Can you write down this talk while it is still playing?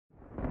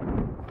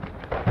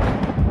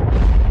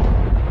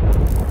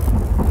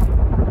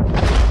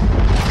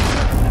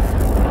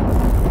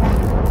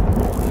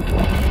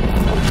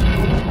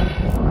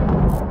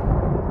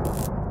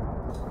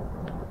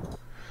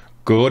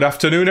Good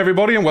afternoon,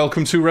 everybody, and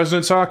welcome to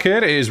Resonance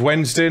Arcade. It is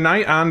Wednesday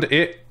night, and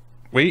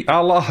we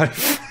are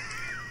live.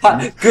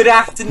 Good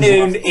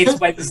afternoon. It's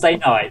Wednesday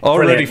night.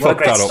 Already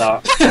Brilliant. fucked that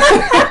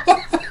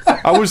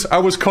up. I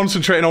was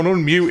concentrating on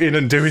unmuting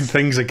and doing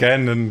things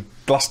again, and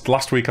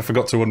last week I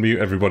forgot to unmute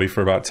everybody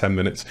for about 10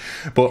 minutes.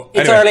 But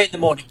it's anyway, early in the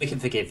morning. We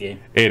can forgive you.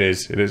 It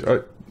is.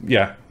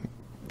 Yeah.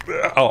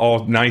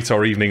 Or night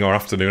or evening or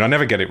afternoon. I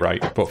never get it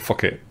right, but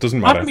fuck it. Doesn't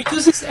matter. Adam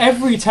does this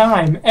every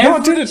time. No, I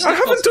didn't. I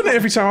haven't done it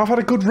every time. I've had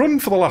a good run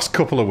for the last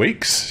couple of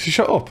weeks.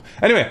 Shut up.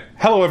 Anyway,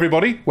 hello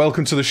everybody.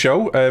 Welcome to the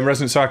show.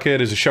 Resonance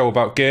Arcade is a show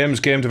about games,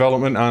 game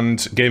development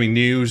and gaming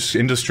news,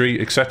 industry,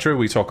 etc.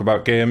 We talk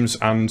about games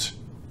and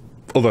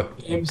other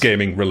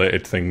gaming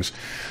related things.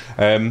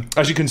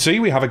 As you can see,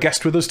 we have a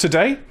guest with us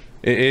today.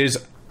 It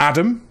is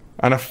Adam.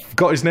 And I've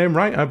got his name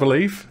right, I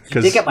believe.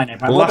 You did get my name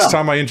right. Last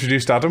time I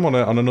introduced Adam on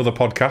another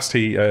podcast,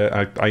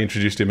 I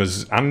introduced him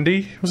as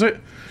Andy, was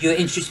it? You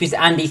introduced me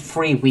to Andy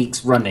 3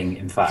 weeks running,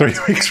 in fact. 3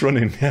 weeks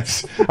running,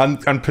 yes.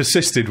 and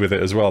persisted with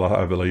it as well,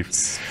 I believe.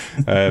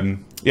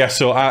 Yeah,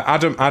 so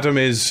Adam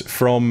is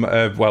from,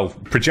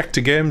 Projector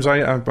Games,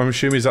 I'm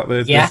assuming. Is that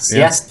the... Yes.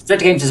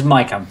 Projector Games is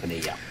my company,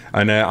 yeah.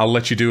 And I'll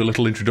let you do a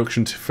little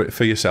introduction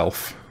for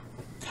yourself.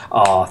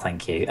 Oh,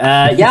 thank you.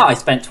 I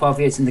spent 12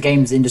 years in the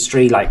games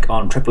industry, like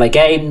on AAA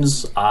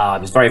games. I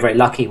was very, very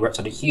lucky. Worked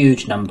on a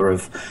huge number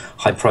of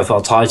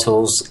high-profile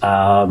titles.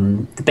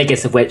 The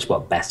biggest of which,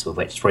 best of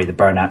which, is probably the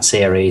Burnout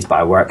series.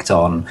 But I worked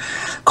on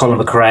Colin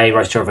McRae,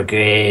 Rise Over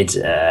Grid,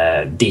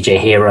 DJ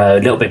Hero,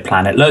 Little Big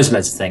Planet, loads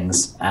of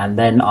things. And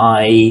then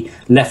I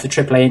left the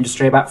AAA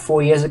industry about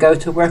 4 years ago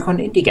to work on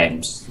indie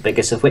games. The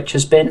biggest of which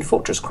has been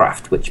Fortress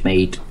Craft, which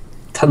made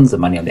tons of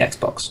money on the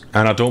Xbox.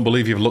 And I don't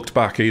believe you've looked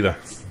back either.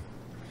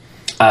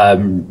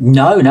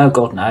 No,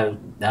 God, no.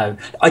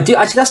 I do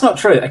actually. That's not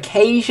true.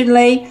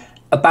 Occasionally,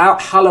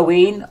 about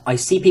Halloween, I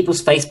see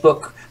people's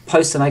Facebook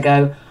posts and I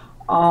go,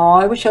 "Oh,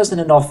 I wish I was in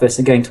an office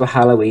and going to a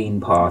Halloween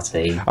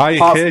party." I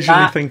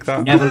occasionally think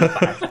that. Never look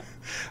back.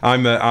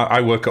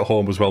 I work at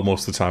home as well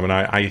most of the time, and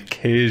I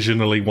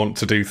occasionally want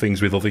to do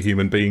things with other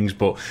human beings,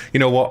 but you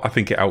know what? I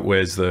think it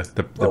outweighs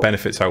the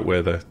benefits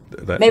outweigh the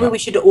maybe we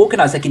should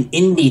organise like an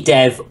indie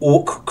dev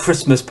Orc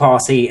Christmas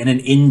party and an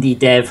indie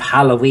dev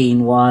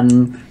Halloween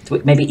one.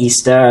 Maybe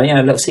Easter,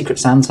 a little Secret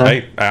Santa.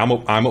 Hey, I'm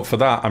up for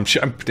that.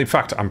 In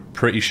fact, I'm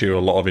pretty sure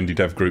a lot of indie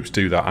dev groups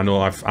do that. I know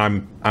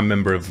I'm a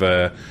member of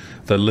the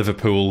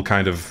Liverpool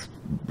kind of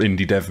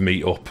indie dev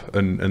meetup,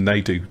 and they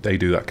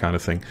do that kind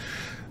of thing.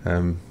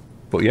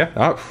 But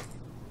yeah,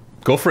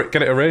 go for it.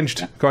 Get it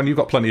arranged. Go on, you've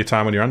got plenty of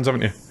time on your hands,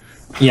 haven't you?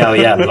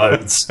 Yeah,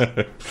 loads.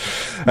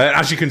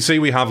 As you can see,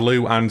 we have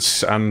Lou and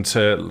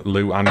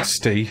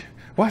Ste.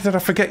 Why did I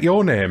forget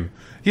your name?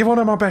 You're one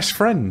of my best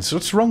friends.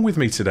 What's wrong with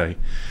me today?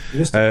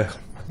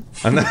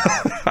 And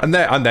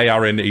they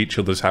are in each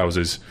other's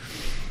houses.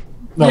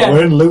 No,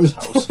 we're in Lou's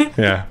house.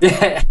 Yeah.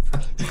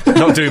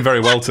 Not doing very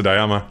well today,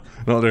 am I?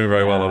 Not doing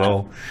very well at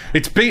all.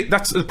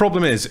 That's the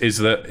problem. Is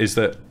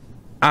that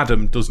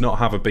Adam does not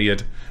have a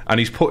beard, and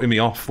he's putting me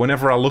off.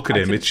 Whenever I look at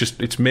him,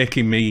 it's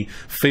making me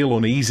feel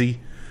uneasy.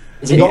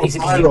 You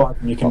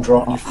can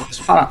draw.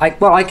 I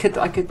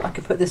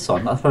could put this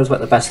on. I suppose about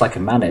the best I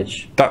can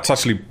manage. That's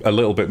actually a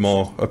little bit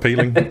more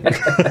appealing.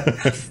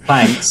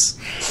 Thanks.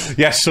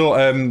 Yes.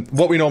 So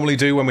what we normally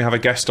do when we have a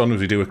guest on is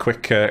we do a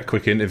quick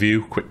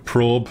interview, quick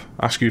probe,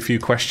 ask you a few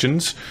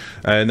questions,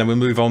 and then we'll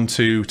move on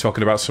to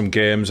talking about some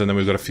games, and then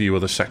we've got a few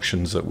other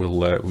sections that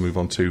we'll move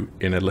on to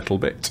in a little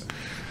bit.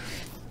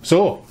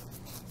 So,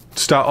 to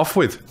start off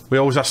with, we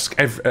always ask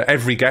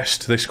every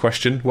guest this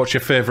question: what's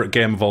your favourite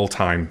game of all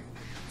time?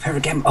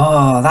 Favorite game?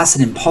 Oh, that's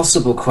an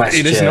impossible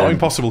question. It is not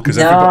impossible because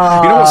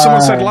everybody. You know what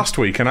someone said last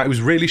week, and it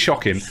was really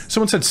shocking.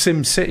 Someone said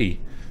Sim City.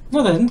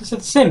 No, they didn't. They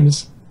said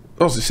Sims.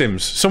 Oh, was it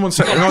Sims? Someone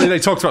said. No, they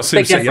talked about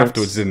Sim City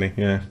afterwards, didn't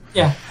they? Yeah.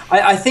 Yeah.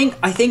 I think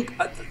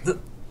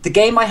the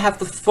game I have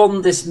the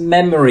fondest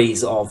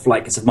memories of,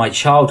 of my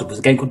childhood, was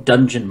a game called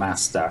Dungeon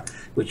Master,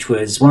 which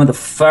was one of the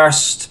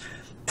first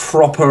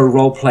proper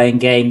role-playing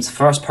games,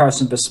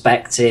 first-person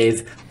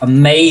perspective,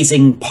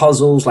 amazing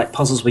puzzles, like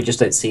puzzles we just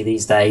don't see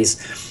these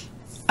days.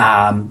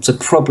 So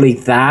probably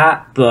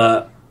that,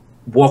 but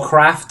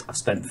Warcraft. I've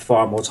spent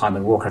far more time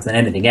in Warcraft than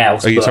anything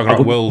else. Are you talking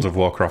about World of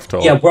Warcraft?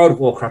 Or? Yeah, World of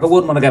Warcraft. I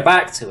wouldn't want to go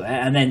back to it.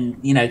 And then,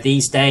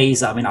 these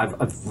days, I mean,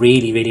 I've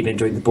really, really been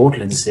doing the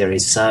Borderlands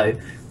series. So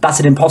that's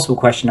an impossible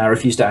question. I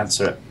refuse to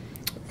answer it.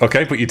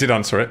 Okay, but you did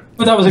answer it.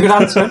 Well, that was a good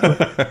answer.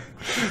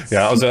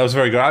 Yeah, that was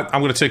very good.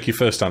 I'm going to take your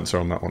first answer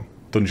on that one.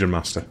 Dungeon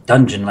Master.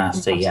 Dungeon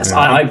Master, yes. Yeah.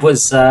 I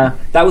was.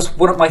 That was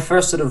one of my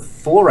first sort of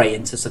foray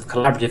into sort of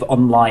collaborative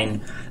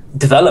online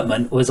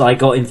development. Was I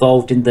got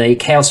involved in the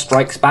Chaos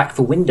Strikes Back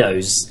for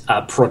Windows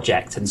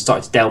project and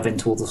started to delve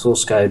into all the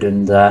source code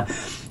and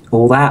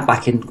all that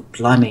back in,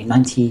 blimey,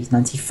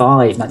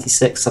 95,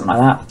 96, something like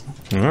that.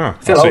 Ah,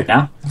 I feel old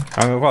now.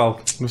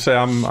 Well, I'll say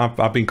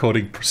I've been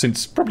coding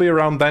since probably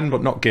around then,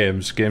 but not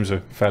games. Games are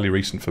fairly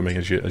recent for me,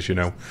 as you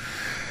know.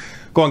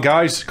 Go on,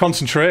 guys.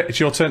 Concentrate. It's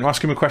your turn to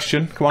ask him a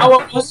question. Come on. Oh,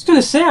 well, I was going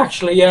to say,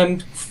 actually,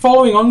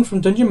 following on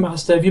from Dungeon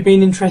Master, have you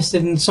been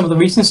interested in some of the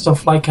recent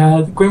stuff, like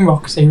the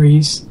Grimrock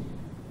series?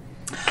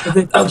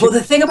 Well,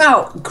 the thing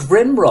about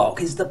Grimrock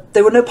is that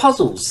there were no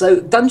puzzles. So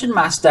Dungeon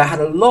Master had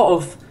a lot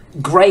of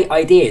great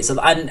ideas, and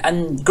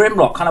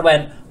Grimrock kind of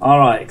went, all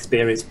right,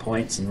 experience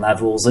points and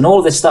levels and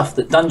all this stuff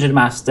that Dungeon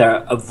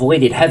Master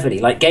avoided heavily.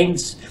 Like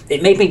games,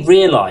 it made me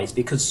realise,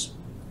 because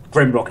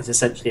Grimrock is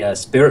essentially a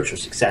spiritual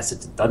successor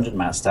to Dungeon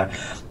Master,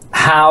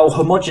 how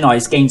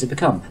homogenized games have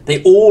become.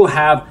 They all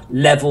have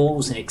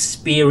levels and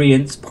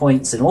experience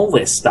points and all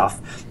this stuff.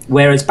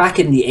 Whereas back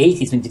in the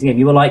 80s when you did the game,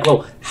 you were like,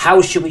 well,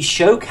 how should we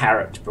show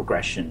character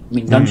progression? I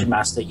mean, Dungeon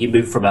Master, you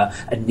move from a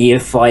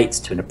neophyte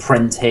to an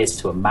apprentice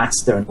to a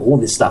master and all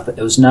this stuff, but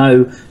there was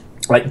no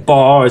like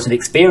bars and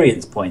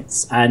experience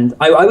points. And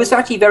I was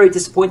actually very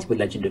disappointed with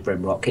Legend of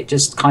Grimrock. It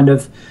just kind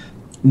of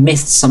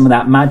missed some of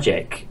that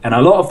magic. And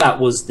a lot of that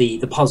was the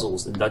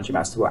puzzles in Dungeon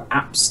Master were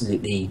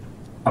absolutely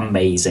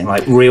amazing,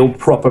 like real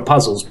proper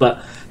puzzles,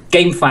 but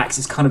GameFAQs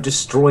has kind of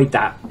destroyed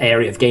that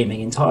area of gaming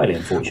entirely,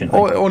 unfortunately.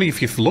 Only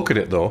if you look at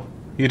it, though.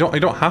 You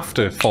don't have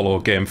to follow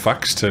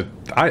GameFAQs to.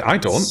 I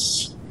don't.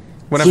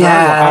 Whenever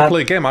I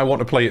play a game, I want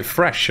to play it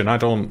fresh, and I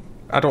don't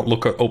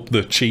look up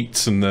the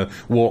cheats and the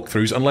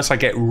walkthroughs unless I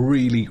get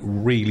really,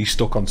 really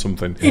stuck on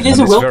something. It is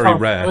a it's very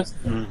rare.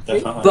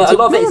 But a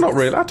lot of it is, not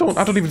really. I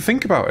don't even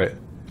think about it.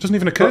 It doesn't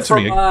even occur to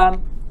me.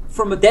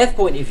 From a dev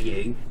point of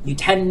view, you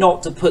tend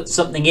not to put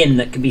something in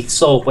that can be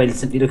solved by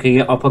simply looking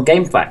it up on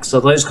GameFAQs. So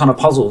those kind of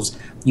puzzles,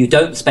 you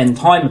don't spend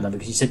time on them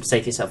because you simply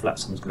say to yourself, "Look,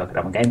 someone's going to look it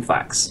up on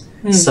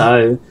GameFAQs."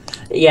 So,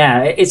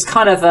 yeah, it's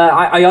kind of.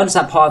 I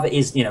understand part of it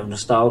is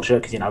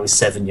nostalgia because I was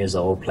 7 years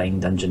old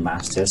playing Dungeon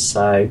Master.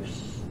 So,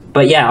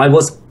 but yeah, I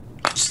was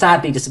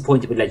sadly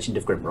disappointed with Legend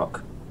of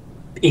Grimrock,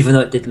 even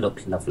though it did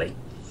look lovely.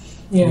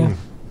 Yeah.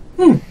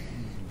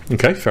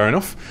 Okay, fair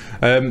enough.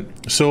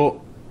 So.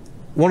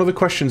 One of the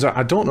questions,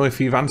 I don't know if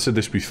you've answered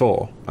this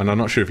before, and I'm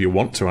not sure if you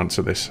want to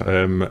answer this.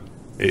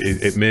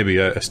 It may be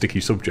a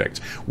sticky subject.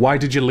 Why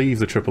did you leave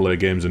the AAA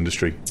games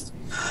industry?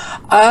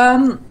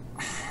 A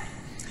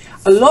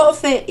lot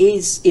of it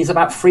is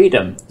about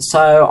freedom.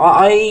 So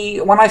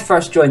when I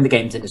first joined the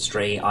games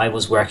industry, I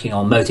was working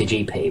on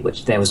MotoGP,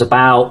 which there was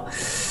about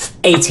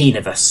 18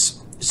 of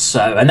us.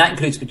 So, and that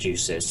includes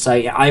producers. So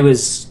I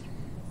was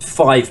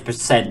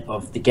 5%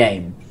 of the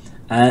game.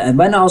 And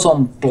when I was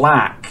on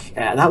Black,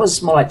 that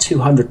was more like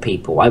 200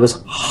 people. I was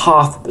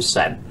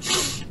 0.5%.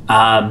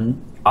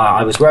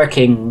 I was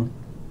working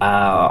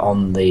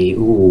on the...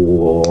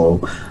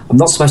 I'm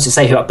not supposed to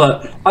say who,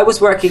 but I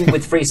was working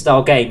with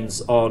Freestyle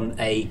Games on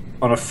a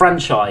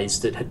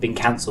franchise that had been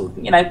cancelled.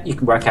 You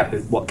can work out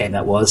what game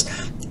that was.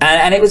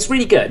 And it was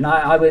really good. And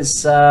I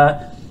was...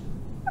 and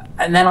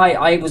then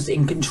I was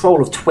in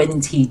control of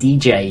 20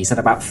 DJs and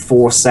about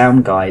 4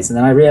 sound guys. And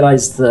then I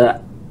realised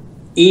that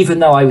even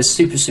though I was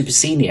super, super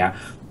senior,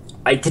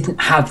 I didn't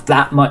have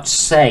that much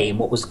say in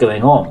what was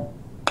going on.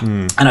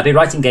 And I've been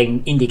writing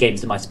indie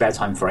games in my spare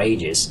time for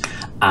ages,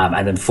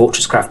 and then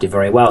Fortress Craft did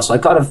very well. So I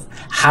kind of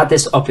had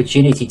this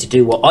opportunity to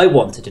do what I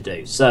wanted to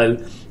do. So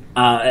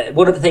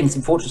one of the things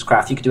in Fortress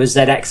Craft, you could do a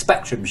ZX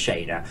Spectrum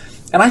shader.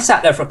 And I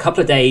sat there for a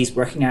couple of days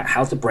working out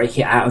how to break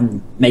it out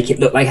and make it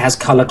look like it has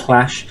color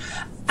clash.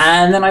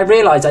 And then I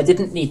realized I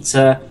didn't need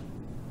to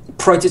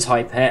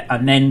prototype it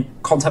and then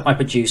contact my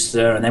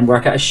producer and then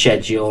work out a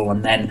schedule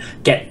and then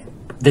get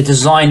the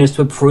designers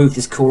to approve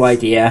this cool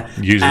idea.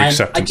 User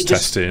acceptance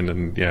testing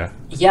and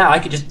I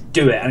could just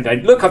do it and go,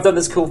 look, I've done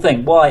this cool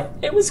thing. Why?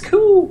 It was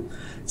cool.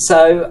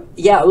 So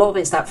yeah, a lot of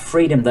it's that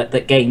freedom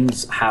that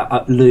games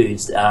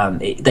lose.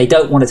 They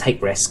don't want to take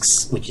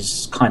risks, which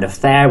is kind of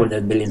fair when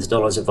there's millions of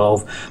dollars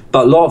involved,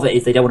 but a lot of it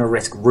is they don't want to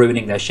risk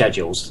ruining their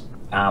schedules.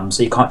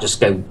 So you can't just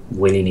go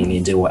willy-nilly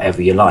and do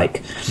whatever you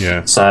like.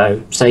 Yeah.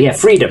 So yeah,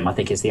 freedom, I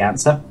think, is the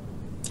answer.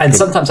 And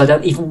sometimes I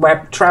don't even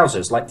wear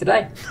trousers, like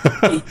today.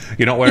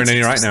 You're not wearing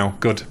any right now.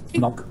 Good.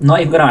 Not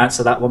even going to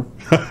answer that one.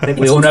 I think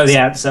we all know the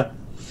answer.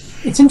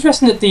 It's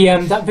interesting that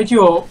that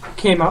video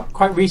came out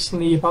quite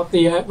recently about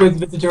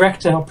with the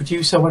director or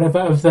producer, whatever,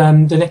 of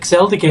the next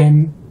Zelda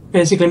game,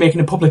 basically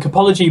making a public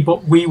apology.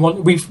 But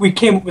we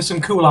came up with some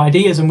cool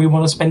ideas, and we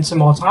want to spend some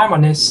more time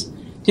on this.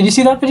 Did you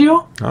see that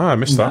video? Oh, I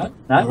missed that.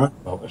 No.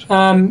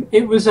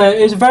 It was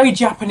a very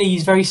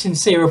Japanese, very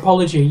sincere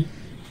apology,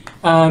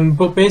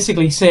 but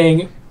basically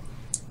saying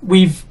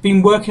we've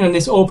been working on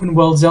this open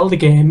world Zelda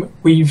game.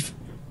 We've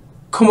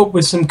come up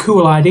with some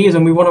cool ideas,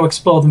 and we want to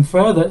explore them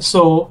further.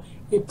 So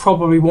it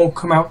probably won't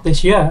come out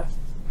this year.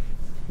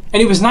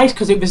 And it was nice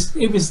because it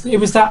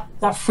was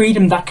that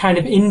freedom, that kind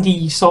of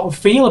indie sort of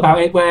feel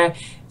about it, where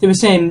they were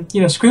saying,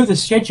 screw the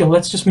schedule,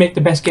 let's just make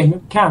the best game we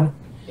can.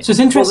 So it's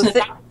interesting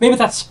that maybe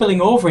that's spilling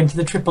over into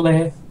the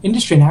AAA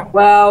industry now.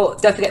 Well,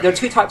 don't forget, there are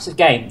two types of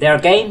game. There are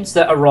games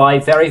that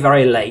arrive very,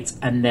 very late,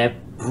 and they're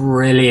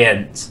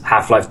brilliant.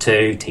 Half-Life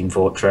 2, Team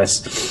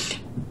Fortress,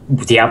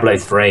 Diablo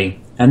 3.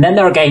 And then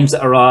there are games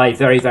that arrive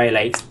very, very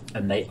late,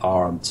 and they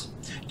aren't.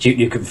 Duke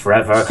Nukem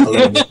Forever,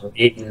 Colonial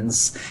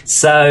Marines.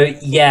 So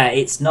yeah,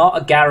 it's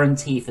not a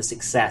guarantee for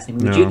success. I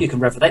mean, with Duke Nukem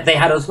Forever, they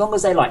had as long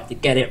as they liked to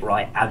get it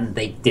right, and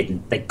they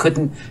didn't. They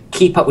couldn't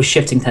keep up with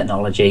shifting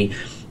technology.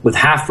 With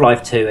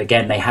Half-Life 2,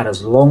 again, they had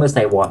as long as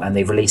they want, and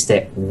they released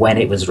it when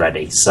it was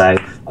ready. So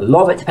a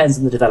lot of it depends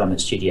on the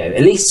development studio.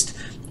 At least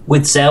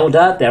with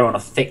Zelda, they're on a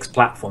fixed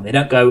platform. They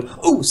don't go,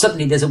 oh,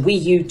 suddenly there's a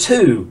Wii U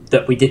 2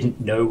 that we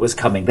didn't know was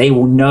coming. They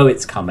will know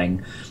it's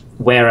coming.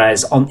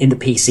 Whereas in the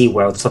PC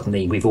world,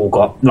 suddenly we've all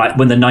got, like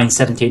when the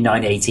 970 and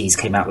 980s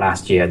came out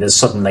last year, there's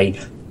suddenly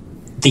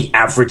the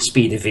average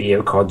speed of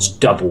video cards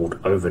doubled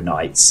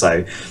overnight.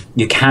 So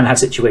you can have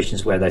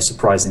situations where those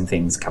surprising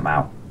things come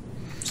out.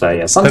 So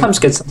yeah, sometimes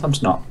good,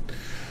 sometimes not.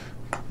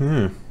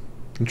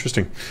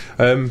 Interesting.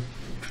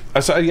 So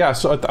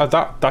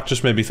that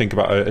just made me think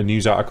about a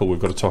news article we've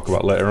got to talk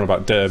about later on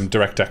about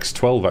DirectX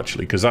 12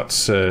 actually, because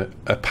that's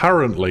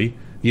apparently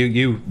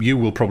you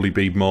will probably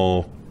be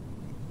more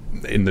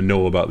in the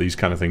know about these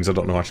kind of things. I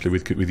don't know actually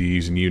with you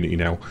using Unity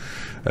now,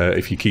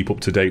 if you keep up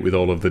to date with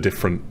all of the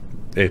different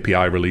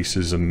API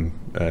releases and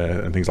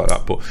things like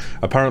that. But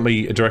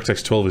apparently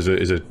DirectX 12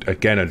 is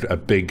again a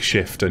big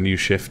shift, a new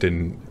shift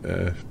in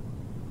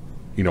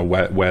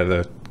where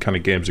the kind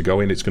of games are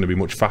going. It's going to be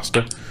much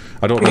faster.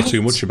 I don't know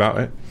too much about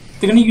it.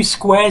 They're going to use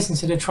squares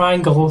instead of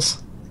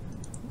triangles.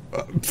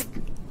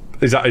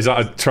 Is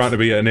that trying to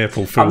be an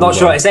April Fool? I'm not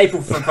sure. It's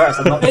April Fool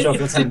first. I'm not sure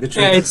if you're telling the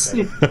truth.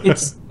 Yeah,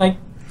 it's like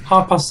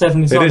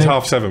 7:30. It is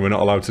 7:30. We're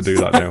not allowed to do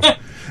that now.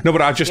 No,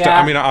 but I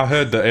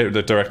heard that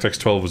the DirectX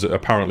 12 was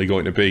apparently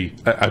going to be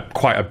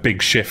quite a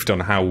big shift on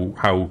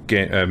how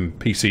PC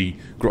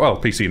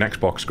and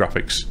Xbox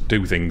graphics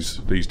do things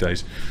these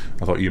days.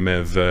 I thought you may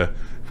have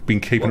been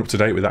keeping up to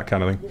date with that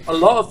kind of thing. A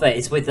lot of it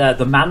is with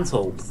the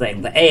Mantle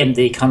thing. The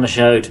AMD kind of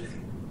showed,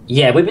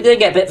 we've been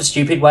doing it a bit of a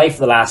stupid way for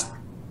the last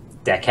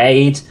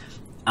decade.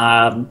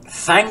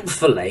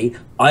 Thankfully,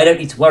 I don't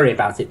need to worry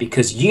about it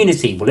because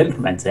Unity will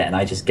implement it, and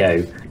I just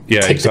go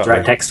tick the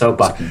DirectX 12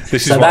 button.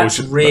 That's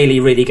really,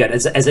 really good.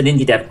 As an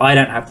indie dev, I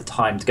don't have the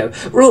time to go,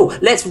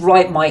 let's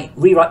rewrite my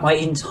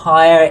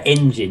entire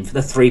engine for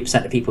the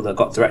 3% of people that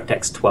got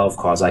DirectX 12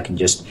 cards. I can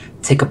just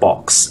tick a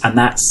box, and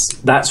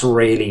that's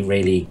really,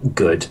 really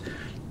good.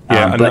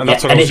 And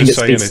that's what I was just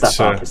saying.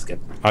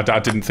 I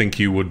didn't think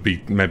you would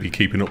be maybe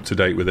keeping up to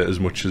date with it as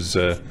much as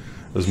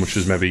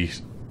maybe.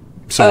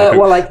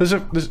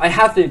 I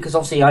have to, because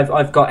obviously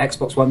I've got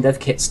Xbox One dev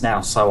kits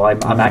now, so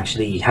I'm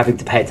actually having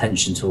to pay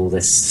attention to all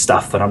this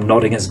stuff, and I'm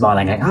nodding and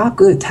smiling, going,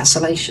 good,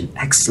 tessellation,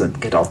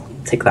 excellent, good, I'll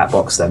tick that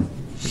box then.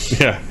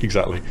 Yeah,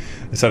 exactly.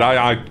 I said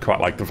I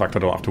quite like the fact I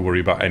don't have to worry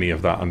about any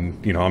of that,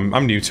 and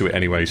I'm new to it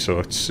anyway, so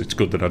it's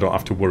good that I don't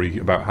have to worry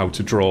about how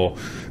to draw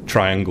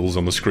triangles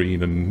on the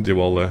screen and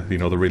do all the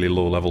the really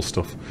low level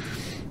stuff.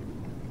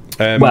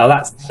 Well,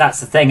 that's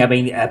the thing. I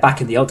mean,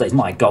 back in the old days,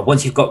 my God,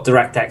 once you've got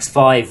DirectX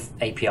 5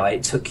 API,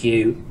 it took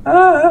you,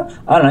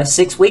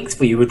 6 weeks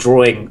for you were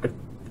drawing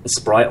a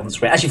sprite on the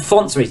screen. Actually,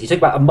 fonts are easy. It took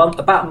about a month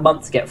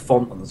to get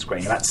font on the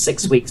screen, about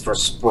 6 weeks for a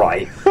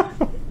sprite.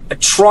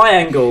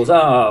 Triangles,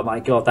 oh my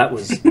God, that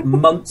was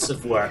months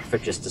of work for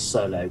just a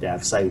solo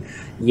dev. So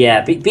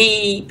yeah,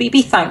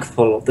 be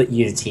thankful that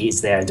Unity is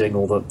there doing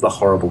all the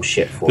horrible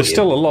shit for you. There's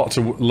still a lot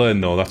to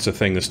learn though, that's the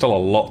thing. There's still a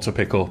lot to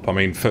pick up. I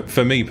mean,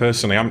 for me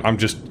personally, I'm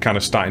just kind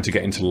of starting to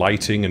get into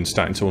lighting and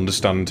starting to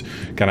understand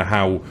kind of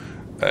how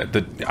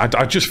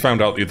I just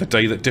found out the other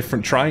day that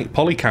different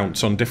poly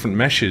counts on different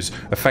meshes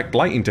affect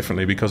lighting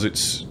differently, because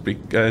it's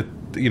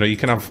you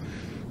can have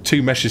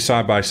two meshes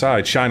side by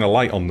side, shine a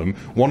light on them.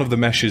 One of the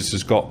meshes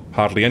has got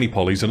hardly any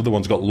polys, another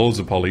one's got loads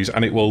of polys,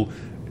 and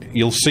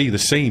you'll see the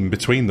seam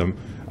between them.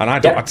 And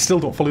I still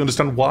don't fully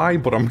understand why,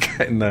 but I'm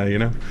getting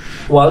there,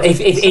 Well, if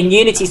in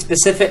Unity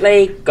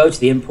specifically, go to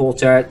the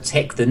importer,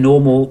 tick the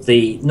normals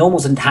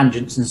and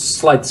tangents, and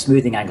slide the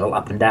smoothing angle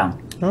up and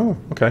down. Oh,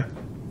 okay.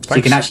 So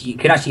you can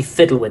actually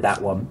fiddle with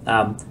that one.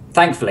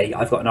 Thankfully,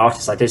 I've got an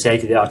artist. I did say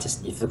to the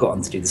artist, "You've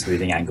forgotten to do the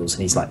smoothing angles,"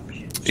 and he's like,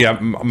 "Yeah,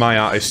 my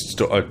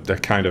artists are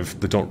kind of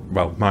they don't.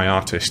 Well, my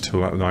artist,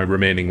 my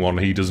remaining one,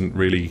 he doesn't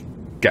really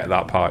get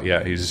that part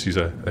yet. He's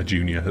a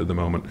junior at the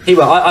moment."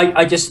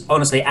 I just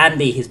honestly,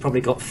 Andy has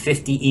probably got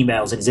 50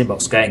 emails in his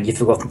inbox going, "You've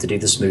forgotten to do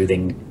the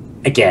smoothing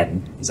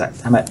again." He's like,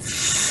 "Damn it!"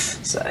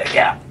 So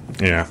yeah.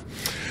 Yeah.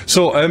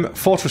 So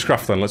Fortress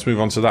Craft then. Let's move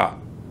on to that.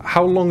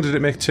 How long did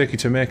it take you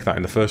to make that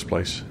in the first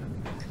place?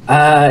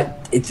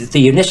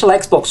 The initial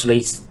Xbox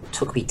release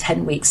took me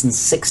 10 weeks and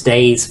 6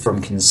 days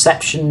from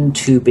conception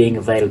to being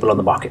available on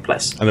the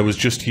marketplace. And there was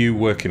just you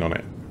working on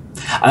it?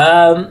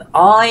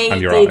 I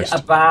did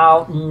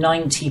about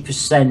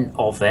 90%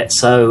 of it.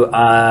 So,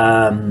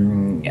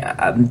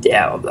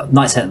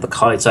 90% of the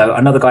code. So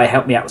another guy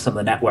helped me out with some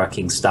of the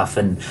networking stuff.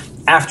 And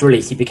after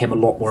release, he became a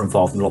lot more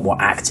involved and a lot more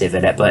active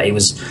in it. But it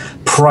was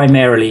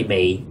primarily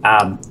me.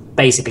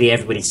 Basically,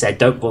 everybody said,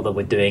 don't bother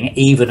with doing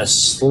even a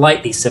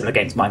slightly similar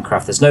game to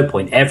Minecraft. There's no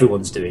point.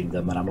 Everyone's doing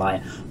them. And I'm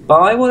like, but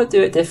I want to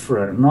do it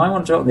different. And I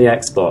want to do it on the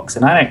Xbox.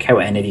 And I don't care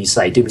what any of you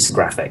say. Do me some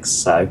graphics.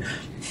 So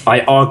I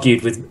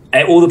argued with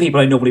all the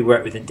people I normally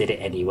work with and did it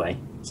anyway.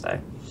 So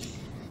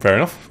Fair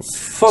enough.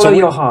 Follow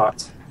your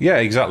heart. Yeah,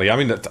 exactly. I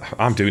mean,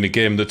 I'm doing a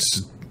game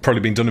that's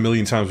probably been done a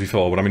million times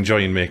before, but I'm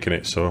enjoying making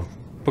it, so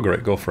bugger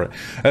it, go for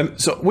it.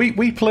 So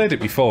we played it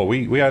before.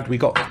 We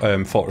got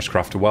Fortress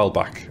Craft a while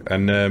back,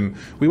 and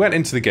we went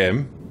into the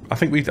game. I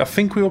think we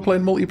were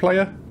playing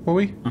multiplayer, were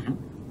we?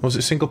 Mm-hmm. Was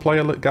it single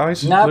player,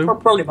 guys? No,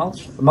 probably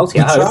multi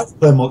at home. We tried to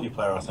play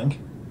multiplayer, I think.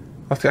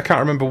 I can't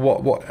remember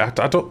what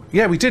I don't.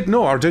 Yeah, we did.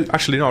 No, I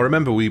I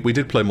remember we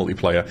did play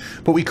multiplayer,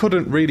 but we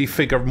couldn't really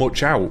figure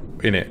much out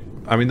in it.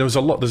 I mean, there's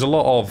a lot of,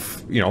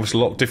 obviously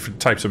a lot of different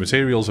types of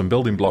materials and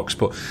building blocks,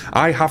 but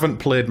I haven't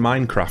played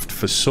Minecraft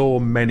for so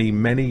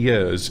many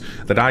years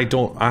that I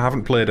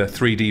haven't played a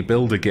 3D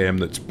builder game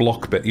that's that's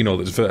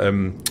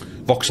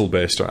voxel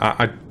based.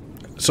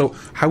 So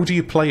how do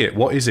you play it?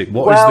 What is it?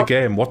 What is the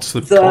game? What's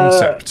the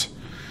concept?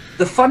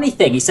 The funny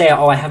thing, you say,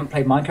 I haven't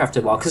played Minecraft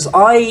in a while, because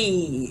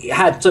I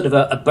had sort of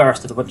a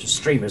burst of a bunch of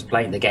streamers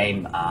playing the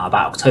game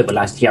about October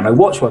last year, and I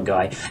watched one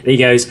guy, and he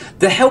goes,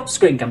 the help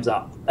screen comes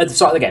up. At the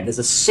start of the game, there's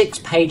a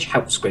 6-page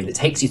help screen that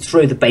takes you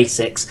through the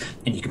basics,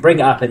 and you can bring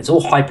it up, and it's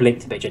all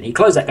hyperlinked to page, and he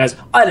closed that and goes,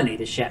 I don't need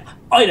this shit,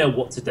 I know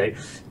what to do.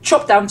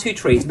 Chopped down 2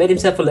 trees, made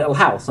himself a little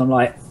house. I'm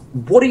like,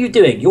 what are you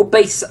doing? Your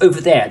base is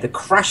over there, the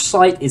crash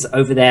site is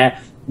over there,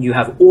 you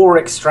have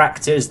ore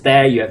extractors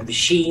there, you have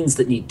machines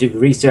that need to do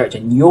research,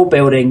 and you're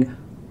building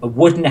a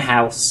wooden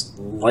house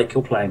like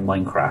you're playing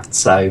Minecraft.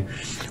 So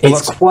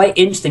it's quite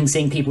interesting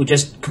seeing people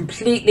just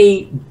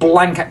completely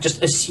blank out,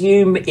 just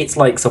assume it's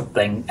like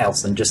something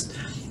else and just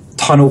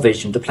tunnel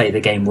vision to play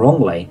the game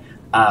wrongly,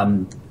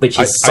 which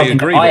is something I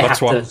agree, I have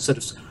to sort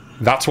of...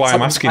 That's why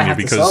I'm asking you,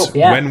 because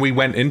when we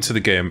went into the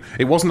game,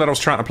 it wasn't that I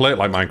was trying to play it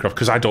like Minecraft,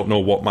 because I don't know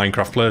what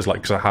Minecraft plays like,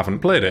 because I haven't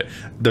played it.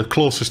 The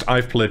closest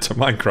I've played to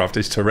Minecraft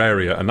is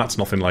Terraria, and that's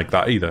nothing like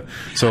that either.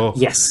 So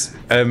yes.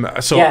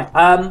 What's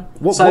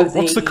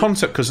the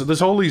concept? Because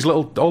there's all these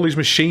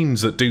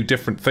machines that do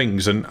different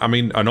things, and I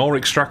mean an ore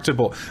extractor,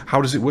 but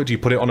how does it work? Do you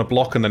put it on a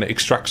block and then it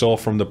extracts ore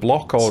from the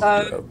block, or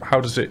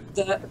how does it?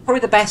 Probably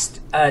the best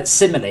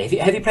simile.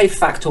 Have you played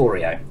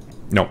Factorio?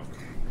 No.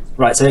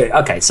 Right, so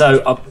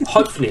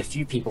hopefully a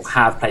few people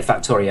have played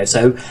Factorio.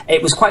 So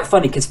it was quite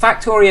funny because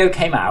Factorio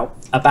came out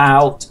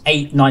about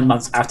 8-9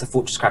 months after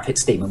Fortress Craft hit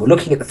Steam, and we're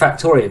looking at the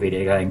Factorio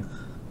video going,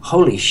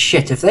 holy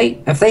shit, have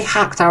they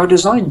hacked our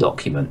design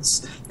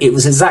documents? It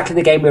was exactly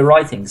the game we were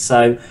writing.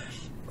 So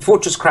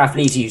Fortress Craft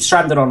leaves you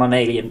stranded on an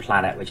alien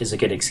planet, which is a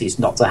good excuse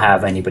not to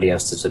have anybody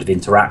else to sort of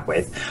interact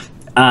with.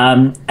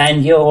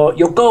 And your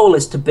goal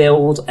is to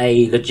build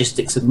a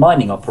logistics and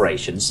mining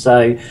operation.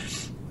 So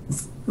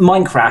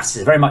Minecraft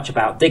is very much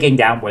about digging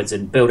downwards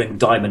and building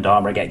diamond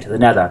armor and getting to the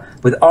nether.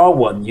 With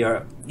R1,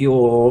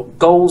 your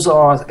goals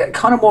are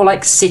kind of more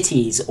like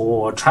cities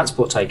or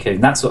Transport Tycoon,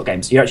 that sort of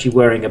game. So you're actually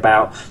worrying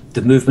about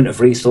the movement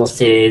of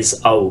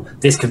resources. Oh,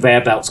 this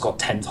conveyor belt's got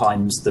 10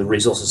 times the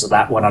resources of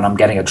that one, and I'm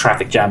getting a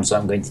traffic jam, so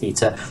I'm going to need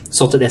to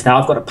sort this.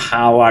 Now I've got a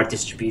power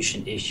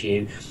distribution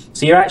issue.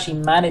 So you're actually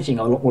managing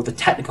a lot more of the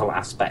technical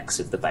aspects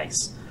of the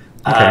base.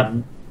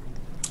 Okay.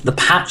 The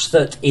patch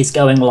that is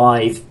going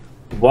live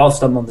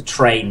whilst I'm on the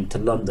train to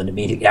London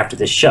immediately after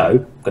this show,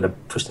 I'm going to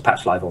push the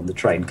patch live on the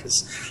train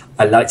because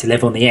I like to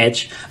live on the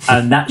edge,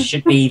 and that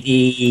should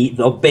be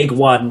the big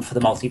one for the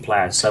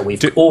multiplayer. So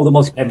all the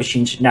multiplayer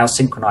machines should now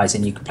synchronize,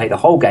 and you can play the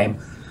whole game,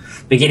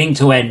 beginning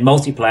to end,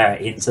 multiplayer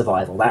in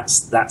survival.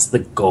 That's the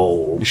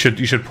goal. You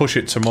should push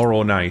it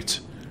tomorrow night,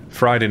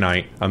 Friday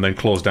night, and then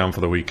close down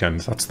for the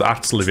weekend.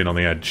 That's living on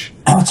the edge.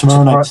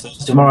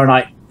 Tomorrow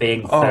night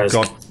being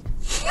Thursday. God.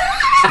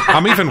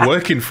 I'm even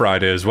working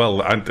Friday as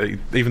well, and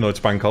even though it's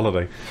bank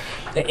holiday.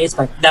 It is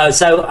fine. No,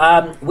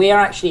 so we are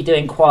actually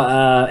doing quite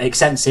an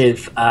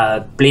extensive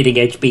bleeding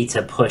edge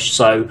beta push.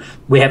 So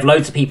we have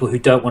loads of people who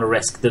don't want to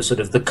risk the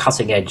sort of the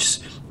cutting edge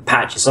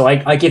patches. So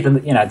I give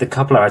them, the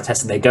couple hour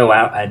test, and they go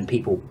out and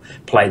people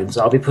play them.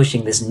 So I'll be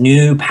pushing this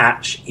new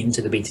patch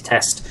into the beta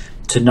test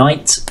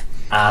tonight,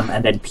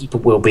 and then people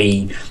will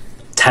be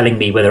telling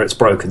me whether it's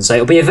broken. So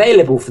it'll be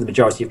available for the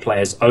majority of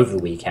players over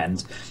the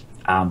weekend.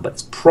 But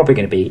it's probably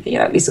going to be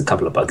at least a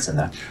couple of bugs in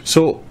there.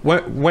 So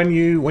when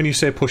you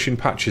say pushing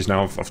patches,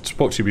 now I've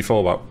spoke to you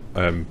before about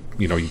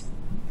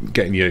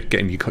getting your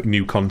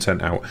new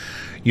content out.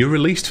 You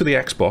released for the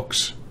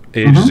Xbox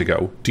ages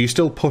ago. Do you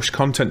still push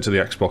content to the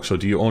Xbox, or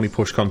do you only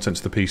push content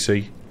to the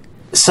PC?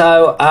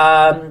 So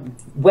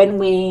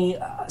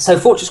so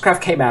Fortress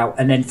Craft came out,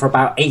 and then for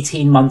about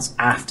 18 months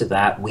after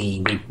that,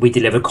 we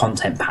delivered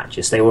content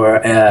patches. There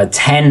were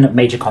 11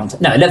 major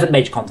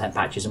content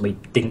patches, and we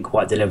didn't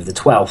quite deliver the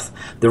 12th.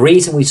 The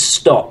reason we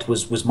stopped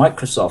was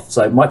Microsoft.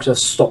 So Microsoft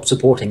stopped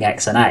supporting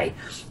XNA,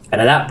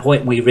 and at that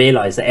point we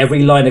realized that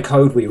every line of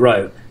code we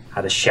wrote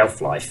had a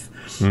shelf life.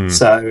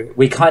 So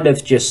we kind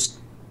of just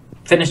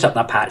finished up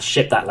that patch,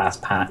 shipped that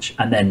last patch,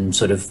 and then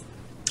sort of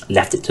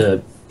left it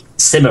to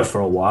simmer for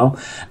a while,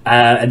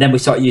 and then we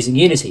started using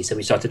Unity, so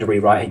we started to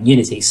rewrite in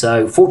Unity.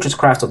 So Fortress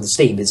Craft on the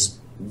Steam is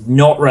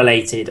not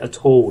related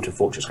at all to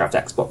Fortress Craft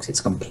Xbox. It's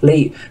a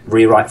complete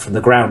rewrite from the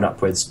ground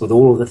upwards with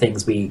all of the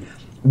things we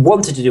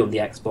wanted to do on the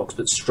Xbox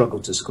but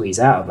struggled to squeeze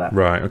out of it.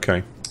 Right,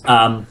 okay.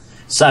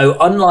 So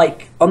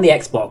unlike on the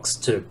Xbox,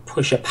 to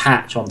push a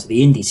patch onto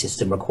the indie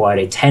system required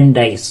a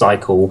 10-day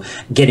cycle,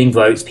 getting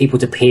votes, people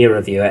to peer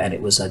review it, and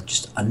it was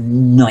just a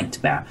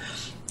nightmare.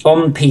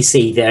 On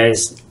PC,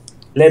 there's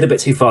a little bit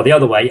too far the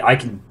other way. I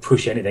can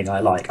push anything I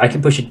like. I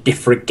can push a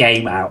different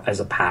game out as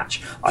a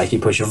patch. I can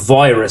push a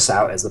virus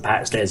out as the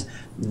patch. There's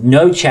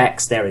no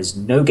checks. There is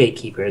no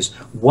gatekeepers.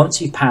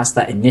 Once you've passed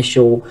that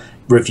initial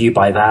review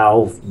by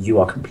Valve, you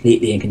are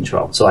completely in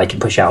control. So I can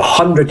push out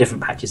 100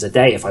 different patches a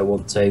day if I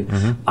want to,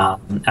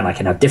 and I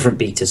can have different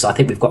betas. So I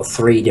think we've got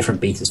 3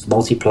 different betas for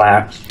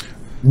multiplayer.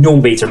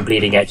 Normal beta and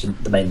bleeding edge and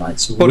the main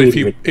lights. But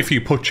if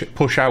you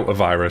push out a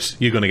virus,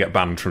 you're going to get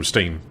banned from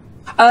Steam.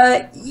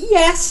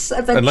 Yes,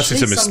 eventually. Unless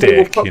it's a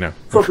mistake,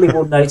 probably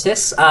will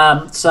notice.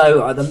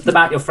 So the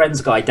Mount Your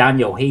Friends guy,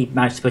 Daniel, he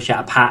managed to push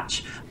out a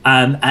patch,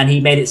 and he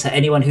made it so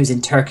anyone who's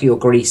in Turkey or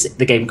Greece,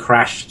 the game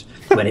crashed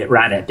when it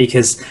ran it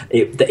because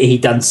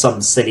he'd done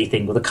some silly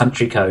thing with a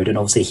country code, and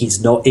obviously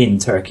he's not in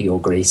Turkey or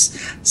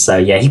Greece. So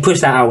yeah, he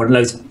pushed that out, and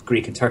loads of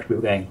Greek and Turkish people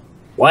were going,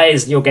 "Why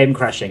is your game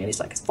crashing?" And he's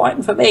like, "It's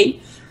fine for me."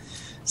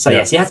 So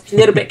yes, you have to be a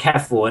little bit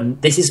careful,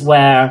 and this is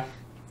where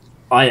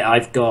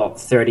I've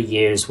got 30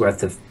 years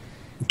worth of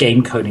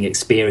game coding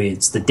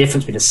experience. The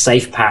difference between a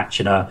safe patch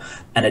and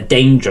a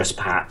dangerous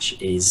patch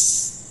is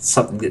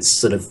something that's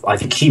sort of,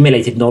 I've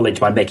accumulated knowledge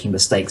by making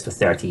mistakes for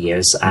 30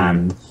 years,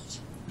 and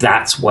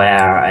that's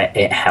where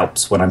it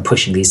helps when I'm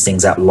pushing these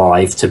things out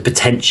live to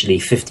potentially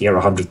 50 or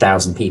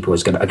 100,000 people are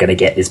going to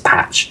get this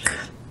patch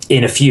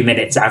in a few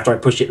minutes after I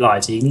push it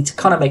live. So you need to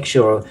kind of make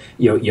sure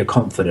you're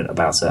confident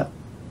about it.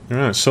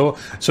 Right, so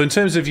in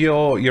terms of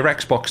your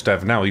Xbox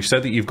dev now, you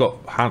said that you've got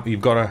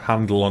a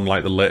handle on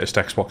like the latest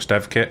Xbox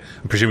dev kit.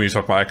 I'm presuming you're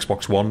talking about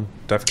Xbox One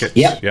dev kits.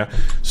 Yeah.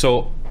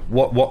 So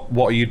what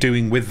are you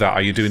doing with that?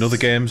 Are you doing other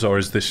games, or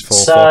is this for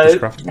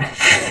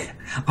Fortresscraft?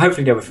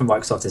 Hopefully nobody from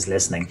Microsoft is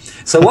listening.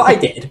 So what I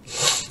did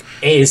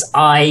is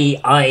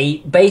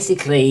I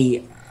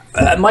basically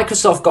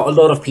Microsoft got a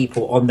lot of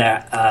people on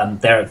their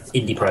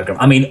indie program.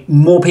 I mean,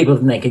 more people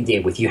than they can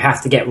deal with. You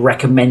have to get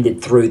recommended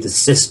through the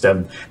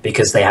system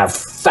because they have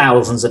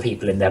thousands of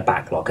people in their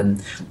backlog, and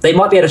they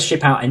might be able to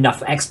ship out enough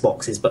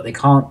Xboxes, but they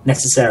can't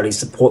necessarily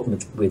support them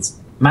with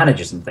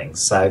managers and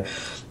things. So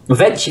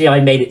eventually I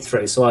made it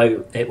through.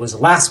 So it was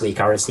last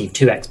week I received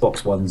 2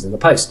 Xbox Ones in the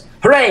post.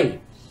 Hooray!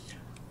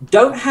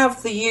 Don't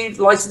have the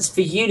license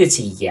for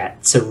Unity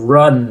yet to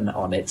run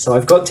on it. So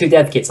I've got 2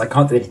 dev kits I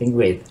can't do anything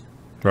with.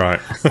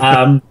 Right.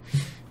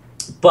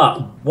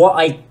 But what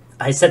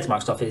I said to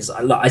Microsoft is,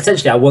 look,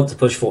 essentially I want to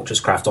push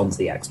Fortresscraft onto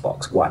the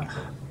Xbox One,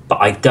 but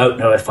I don't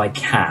know if I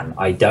can.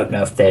 I don't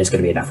know if there's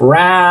going to be enough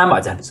RAM. I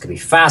don't know if it's going to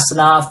be fast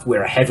enough.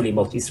 We're a heavily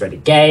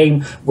multi-threaded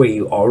game where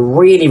you are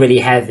really, really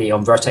heavy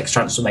on vertex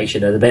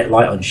transformation and a bit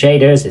light on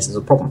shaders. This is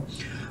a problem.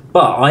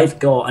 But I've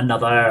got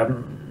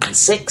another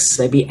 6,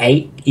 maybe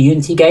 8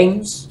 Unity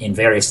games in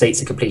various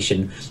states of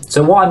completion.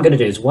 So what I'm going to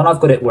do is, when I've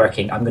got it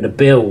working, I'm going to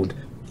build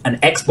an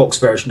Xbox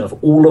version of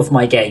all of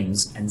my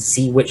games and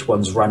see which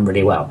ones run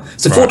really well.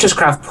 So right.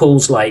 Fortresscraft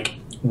pulls like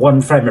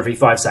 1 frame every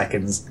 5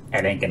 seconds.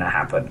 It ain't gonna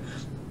happen.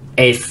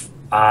 If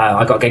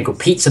I got a game called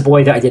Pizza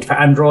Boy that I did for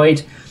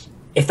Android,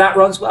 if that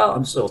runs well,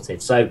 I'm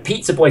sorted. So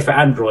Pizza Boy for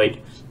Android,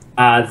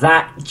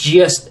 that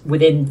just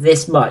within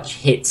this much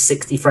hits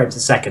 60 frames a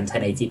second,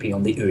 1080p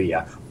on the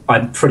Ouya.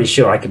 I'm pretty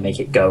sure I can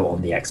make it go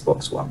on the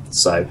Xbox One.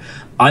 So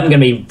I'm going to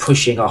be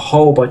pushing a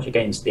whole bunch of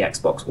games to the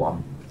Xbox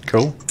One.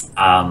 Cool.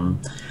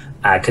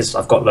 Because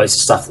I've got loads of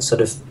stuff that's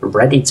sort of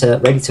ready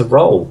to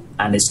roll,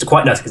 and it's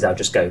quite nice because I'll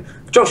just go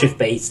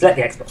Control-Shift-B, let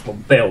the Xbox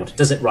One build.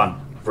 Does it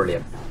run?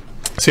 Brilliant.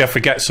 See, I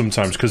forget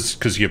sometimes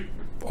because you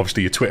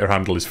obviously your Twitter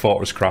handle is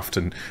Fortresscraft,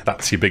 and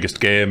that's your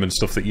biggest game and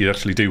stuff, that you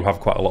actually do have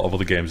quite a lot of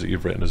other games that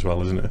you've written as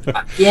well, isn't it?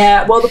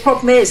 Yeah. Well, the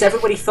problem is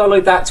everybody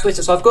followed that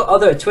Twitter, so I've got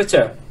other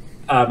Twitter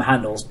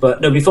handles, but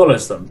nobody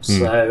follows them,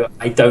 so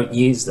I don't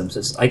use them.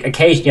 So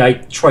occasionally I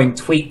try and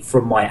tweet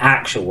from my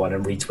actual one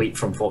and retweet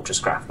from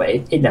Fortresscraft, but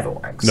it never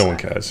works. No one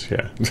cares.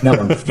 Yeah, no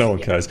one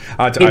cares.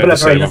 People are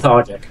very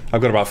lethargic.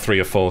 I've got about 3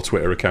 or 4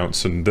 Twitter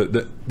accounts, and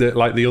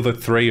the other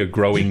 3 are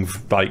growing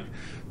like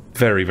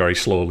very, very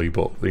slowly.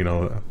 But you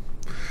know,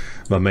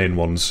 my main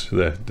ones,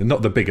 they're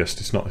not the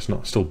biggest. It's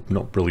not still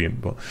not brilliant,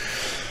 but.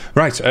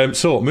 Right,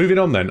 so moving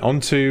on then, on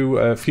to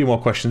a few more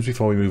questions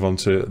before we move on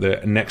to the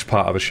next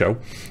part of the show.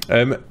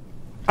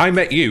 I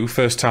met you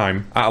first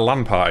time at a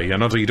LAN party. I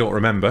know that you don't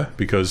remember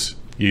because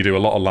you do a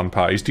lot of LAN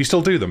parties. Do you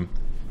still do them?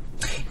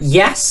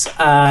 Yes,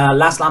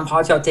 last LAN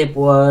party I did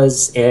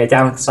was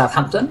down in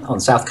Southampton on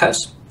the South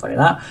Coast. Funny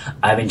that,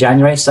 in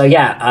January. So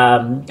yeah,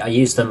 I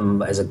use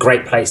them as a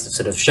great place to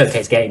sort of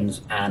showcase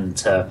games and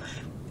to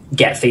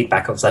get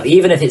feedback on stuff.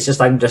 Even if it's just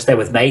I'm just there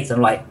with mates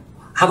and like,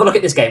 have a look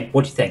at this game,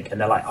 what do you think? And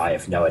they're like, I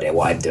have no idea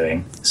what I'm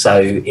doing. So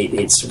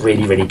it's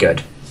really, really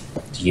good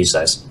to use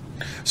those.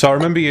 So I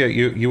remember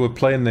you were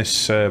playing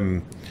this,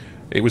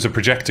 it was a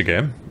Projector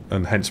game,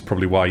 and hence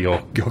probably why your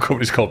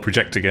company's called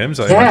Projector Games.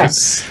 I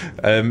Yes.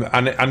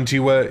 imagine. And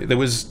you were there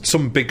was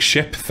some big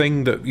ship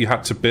thing that you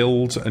had to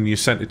build, and you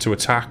sent it to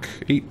attack.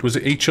 Was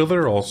it each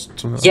other or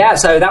something? Yeah,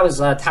 so that was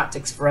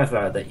Tactics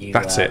Forever that you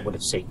would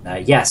have seen.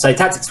 Yeah, so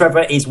Tactics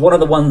Forever is one of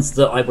the ones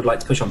that I would like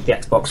to push on the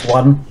Xbox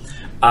One.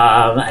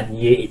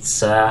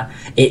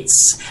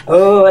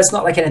 It's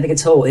not like anything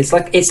at all. It's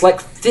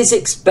like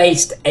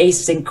physics-based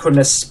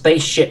asynchronous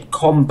spaceship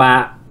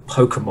combat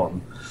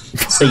Pokemon.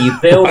 So you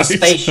build a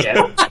spaceship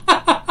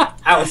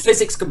out of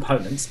physics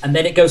components, and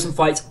then it goes and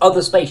fights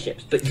other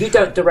spaceships. But you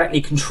don't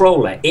directly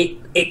control it.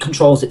 It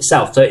controls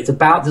itself. So it's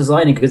about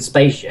designing a good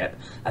spaceship,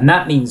 and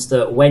that means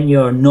that when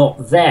you're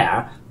not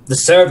there, the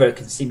server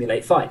can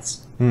simulate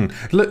fights.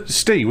 Look,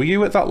 Ste, were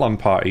you at that LAN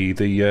party?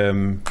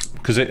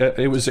 Because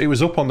it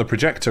was up on the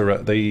projector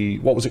at the,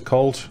 what was it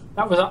called?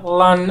 That was at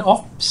LAN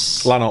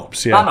Ops. LAN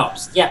Ops, yeah. LAN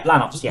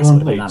Ops, yes, it would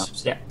have been LAN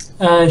Ops,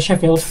 yeah.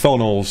 Sheffield.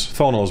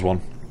 Thornall's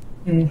one.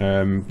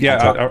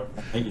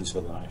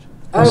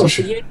 Oh,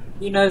 so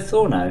you know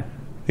Thorno?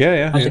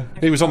 Yeah.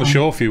 He was on the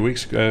show a few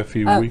weeks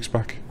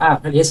back. It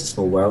really is a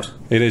small world.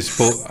 It is,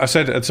 but I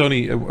said it's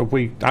only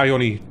I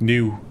only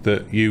knew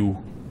that you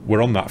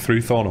were on that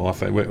through Thorno. I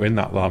think we're in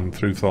that LAN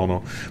through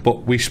Thorno,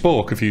 but we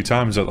spoke a few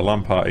times at the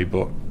LAN party.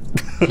 But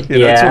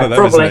it's one of them,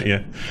 probably. isn't it?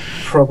 Yeah,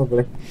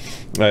 probably.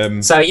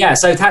 So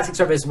Tactics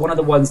Forever is one of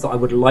the ones that I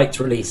would like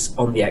to release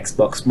on the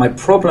Xbox. My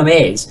problem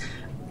is,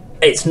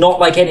 it's not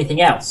like anything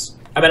else.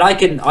 I mean, I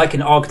can argue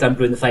till I'm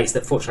blue in the face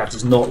that Fortress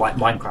is not like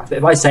Minecraft. But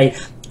if I say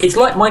it's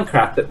like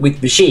Minecraft but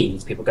with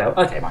machines, people go,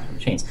 okay, Minecraft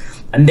machines.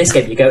 And this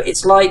game, you go,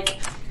 it's like,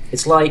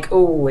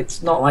 oh,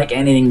 it's not like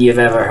anything you've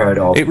ever heard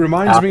of. It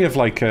reminds me of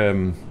like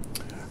there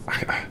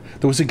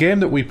was a game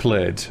that we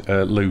played,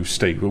 Lou,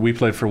 Steve, we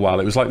played for a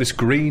while. It was like this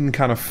green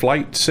kind of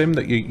flight sim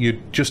that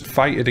you just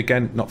fight it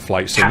again, not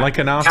flight sim, like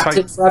an R-type.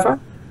 Captain Forever?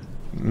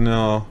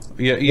 No,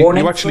 yeah,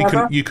 you actually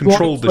you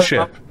controlled the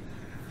ship.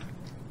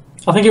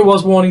 I think it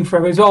was Warning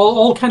Forever. It was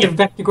all kind of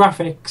vector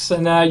graphics,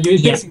 and you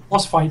basically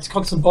boss fights,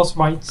 constant boss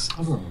fights.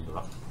 I don't remember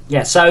that.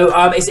 Yeah, so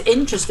it's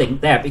interesting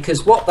there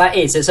because what that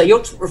is so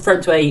you're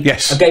referring to a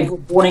game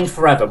called Warning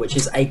Forever, which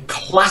is a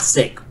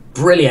classic,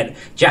 brilliant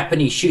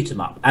Japanese shoot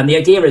 'em up. And the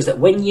idea is that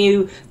when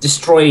you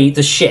destroy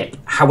the ship,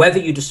 however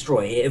you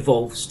destroy it, it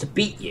evolves to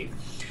beat you.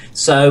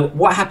 So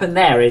what happened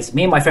there is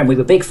me and my friend, we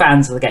were big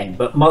fans of the game,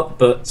 but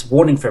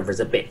Warning Forever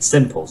is a bit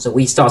simple. So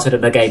we started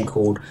in a game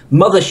called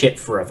Mothership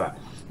Forever,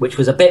 which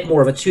was a bit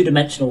more of a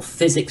two-dimensional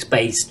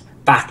physics-based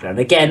battle. And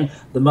again,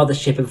 the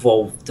mothership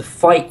evolved to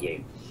fight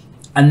you.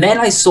 And then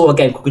I saw a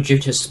game called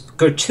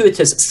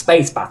Gratuitous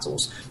Space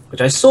Battles,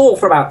 which I saw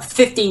for about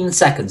 15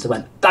 seconds and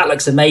went, that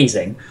looks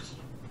amazing.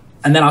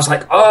 And then I was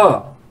like,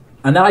 oh.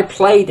 And then I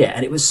played it,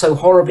 and it was so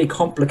horribly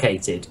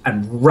complicated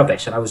and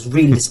rubbish, and I was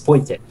really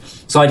disappointed.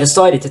 So I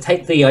decided to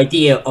take the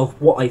idea of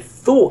what I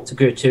thought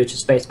Gratuitous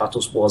Space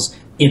Battles was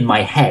in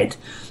my head,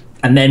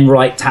 and then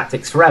write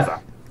Tactics Forever.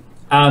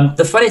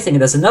 The funny thing is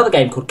there's another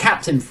game called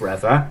Captain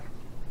Forever,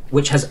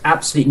 which has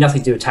absolutely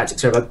nothing to do with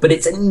Tactics Forever, but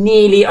it's a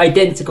nearly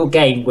identical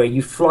game where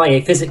you fly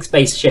a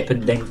physics-based ship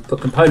and then put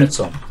components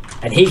on.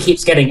 And he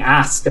keeps getting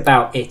asked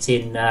about it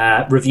in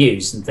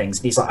reviews and things.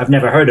 And he's like, I've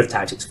never heard of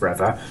Tactics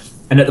Forever.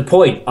 And at the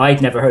point,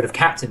 I'd never heard of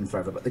Captain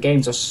Forever, but the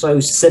games are so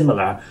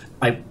similar,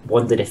 I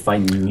wondered if I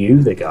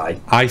knew the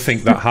guy. I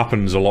think that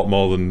happens a lot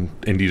more than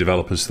indie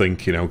developers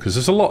think, because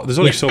there's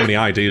only so many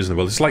ideas in the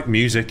world. It's like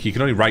music, you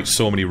can only write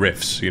so many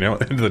riffs, at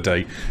the end of the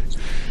day.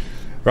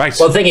 Right.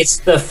 Well, the thing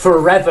is, the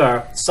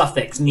forever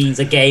suffix means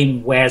a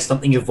game where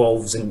something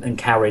evolves and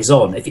carries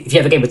on. If you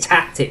have a game with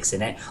tactics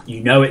in it,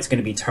 you know it's going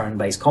to be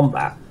turn-based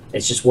combat.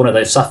 It's just one of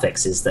those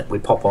suffixes that we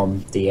pop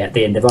on the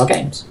end of our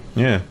games.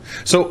 Yeah.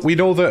 So we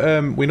know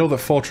that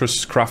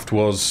Fortress Craft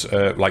was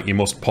like your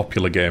most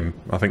popular game.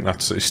 I think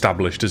that's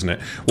established, isn't it?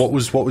 What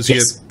was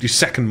your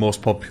second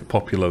most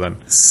popular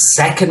then?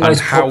 Second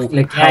most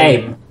popular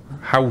game.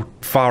 How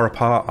far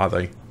apart are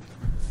they?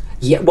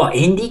 Yeah. What,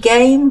 indie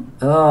game?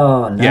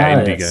 Oh no.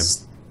 Yeah, indie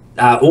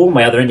game. All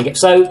my other indie games.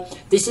 So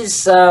this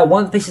is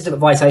one of the pieces of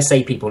advice I say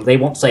to people. They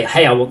want to say,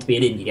 "Hey, I want to be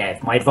an indie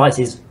dev." My advice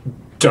is,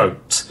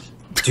 don't.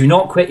 Do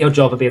not quit your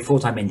job and be a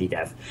full-time indie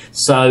dev.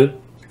 So,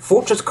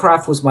 Fortress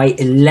Craft was my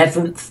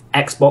 11th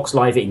Xbox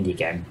Live indie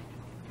game.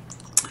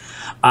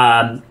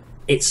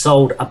 It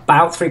sold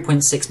about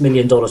 $3.6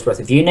 million worth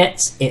of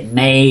units. It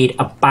made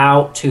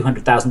about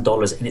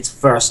 $200,000 in its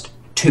first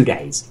 2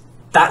 days.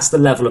 That's the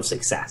level of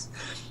success.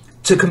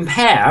 To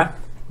compare,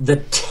 the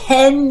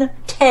 10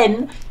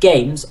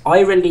 games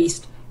I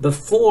released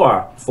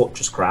before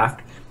Fortress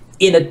Craft,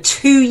 in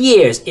 2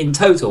 years in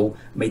total,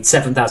 made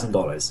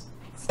 $7,000.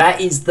 That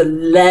is the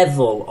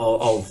level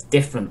of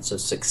difference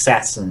of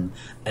success and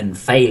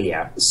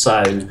failure.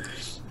 So,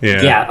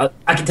 yeah,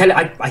 I can tell you,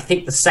 I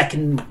think the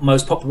second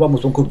most popular one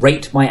was one called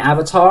Rate My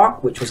Avatar,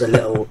 which was a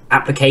little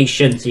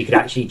application so you could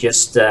actually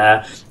just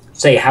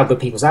say how good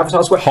people's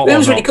avatars were. Hot It or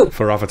was really not cool.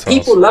 for avatars.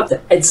 People loved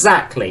it.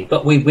 Exactly.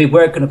 But we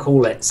weren't going to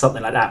call it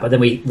something like that. But then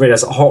we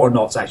realised that hot or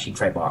not's actually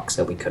trademarked,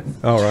 so we couldn't.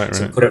 Oh, right.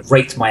 So we put it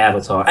rate my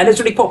avatar. And it's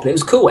really popular. It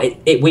was cool.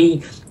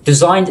 We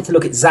designed it to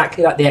look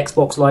exactly like the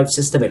Xbox Live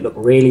system. It looked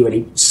really,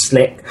 really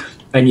slick.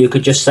 And you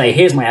could just say,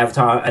 here's my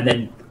avatar, and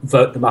then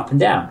vote them up and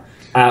down.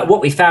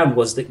 What we found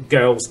was that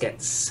girls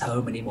get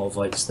so many more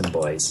votes than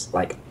boys.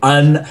 Like,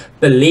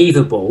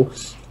 unbelievable.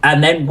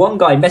 And then one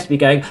guy messaged me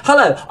going,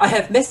 hello, I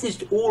have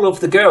messaged all of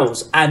the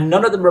girls and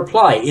none of them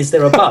reply. Is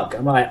there a bug?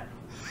 I'm like,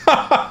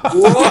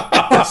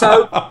 what?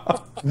 So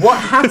what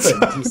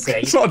happened, you see?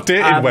 It's not a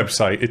dating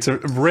website. It's a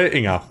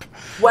rating app.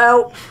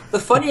 Well, the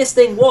funniest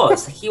thing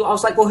was, I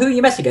was like, well, who are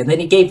you messaging? And then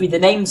he gave me the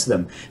names of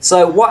them.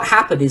 So what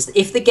happened is,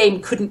 if the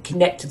game couldn't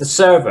connect to the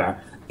server,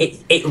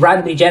 it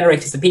randomly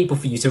generated the people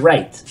for you to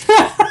rate.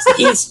 So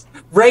he's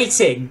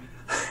rating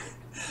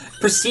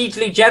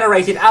procedurally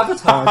generated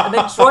avatars and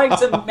then trying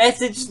to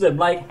message them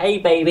like, hey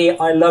baby,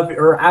 I love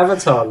your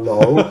avatar,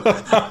 lol.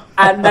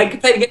 And they're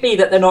complaining at me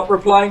that they're not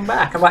replying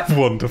back. I'm like,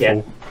 wonderful.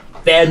 Yeah,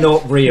 they're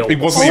not real. He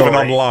wasn't even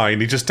online.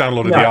 He just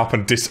downloaded the app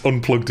and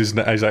unplugged his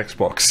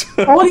Xbox.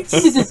 All he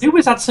needed to do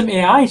was add some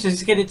AI, so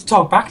just get it to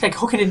talk back, like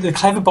hook it into the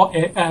Cleverbot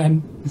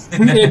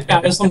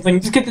or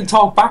something. Just get it to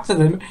talk back to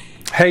them.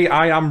 Hey,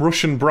 I am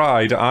Russian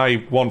bride.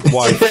 I want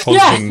wife,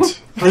 husband.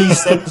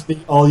 Please send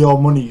me all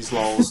your monies,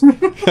 lols.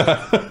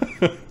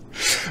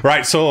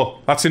 Right, so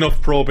that's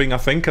enough probing, I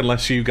think,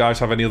 unless you guys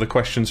have any other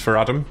questions for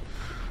Adam.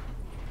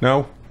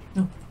 No?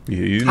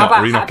 You're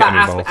not getting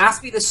involved.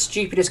 Ask me the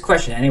stupidest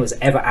question anyone's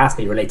ever asked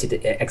me related to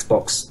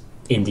Xbox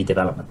indie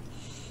development.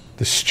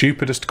 The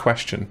stupidest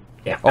question?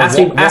 Yeah. Oh, ask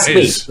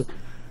me.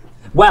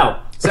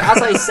 Well, so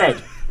as I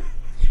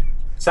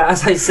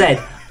said,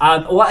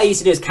 what I used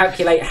to do is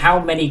calculate how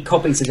many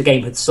copies of the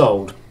game had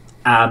sold.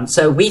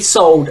 So we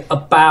sold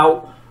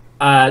about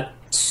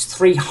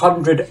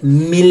 300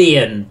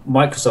 million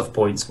Microsoft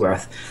points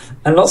worth.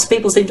 And lots of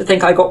people seem to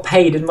think I got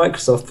paid in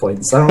Microsoft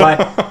points. And I'm like,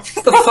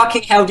 what the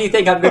fucking hell do you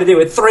think I'm going to do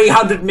with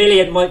 300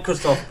 million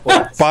Microsoft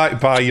points?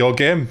 Buy your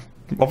game.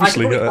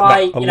 Obviously, I could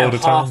buy, a load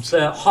of times.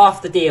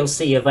 half the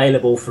DLC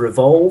available for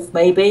Evolve,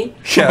 maybe.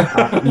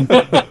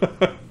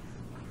 Yeah.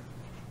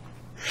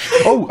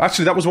 Oh,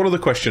 actually, that was one other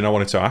question I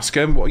wanted to ask.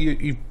 Have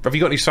you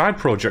got any side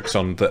projects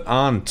on that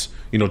aren't,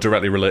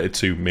 directly related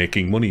to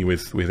making money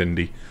with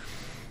indie?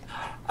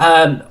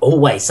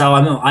 Always. So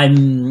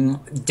I'm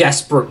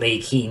desperately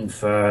keen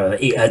for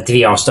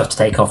VR stuff to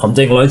take off. I'm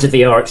doing loads of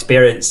VR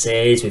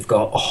experiences. We've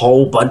got a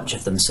whole bunch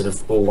of them sort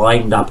of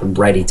lined up and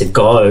ready to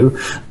go.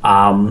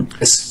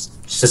 It's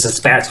just a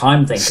spare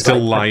time thing. Still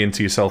lying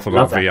to yourself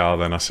about VR,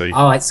 then, I see.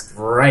 Oh, it's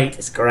great.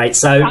 It's great.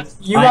 So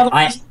you are the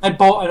reason I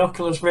bought an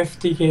Oculus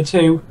Rift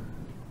DK2.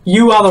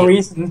 You are the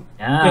reason.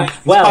 Yeah.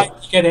 Well,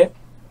 get it.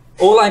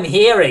 All I'm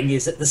hearing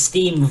is that the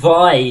Steam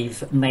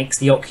Vive makes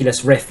the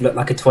Oculus Rift look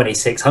like a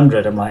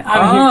 2600. I'm like,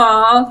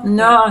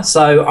 no.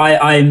 So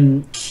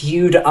I'm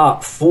queued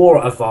up for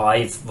a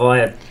Vive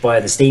via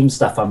the Steam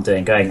stuff I'm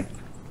doing, going,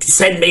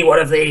 send me one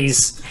of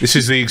these. This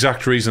is the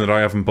exact reason that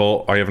I haven't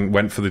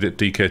went for the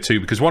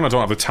DK2, because one, I don't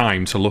have the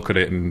time to look at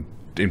it and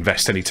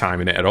invest any time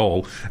in it at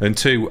all, and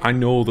two, I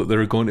know that there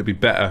are going to be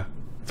better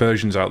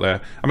versions out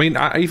there. I mean,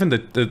 even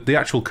the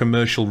actual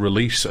commercial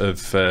release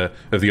of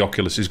the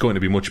Oculus is going to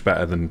be much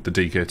better than the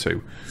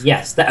DK2.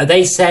 Yes,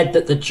 they said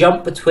that the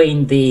jump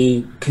between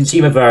the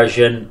consumer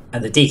version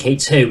and the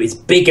DK2 is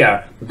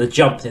bigger than the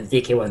jump between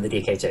the DK1 and the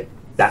DK2.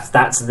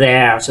 That's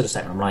their sort of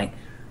statement. I'm like,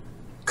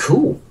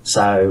 cool.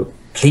 So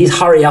please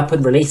hurry up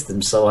and release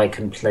them so I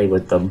can play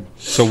with them.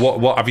 So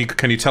what have you?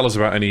 Can you tell us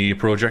about any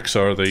projects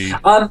or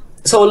the?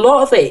 So a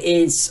lot of it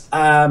is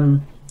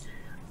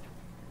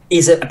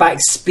about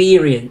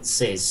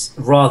experiences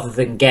rather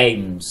than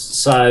games.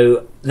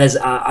 So there's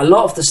a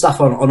lot of the stuff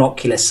on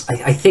Oculus.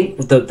 I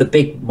think the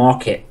big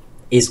market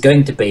is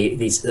going to be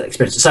these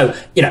experiences. So,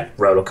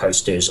 roller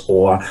coasters,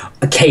 or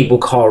a cable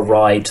car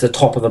ride to the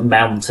top of a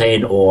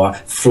mountain, or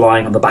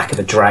flying on the back of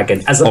a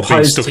dragon, as opposed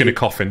being stuck in a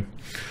coffin.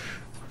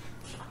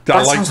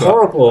 That sounds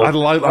horrible. I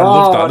love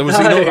that. There was,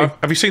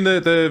 have you seen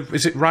the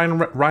is it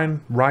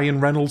Ryan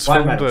Reynolds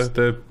film,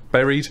 the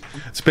Buried?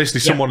 It's basically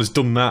someone has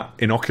done that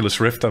in Oculus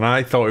Rift, and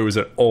I thought it was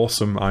an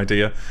awesome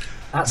idea.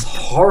 That's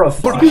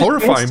horrifying. But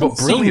horrifying, but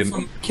brilliant.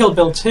 From Kill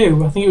Bill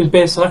 2, I think it was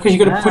based on that, because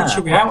you've got to put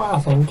your way out, I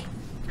think.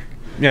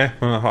 Yeah,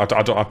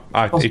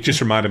 it just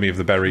reminded me of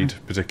the Buried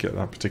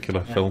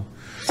particular film.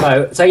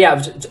 So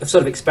yeah,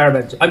 sort of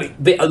experimenting. I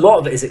mean, a lot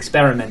of it is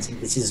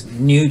experimenting. This is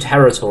new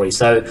territory.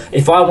 So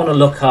if I want to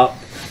look up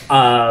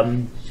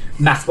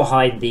math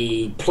behind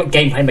the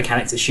gameplay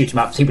mechanics that shoot 'em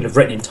up, people have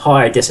written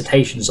entire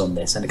dissertations on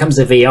this, and it comes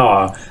to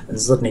VR,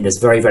 and suddenly there's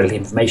very, very little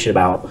information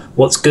about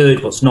what's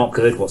good, what's not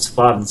good, what's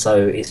fun. So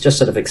it's just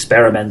sort of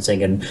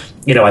experimenting, and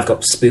I've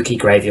got spooky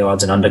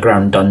graveyards and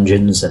underground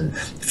dungeons and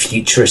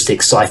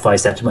futuristic sci-fi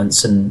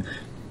settlements, and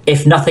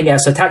if nothing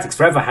else, so Tactics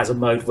Forever has a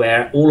mode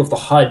where all of the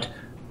HUD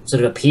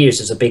sort of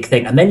appears as a big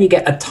thing, and then you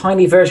get a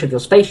tiny version of your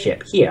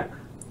spaceship here.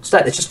 It's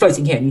just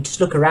floating here, and you just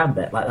look around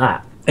it like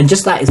that, and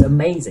just that is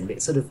amazing.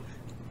 It's sort of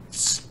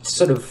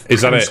sort of.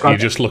 Is that it? You describe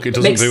just look. It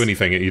doesn't do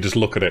anything. You just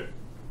look at it.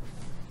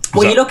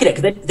 Well, you look at it,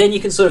 'cause then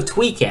you can sort of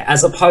tweak it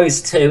as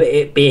opposed to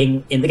it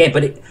being in the game.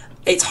 But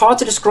it's hard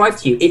to describe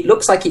to you. It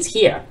looks like it's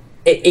here.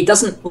 It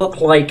doesn't look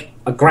like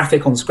a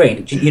graphic on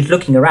screen. You're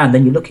looking around,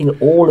 then you're looking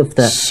at all of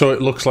the. So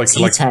it looks like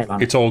detail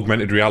it's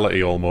augmented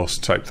reality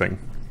almost type thing.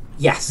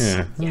 Yes.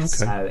 Yeah.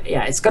 Yes. Okay. So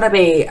yeah, it's going to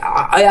be.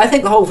 I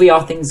think the whole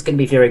VR thing is going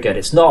to be very good.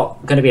 It's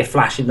not going to be a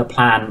flash in the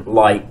pan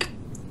like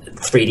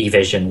 3D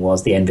Vision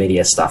was, the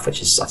Nvidia stuff,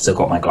 which is, I've still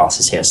got my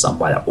glasses here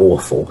somewhere. They're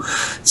awful.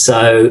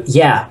 So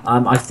yeah,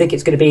 I think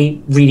it's going to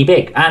be really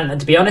big. And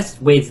to be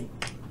honest, with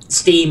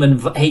Steam and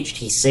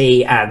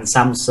HTC and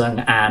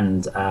Samsung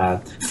and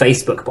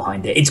Facebook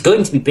behind it, it's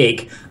going to be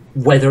big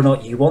whether or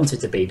not you want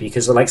it to be,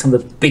 because like some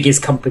of the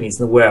biggest companies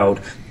in the world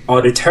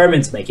are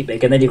determined to make it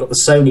big. And then you've got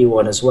the Sony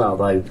one as well,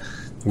 though.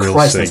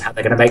 Christ knows how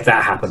they're going to make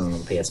that happen on the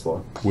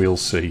PS4. We'll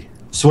see.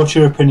 So what's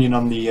your opinion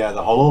on the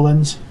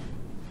HoloLens?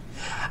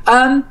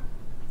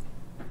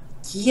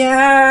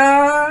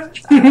 Yeah.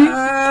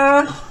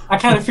 I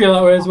kind of feel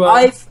that way as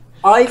well.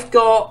 I've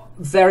got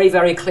very,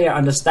 very clear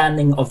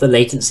understanding of the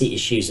latency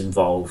issues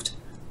involved.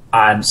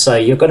 So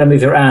you're going to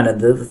move it around and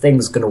the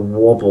thing's going to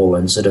wobble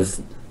and sort of,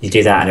 you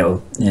do that and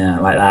it'll,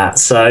 like that.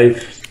 So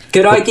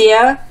good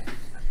idea.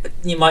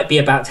 You might be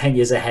about 10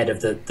 years ahead of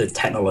the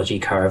technology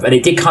curve. And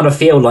it did kind of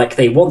feel like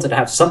they wanted to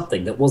have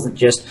something that wasn't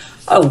just,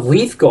 oh,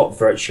 we've got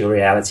virtual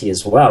reality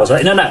as well. It's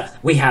like, no,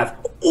 we have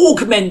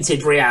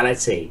augmented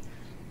reality.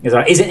 It's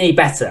like, is it any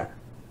better?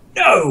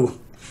 No.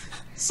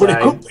 So, But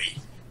it could be.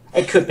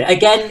 It could be.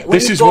 Again,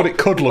 This is what it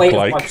could look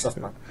like.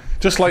 Microsoft.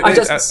 Just like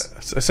I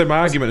said, my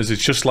argument is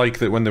it's just like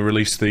that when they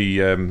released the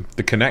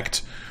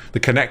Kinect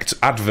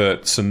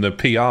adverts, and the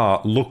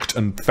PR looked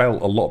and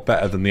felt a lot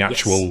better than the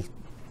actual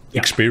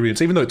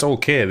experience. Even though it's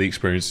okay, the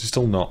experience is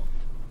still not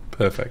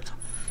perfect.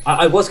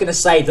 I was going to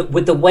say that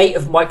with the weight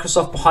of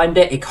Microsoft behind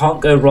it, it can't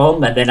go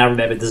wrong. And then I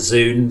remembered the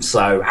Zoom,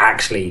 so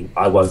actually,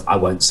 I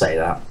won't say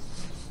that.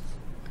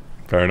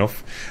 Fair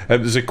enough.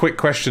 There's a quick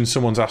question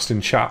someone's asked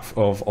in chat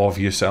of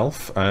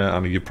yourself. I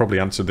mean, you've probably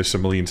answered this a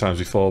million times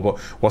before, but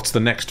what's the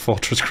next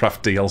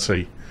Fortresscraft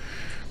DLC?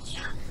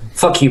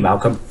 Fuck you,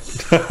 Malcolm.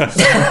 We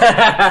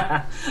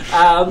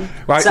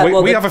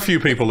have a few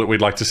people that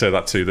we'd like to say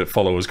that to that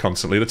follow us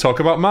constantly, that talk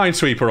about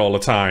Minesweeper all the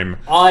time.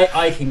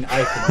 I can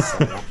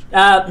say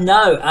that.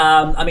 No,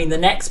 I mean, the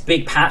next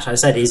big patch, I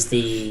said, is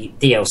the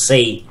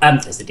DLC.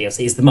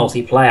 Is the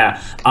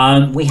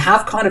multiplayer. We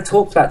have kind of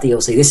talked about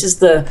DLC. This is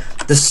the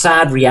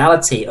sad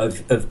reality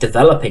of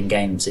developing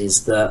games,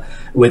 is that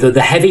with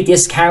the heavy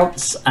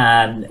discounts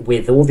and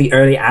with all the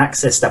early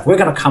access stuff, we're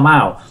going to come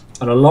out,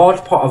 and a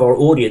large part of our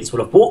audience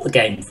will have bought the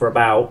game for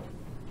about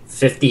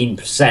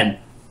 15%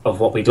 of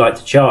what we'd like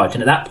to charge.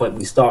 And at that point,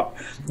 we start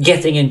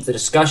getting into the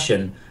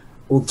discussion,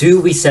 well,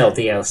 do we sell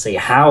DLC?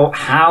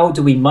 How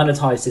do we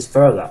monetize this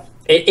further?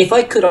 If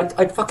I could,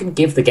 I'd fucking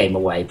give the game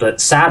away.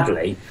 But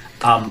sadly,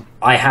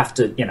 I have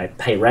to,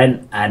 pay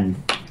rent and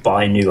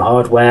buy new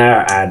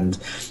hardware and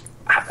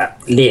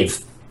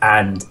live.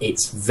 And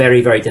it's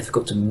very, very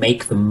difficult to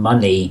make the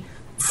money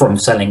from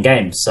selling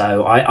games.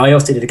 So I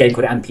also did a game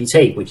called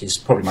Amputee, which is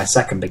probably my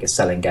second biggest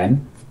selling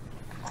game.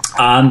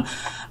 It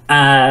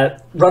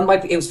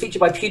was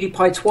featured by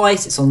PewDiePie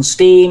twice. It's on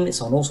Steam.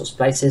 It's on all sorts of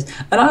places.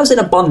 And I was in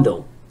a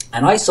bundle,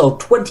 and I sold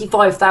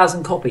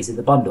 25,000 copies in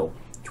the bundle.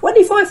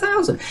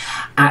 25,000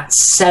 at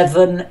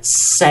 7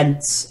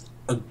 cents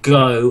a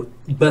go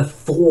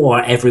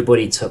before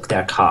everybody took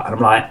their cut. And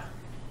I'm like,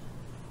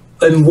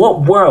 in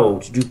what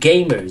world do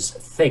gamers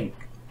think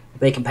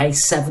they can pay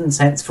 7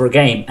 cents for a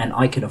game and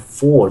I can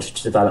afford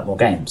to develop more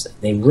games?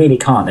 They really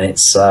can't. And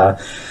it's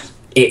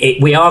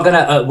we are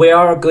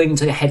going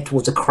to head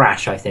towards a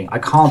crash. I think I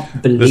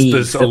can't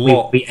believe that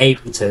we'll be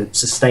able to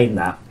sustain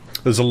that.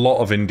 There's a lot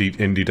of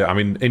indie dev. I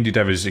mean, indie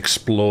dev is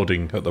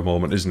exploding at the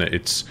moment, isn't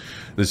it?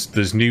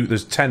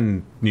 There's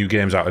 10 new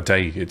games out a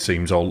day, it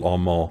seems, or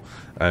more,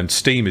 and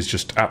Steam is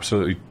just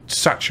absolutely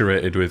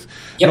saturated with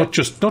not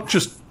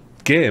just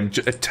games,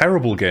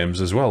 terrible games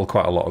as well.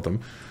 Quite a lot of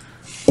them.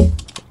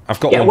 I've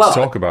got one to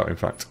talk about, in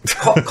fact.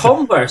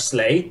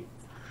 Conversely,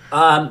 the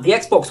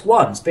Xbox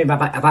One's been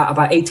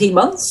about 18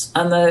 months,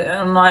 and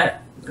I'm like,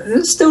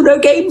 there's still no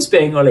games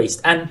being released.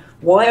 And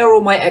why are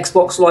all my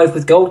Xbox Live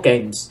with Gold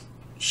games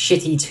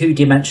shitty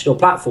 2-dimensional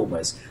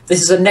platformers?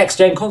 This is a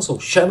next-gen console.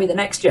 Show me the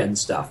next-gen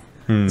stuff.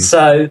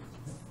 So,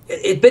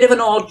 a bit of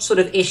an odd sort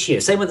of issue.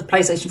 Same with the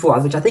PlayStation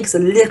 4, which I think is a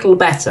little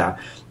better,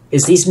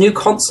 is these new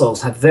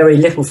consoles have very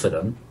little for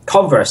them.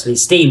 Conversely,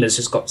 Steam has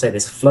just got, say,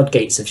 this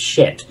floodgates of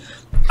shit.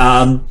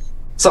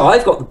 So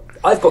I've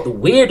got the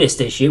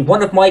weirdest issue.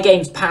 One of my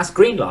games passed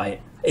Greenlight.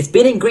 It's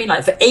been in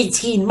Greenlight for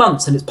 18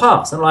 months and it's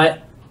passed. I'm like,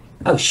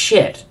 oh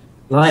shit!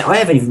 Like I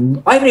haven't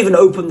even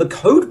opened the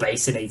code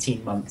base in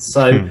 18 months.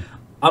 So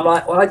I'm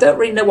like, well, I don't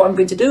really know what I'm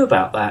going to do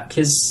about that,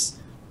 because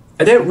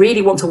I don't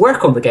really want to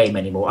work on the game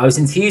anymore. I was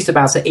enthused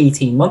about it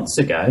 18 months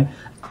ago,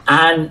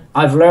 and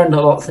I've learned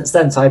a lot since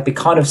then. So I'd be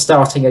kind of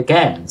starting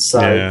again.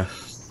 So.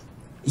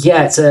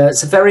 Yeah, it's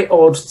a very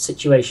odd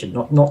situation.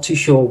 Not too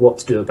sure what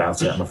to do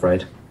about it, I'm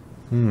afraid.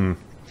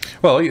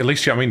 Well, at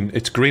least I mean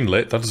it's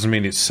greenlit. That doesn't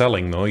mean it's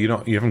selling, though. You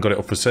haven't got it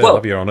up for sale,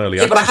 have you, on early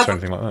access or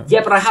anything like that?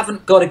 Yeah, but I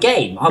haven't got a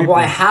game. What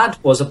I had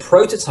was a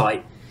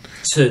prototype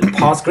to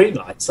pass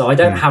greenlight, so I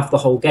don't have the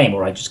whole game,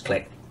 or I just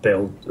click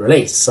build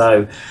release.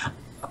 So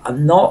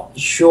I'm not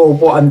sure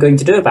what I'm going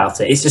to do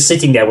about it. It's just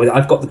sitting there with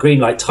I've got the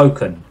greenlight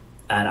token,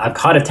 and I'm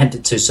kind of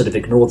tempted to sort of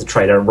ignore the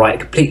trailer and write a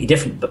completely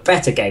different but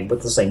better game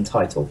with the same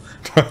title,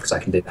 because I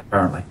can do that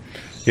apparently.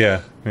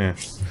 Yeah.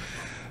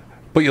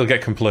 But you'll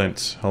get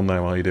complaints on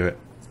there while you do it.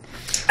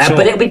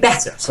 But it'll be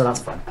better, so that's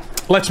fine.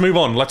 Let's move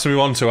on. Let's move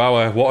on to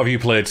our What Have You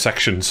Played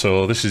section.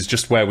 So this is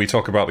just where we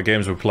talk about the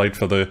games we've played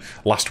for the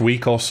last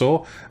week or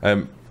so.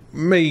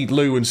 Me,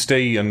 Lou and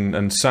Ste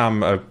and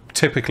Sam are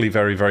typically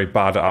very, very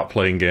bad at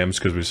playing games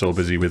because we're so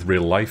busy with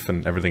real life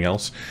and everything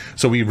else.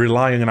 So we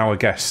rely on our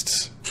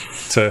guests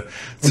to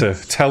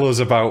tell us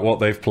about what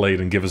they've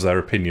played and give us their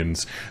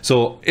opinions.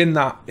 So in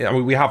that, I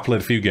mean, we have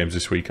played a few games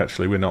this week.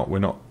 Actually, we're not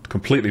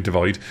completely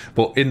devoid.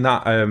 But in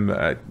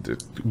that,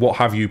 what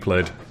have you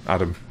played,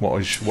 Adam?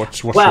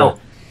 What's your...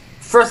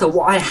 First of all,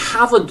 what I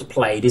haven't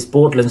played is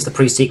Borderlands, the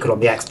pre-sequel on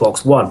the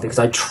Xbox One, because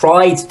I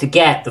tried to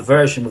get the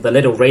version with the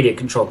little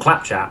radio-controlled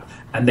claptrap,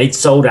 and they'd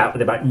sold out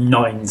within about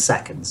 9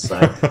 seconds.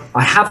 So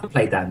I haven't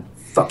played that.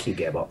 Fuck you,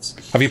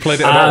 Gearbox. Have you played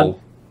it at all?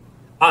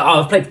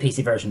 I've played the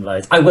PC version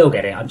loads. I will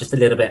get it. I'm just a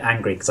little bit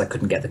angry because I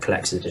couldn't get the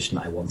collector's edition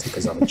that I wanted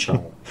because I'm a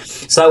child.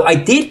 So I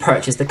did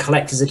purchase the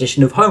collector's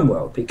edition of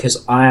Homeworld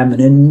because I am an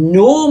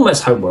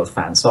enormous Homeworld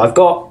fan. So I've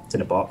got, it's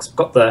in a box, I've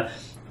got the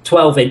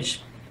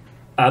 12-inch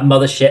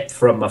mothership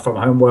from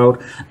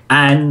Homeworld,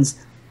 and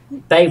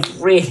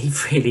they've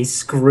really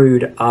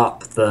screwed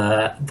up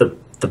the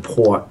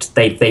port.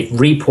 They've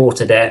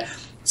reported it.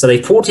 So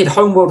they ported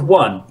Homeworld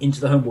 1 into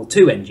the Homeworld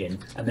 2 engine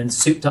and then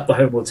souped up the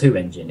Homeworld 2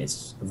 engine.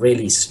 It's a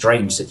really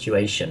strange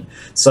situation.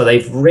 So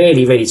they've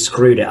really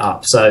screwed it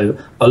up. So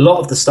a lot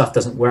of the stuff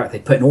doesn't work. They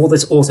put in all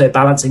this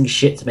auto-balancing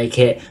shit to make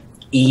it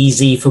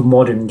easy for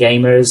modern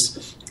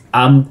gamers.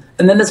 And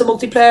then there's a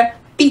multiplayer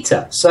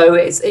beta. So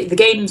the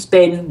game's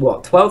been,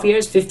 12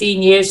 years,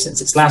 15 years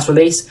since its last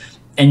release,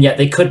 and yet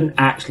they couldn't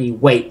actually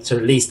wait to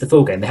release the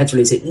full game. They had to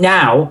release it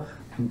now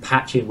and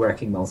patch in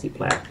working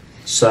multiplayer.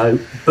 So,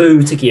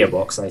 boo to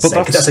Gearbox, I say,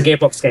 because that's a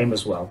Gearbox game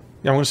as well.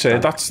 Yeah, I want to say,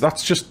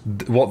 that's just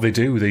what they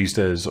do these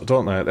days,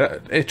 don't they?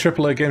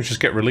 AAA games just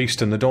get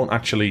released and they're not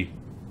actually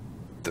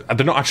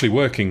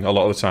working a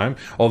lot of the time,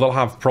 or they'll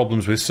have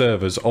problems with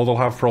servers, or they'll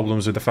have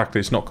problems with the fact that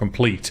it's not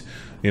complete.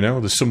 You know,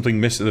 there's something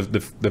missing.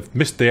 They've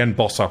missed the end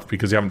boss off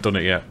because they haven't done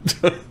it yet.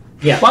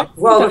 Yeah.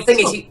 Well, the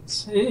thing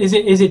is,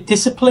 is it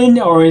discipline,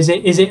 or is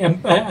it an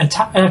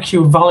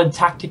actual valid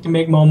tactic to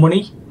make more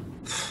money?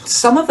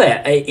 Some of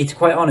it, it's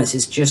quite honest,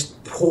 it's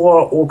just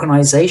poor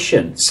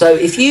organisation. So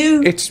if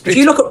you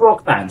look at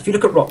Rock Band,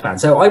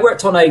 so I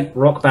worked on a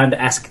Rock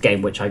Band-esque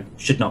game, which I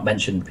should not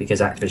mention because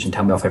Activision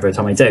tell me off every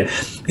time I do.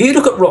 If you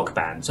look at Rock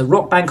Band, so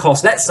Rock Band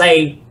cost, let's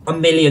say, $1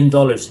 million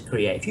to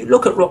create. If you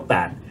look at Rock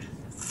Band,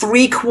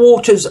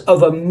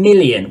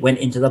 $750,000 went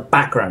into the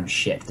background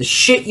shit. The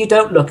shit you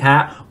don't look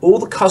at, all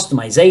the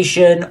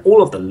customization,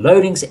 all of the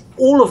loadings,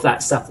 all of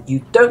that stuff that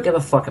you don't give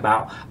a fuck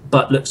about,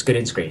 but looks good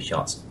in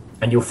screenshots.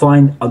 And you'll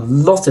find a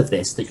lot of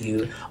this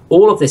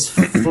all of this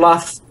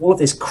fluff, all of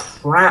this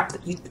crap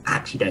that you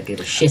actually don't give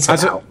a shit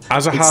about.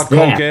 As a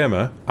hardcore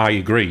gamer, I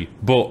agree.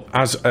 But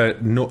as a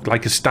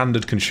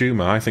standard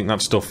consumer, I think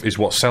that stuff is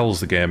what sells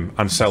the game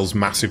and sells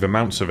massive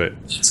amounts of it.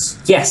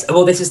 Yes,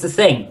 well, this is the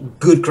thing.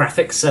 Good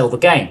graphics sell the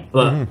game.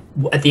 But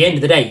at the end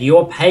of the day,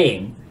 you're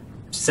paying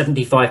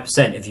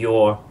 75% of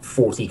your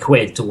 40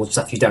 quid towards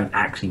stuff you don't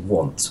actually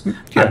want.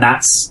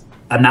 Yeah.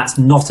 And that's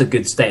not a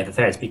good state of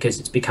affairs because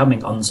it's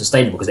becoming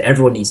unsustainable because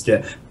everyone needs to do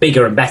it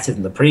bigger and better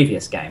than the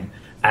previous game.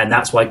 And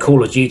that's why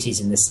Call of Duty's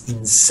in this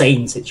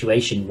insane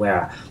situation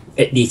where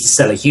it needs to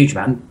sell a huge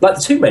amount. Like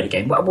the Tomb Raider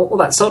game, well,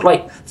 that sold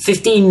like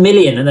 15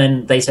 million and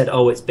then they said,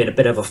 oh, it's been a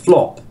bit of a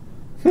flop.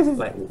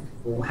 Like,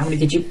 well, how many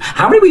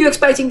were you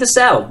expecting to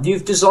sell?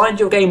 You've designed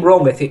your game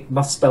wrong if it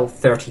must spell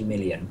 30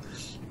 million.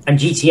 And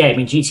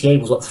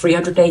GTA was what,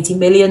 $380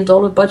 million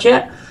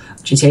budget?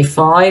 GTA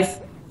 5?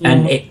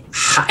 And it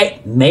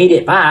made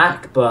it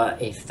back,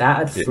 but if that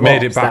had flopped... It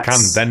made it back and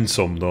then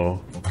some,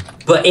 though.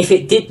 But if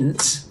it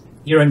didn't,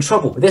 you're in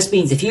trouble. But this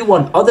means if you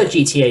want other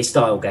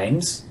GTA-style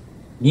games,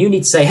 you need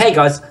to say, hey,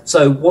 guys,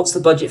 so what's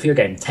the budget for your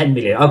game? 10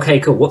 million. Okay,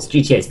 cool. What's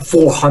GTA?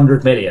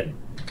 400 million.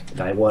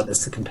 And I want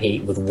us to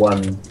compete with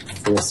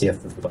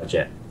 1/40th of the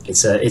budget.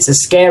 It's a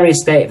scary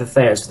state of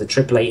affairs for the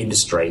AAA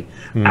industry.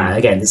 And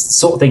again, this is the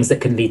sort of things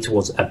that can lead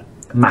towards a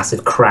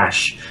massive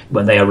crash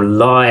when they are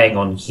relying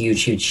on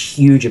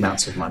huge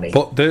amounts of money.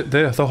 But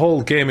the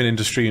whole gaming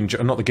industry,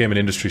 not the gaming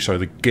industry, sorry,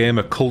 the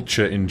gamer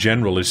culture in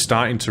general is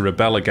starting to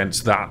rebel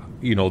against that.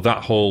 You know,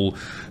 that whole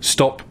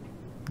stop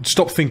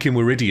thinking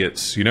we're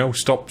idiots. You know,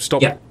 stop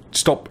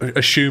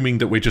assuming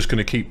that we're just going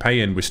to keep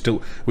paying.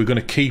 We're going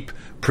to keep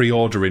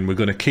pre-ordering. We're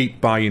going to keep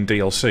buying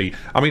DLC.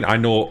 I mean, I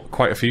know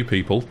quite a few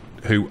people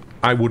who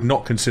I would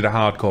not consider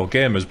hardcore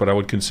gamers, but I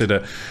would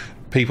consider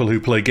people who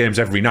play games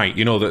every night.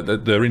 You know,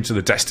 that they're into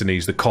the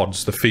Destinies, the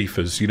CODs, the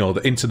FIFAs. You know,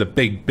 they're into the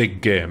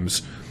big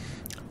games,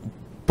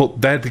 but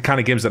they're the kind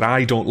of games that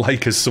I don't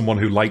like as someone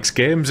who likes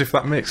games, if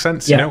that makes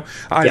sense. You know,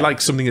 I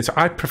like something that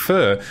I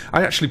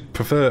actually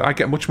prefer. I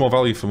get much more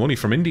value for money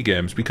from indie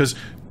games because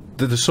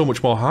there's so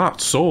much more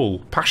heart, soul,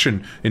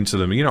 passion into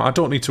them. You know, I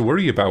don't need to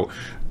worry about.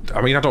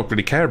 I mean, I don't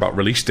really care about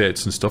release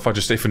dates and stuff.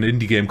 If an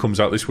indie game comes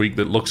out this week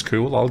that looks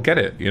cool, I'll get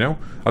it. You know,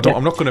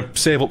 I'm not going to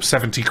save up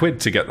 £70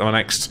 to get my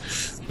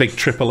next big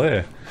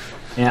AAA.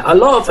 Yeah, a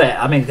lot of it.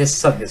 I mean, this is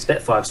something that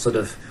Spitfire sort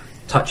of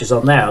touches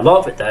on there. A lot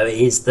of it, though,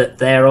 is that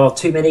there are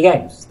too many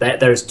games.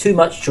 There is too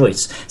much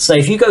choice. So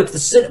if you go to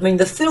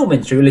the film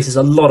industry releases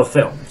a lot of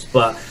films,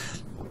 but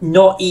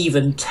not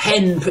even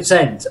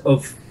 10%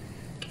 of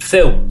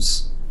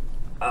films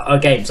are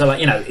games. So,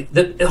 like, you know,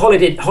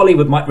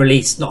 Hollywood might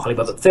release, not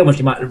Hollywood, but the film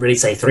industry might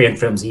release, say, 300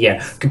 films a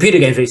year. Computer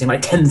games releasing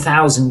like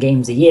 10,000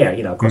 games a year,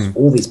 you know, across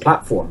all these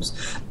platforms.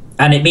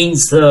 And it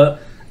means that.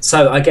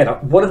 So again,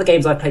 one of the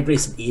games I played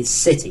recently is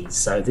Cities.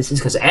 So this is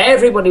because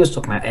everybody was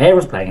talking about it, everyone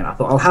was playing it. I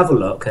thought I'll have a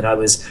look, and I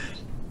was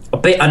a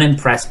bit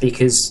unimpressed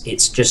because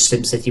it's just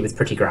SimCity with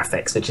pretty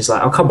graphics, which is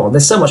like, oh come on,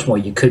 there's so much more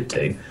you could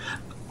do.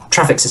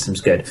 Traffic system's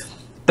good,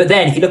 but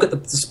then if you look at the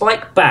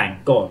Spikeh, bang,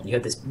 gone. You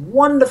had this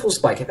wonderful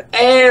Spikeh of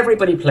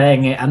everybody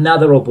playing it, and now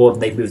they're all bored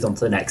and they've moved on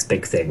to the next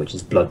big thing, which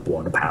is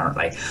Bloodborne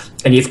apparently.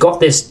 And you've got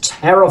this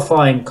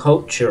terrifying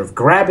culture of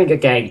grabbing a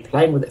game,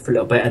 playing with it for a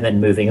little bit, and then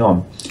moving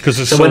on. Because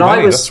there's so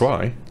many, that's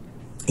why.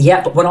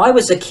 Yeah, but when I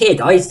was a kid,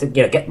 I used to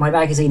get my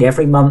magazine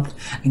every month,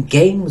 and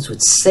games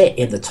would sit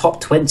in the top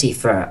 20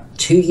 for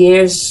 2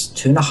 years,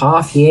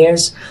 2.5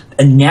 years.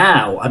 And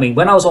now, I mean,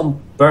 when I was on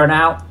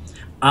Burnout,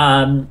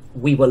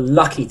 we were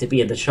lucky to be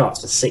in the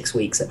charts for 6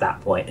 weeks at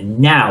that point. And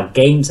now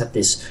games have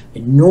this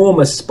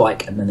enormous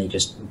spike, and then they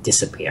just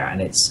disappear,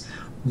 and it's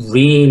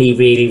really,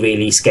 really,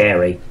 really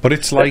scary. But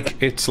it's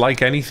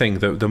like anything.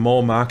 The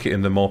more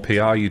marketing, the more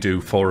PR you do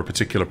for a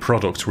particular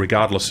product,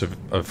 regardless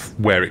of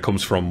where it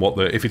comes from.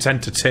 If it's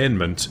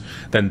entertainment,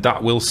 then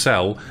that will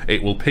sell.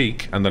 It will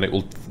peak, and then it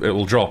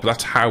will drop.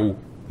 That's how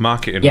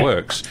marketing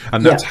works,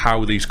 and that's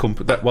how these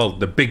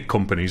the big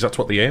companies. That's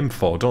what they aim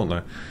for, don't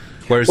they?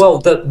 Whereas,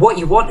 what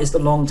you want is the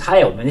long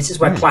tail. I mean, this is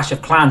where Clash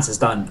of Clans has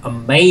done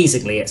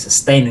amazingly at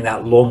sustaining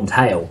that long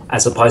tail,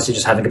 as opposed to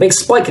just having a big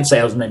spike of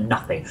sales and then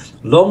nothing.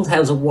 Long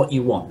tails are what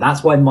you want.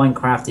 That's why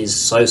Minecraft is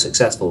so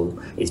successful,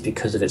 is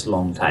because of its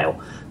long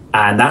tail.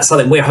 And that's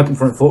something we're hoping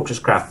for in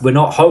Fortresscraft.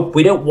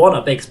 We don't want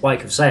a big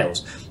spike of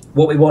sales.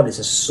 What we want is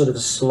a sort of a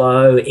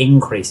slow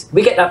increase.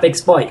 We get that big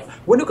spike,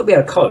 we're not going to be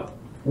able to cope.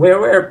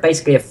 We're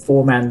basically a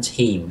four-man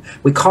team.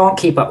 We can't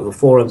keep up with the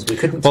forums. We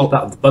couldn't keep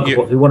up with the bug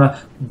reports. We want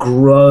to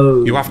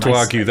grow. You have to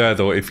argue there,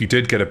 though. If you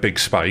did get a big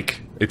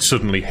spike, it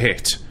suddenly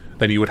hit,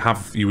 then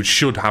you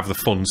should have the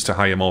funds to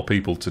hire more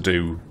people to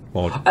do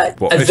more,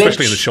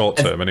 especially in the short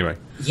term, anyway.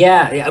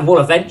 Yeah. Well,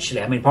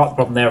 eventually. I mean, part of the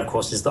problem there, of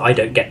course, is that I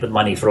don't get the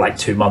money for like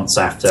 2 months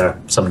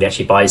after somebody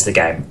actually buys the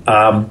game.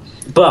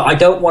 But I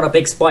don't want a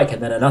big spike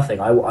and then a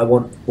nothing. I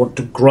want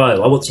to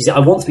grow. I want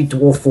to be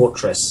Dwarf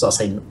Fortress. I'll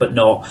say, but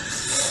not.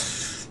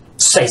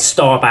 Say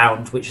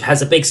Starbound, which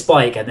has a big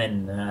spike and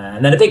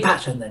then a big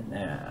patch and then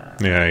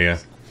yeah.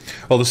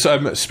 Well,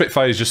 the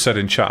Spitfire's just said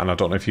in chat, and I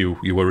don't know if you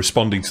were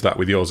responding to that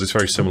with yours. It's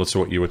very similar to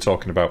what you were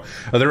talking about.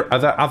 Are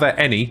there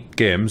any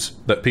games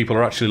that people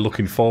are actually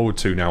looking forward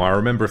to now? I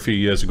remember a few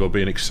years ago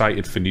being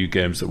excited for new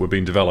games that were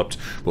being developed,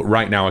 but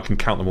right now I can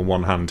count them on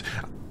one hand.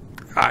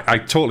 I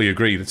totally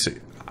agree. That's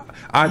it.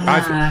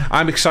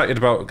 I'm excited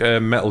about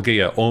Metal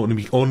Gear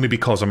only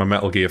because I'm a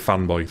Metal Gear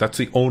fanboy. That's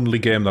the only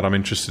game that I'm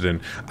interested in,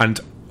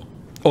 and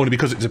only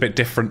because it's a bit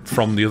different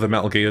from the other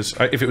Metal Gears.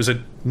 If it was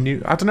a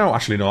new... I don't know,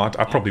 actually, no, I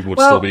probably would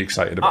still be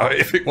excited about it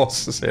if it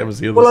was the same as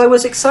the others. Well, I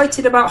was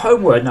excited about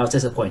Homeworld and I was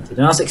disappointed.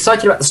 And I was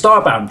excited about the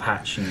Starbound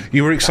patch.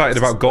 You were excited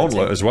about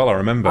Gauntlet as well, I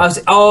remember.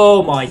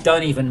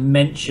 Don't even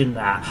mention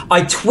that.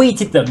 I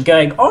tweeted them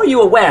going, are you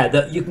aware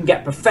that you can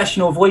get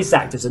professional voice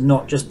actors and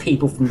not just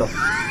people from the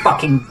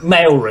fucking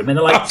mailroom? And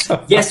they're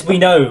like, yes, we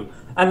know.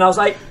 And I was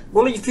like,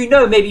 well, if you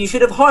know, maybe you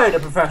should have hired a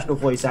professional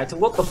voice actor.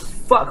 What the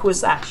fuck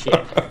was that shit?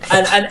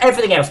 and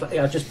everything else.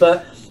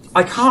 But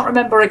I can't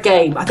remember a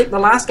game. I think the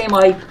last game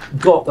I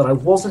got that I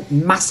wasn't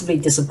massively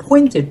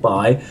disappointed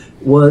by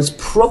was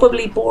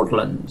probably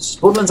Borderlands.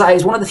 Borderlands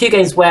is one of the few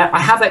games where I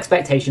have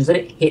expectations and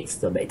it hits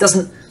them. It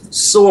doesn't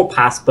soar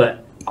past,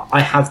 but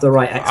I have the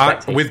right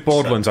expectations. With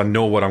Borderlands, I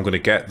know what I'm going to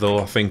get, though.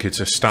 I think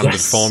it's a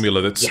standard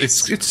formula.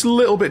 It's a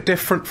little bit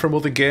different from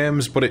other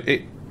games, but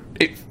it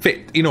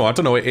fit, I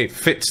don't know, it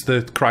fits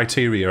the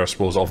criteria, I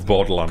suppose, of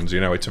Borderlands.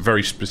 It's a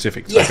very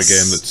specific type of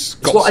game that's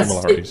got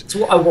similarities. It's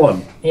what I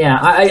want.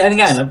 Yeah, and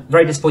again, I'm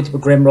very disappointed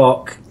with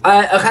Grimrock.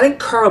 I think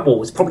Kerbal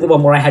was probably the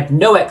one where I had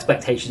no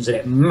expectations and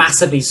it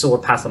massively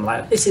soared past them.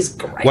 Like, this is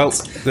great. Well,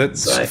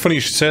 it's funny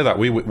you should say that.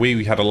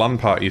 We had a LAN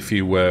party a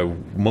few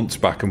months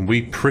back, and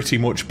we pretty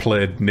much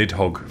played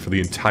Nidhogg for the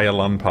entire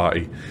LAN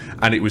party,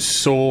 and it was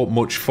so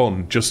much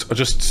fun.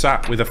 Just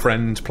sat with a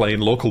friend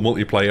playing local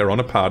multiplayer on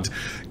a pad,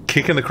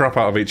 kicking the crap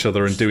out of each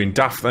other and doing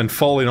daft and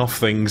falling off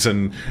things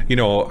and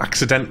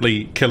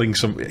accidentally killing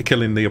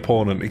the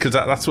opponent, because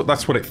that's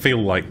what it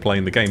feel like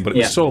playing the game. But it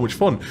was so much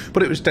fun.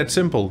 But it was dead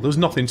simple. There was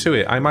nothing to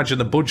it. I imagine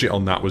the budget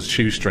on that was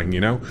shoestring.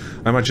 I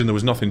imagine there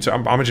was nothing to. I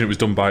imagine it was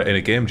done in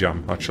a game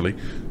jam actually,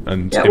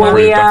 and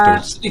improved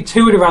afterwards. It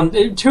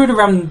toured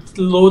around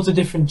loads of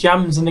different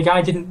jams, and the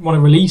guy didn't want to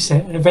release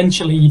it, and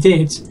eventually he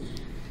did.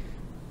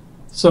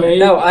 So took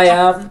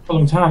a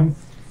long time.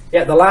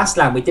 Yeah, the last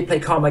land we did play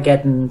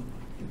Carmageddon,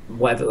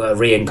 whatever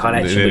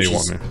reincarnation, which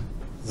is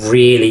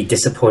really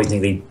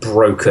disappointingly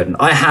broken.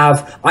 I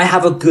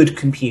have a good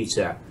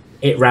computer.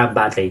 It ran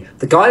badly.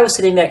 The guy I was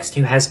sitting next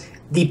to has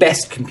the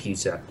best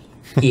computer.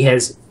 He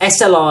has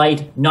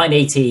SLI'd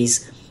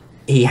 980s.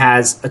 He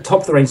has a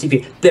top-of-the-range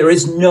CPU. There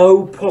is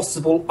no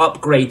possible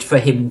upgrade for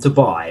him to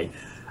buy,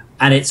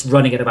 and it's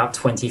running at about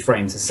 20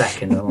 frames a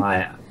second. I'm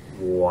like,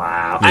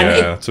 wow. And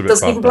it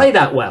doesn't even play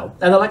that well.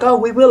 And they're like, oh,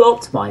 we will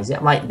optimize it.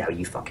 I'm like, no,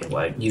 you fucking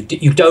won't.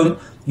 You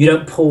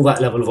don't pull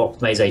that level of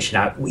optimization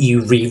out.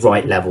 You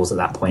rewrite levels at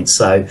that point.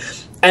 So,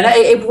 and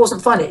it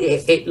wasn't fun.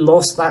 It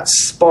lost that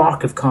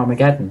spark of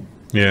Carmageddon.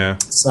 Yeah.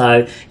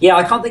 So, yeah,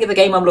 I can't think of a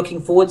game I'm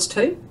looking forwards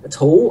to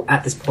at all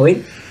at this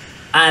point.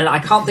 And I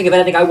can't think of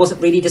anything I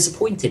wasn't really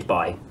disappointed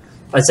by.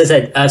 As I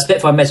said,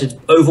 Spitfire mentioned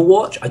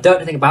Overwatch. I don't know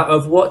anything about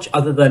Overwatch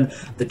other than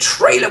the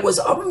trailer was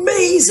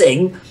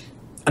amazing.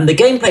 And the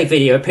gameplay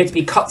video appeared to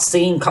be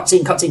cutscene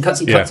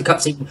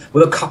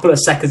with a couple of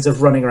seconds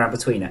of running around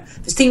between it.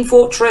 It's Team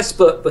Fortress,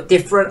 but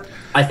different.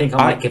 I think I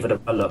might give it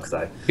a look,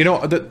 though.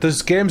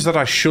 There's games that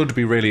I should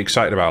be really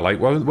excited about. Like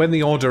when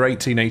the Order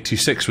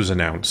 1886 was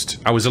announced,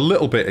 I was a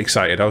little bit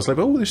excited. I was like,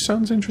 oh, this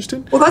sounds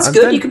interesting. Well, that's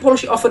good. You can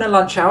polish it off in a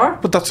lunch hour.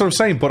 But that's what I'm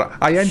saying. But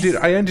I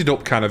ended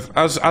up kind of,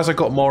 as I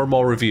got more and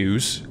more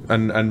reviews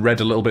and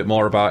read a little bit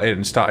more about it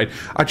and started,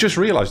 I just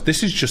realised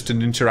this is just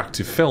an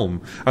interactive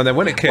film. And then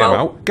when it came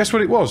out, guess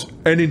what it was?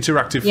 An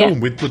interactive film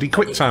with bloody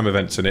quick time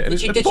events in it. And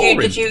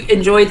did you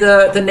enjoy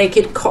the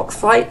naked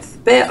cockfight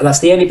bit? That's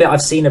the only bit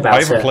I've seen about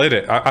it. I haven't played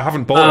it. I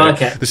haven't bought it.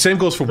 Okay. The same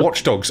goes for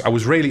Watch Dogs. I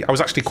was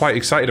actually quite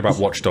excited about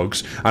Watch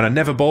Dogs, and I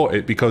never bought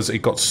it because it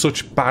got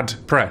such bad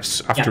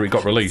press after it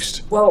got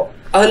released. Well,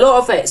 a lot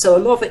of it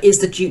is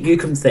the Duke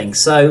Nukem thing.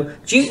 So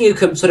Duke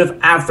Nukem sort of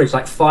averaged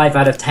like 5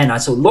 out of 10. I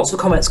saw lots of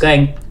comments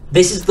going,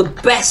 this is the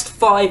best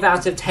 5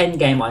 out of 10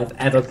 game I've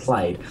ever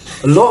played.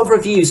 A lot of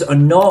reviews are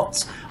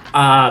not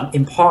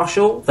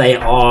impartial. They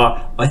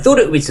are, I thought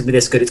it was going to be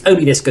this good, it's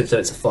only this good, so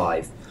it's a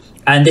 5.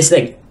 And this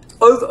thing,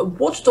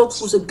 Watch Dogs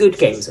was a good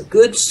game. It was a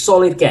good,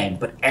 solid game,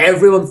 but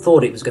everyone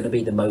thought it was going to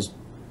be the most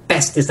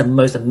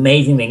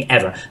amazing thing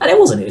ever. And it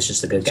wasn't. It was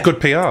just a good game. It's good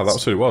PR.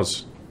 That's what it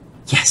was.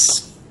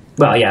 Yes.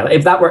 Well, yeah,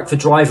 if that worked for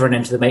Driver and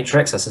Enter the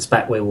Matrix, I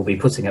suspect we will be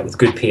putting it with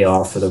good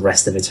PR for the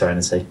rest of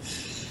eternity.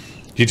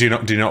 You do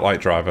not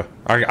like Driver?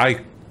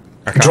 I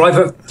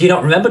Driver, do you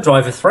not remember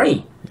Driver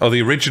 3? Oh,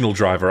 the original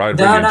Driver, I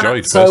really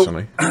enjoyed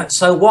personally.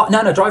 So what?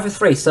 No, Driver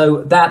 3.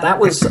 So that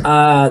was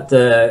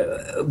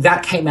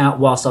that came out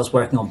whilst I was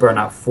working on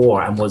Burnout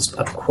 4 and was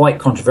quite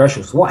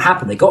controversial. So what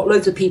happened? They got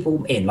loads of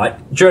people in,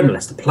 like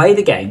journalists, to play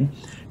the game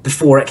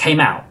before it came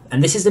out.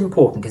 And this is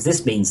important because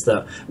this means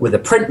that with a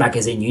print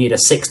magazine, you need a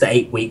 6 to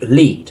 8 week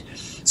lead.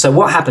 So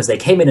what happens? They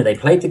came in and they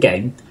played the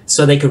game,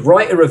 so they could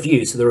write a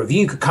review. So the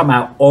review could come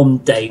out on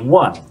day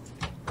 1.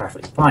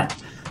 Perfectly fine.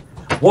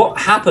 What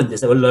happened is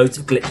there were loads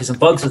of glitches and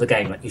bugs with the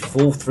game. Like you'd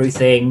fall through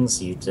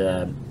things, you'd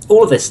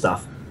all of this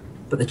stuff.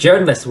 But the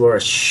journalists were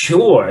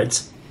assured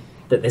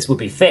that this would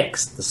be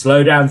fixed. The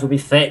slowdowns would be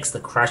fixed, the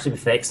crash would be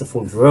fixed, the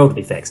fall through would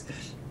be fixed.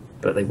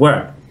 But they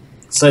weren't.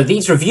 So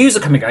these reviews are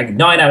coming going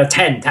 9 out of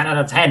 10, 10 out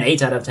of 10,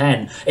 8 out of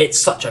 10.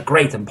 It's such a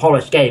great and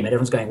polished game. And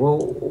everyone's going,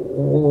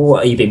 well,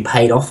 are you being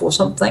paid off or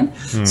something?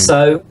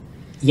 So,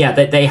 yeah,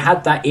 they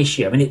had that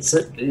issue. I mean, it's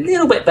a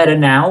little bit better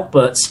now,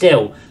 but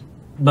still,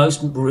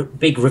 most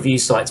big review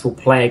sites will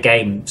play a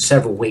game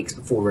several weeks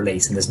before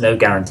release, and there's no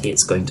guarantee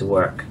it's going to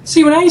work.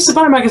 See, when I used to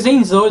buy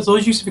magazines,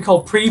 those used to be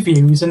called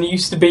previews, and they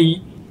used to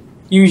be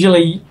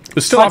usually...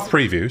 They still have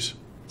previews.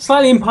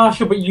 Slightly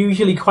impartial, but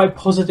usually quite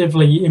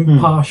positively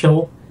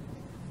impartial.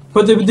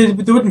 But they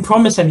wouldn't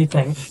promise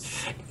anything.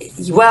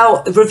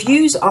 Well,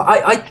 reviews,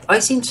 I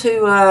seem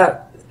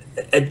to...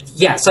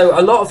 so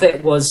a lot of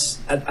it was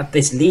at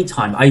this lead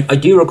time. I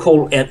do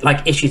recall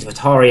like issues of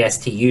Atari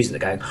ST using it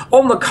going,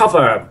 on the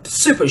cover,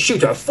 Super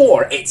Shooter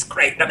 4, it's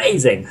great and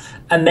amazing.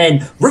 And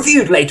then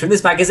reviewed later in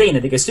this magazine,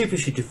 and they go, Super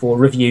Shooter 4,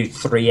 review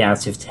 3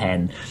 out of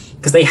 10.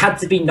 Because they had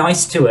to be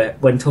nice to it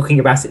when talking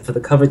about it for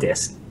the cover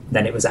disc.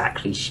 Then it was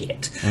actually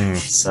shit.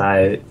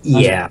 So,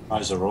 yeah.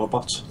 Rise of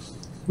Robots.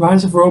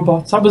 Rise of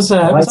Robots. That was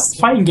a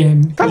fighting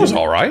game. That was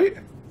alright.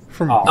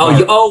 No,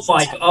 Am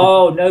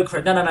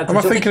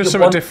I thinking of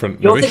something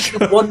different? You're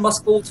thinking of One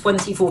Must Fall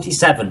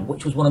 2047,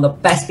 which was one of the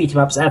best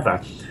beat-em-ups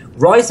ever.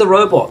 Rise of the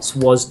Robots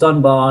was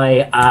done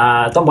by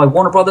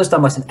Warner Brothers,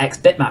 done by some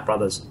ex-Bitmap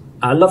brothers.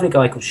 A lovely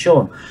guy called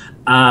Sean.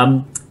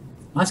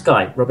 Nice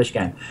guy, rubbish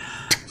game.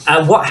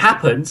 What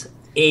happened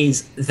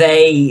is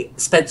they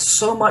spent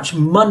so much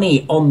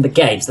money on the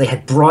games. They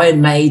had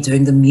Brian May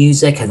doing the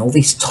music and all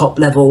these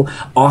top-level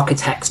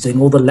architects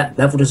doing all the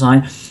level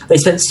design. They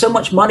spent so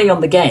much money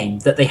on the game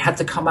that they had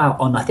to come out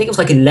on, I think it was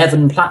like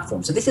 11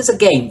 platforms. So this is a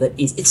game that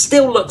it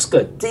still looks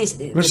good.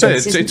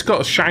 It's got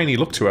a shiny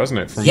look to it, hasn't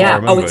it? From what I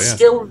remember,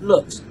 still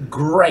looks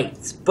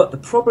great. But the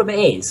problem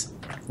is,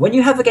 when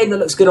you have a game that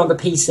looks good on the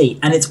PC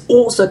and it's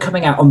also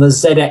coming out on the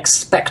ZX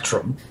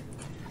Spectrum,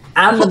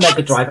 and the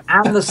Mega Drive,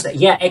 and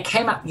it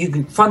came out. You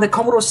can find the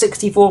Commodore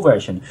 64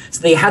 version, so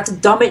they had to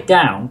dumb it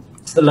down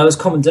to the lowest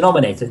common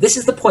denominator. This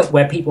is the point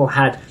where people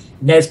had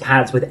NES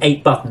pads with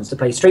 8 buttons to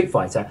play Street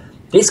Fighter.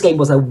 This game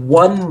was a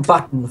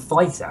 1-button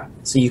fighter,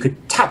 so you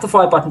could tap the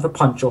fire button for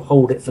punch or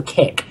hold it for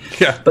kick.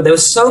 Yeah. But there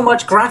was so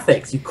much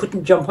graphics, you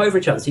couldn't jump over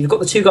each other. So you've got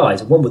the two guys,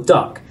 and one would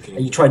duck,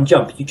 and you try and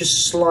jump. You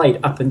just slide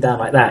up and down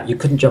like that. You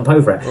couldn't jump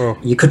over it. Oh.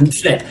 You couldn't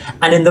flip.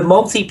 And in the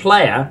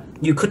multiplayer,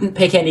 you couldn't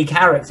pick any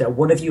character.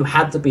 One of you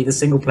had to be the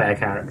single-player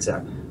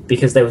character,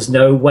 because there was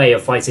no way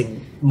of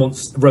fighting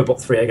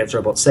Robot 3 against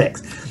Robot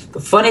 6. The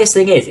funniest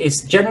thing is,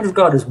 it's generally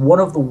regarded as one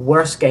of the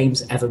worst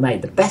games ever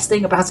made. The best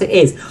thing about it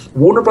is,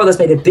 Warner Brothers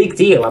made a big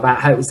deal about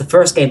how it was the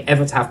first game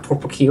ever to have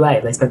proper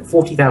QA. They spent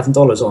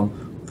 $40,000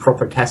 on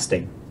proper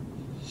testing.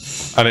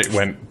 And it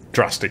went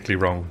drastically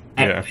wrong.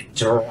 Yeah.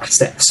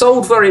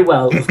 Sold very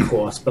well, of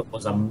course, but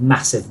was a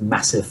massive,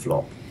 massive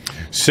flop.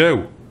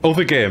 So,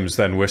 other games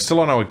then. We're still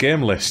on our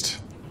game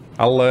list.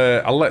 I'll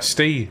let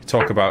Ste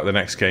talk about the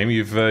next game.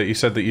 You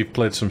said that you've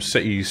played some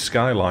Cities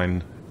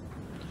Skyline.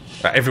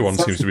 Everyone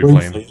seems to be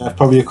playing.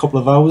 Probably a couple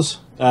of hours,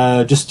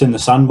 just in the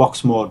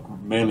sandbox mode,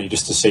 mainly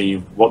just to see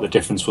what the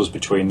difference was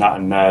between that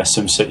and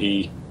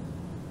SimCity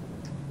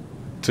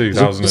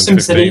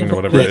 2015 or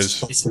whatever it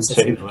is.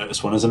 SimCity, the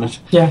latest one, isn't it?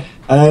 Yeah.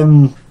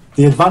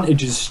 The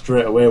advantages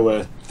straight away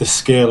were the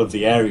scale of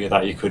the area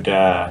that you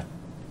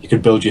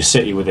could build your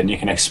city within. You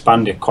can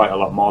expand it quite a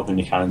lot more than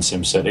you can in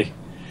SimCity.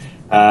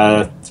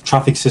 The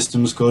traffic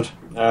system's good.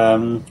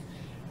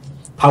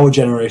 Power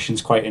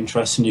generation's quite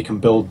interesting. You can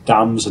build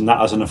dams, and that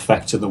has an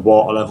effect to the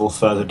water level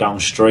further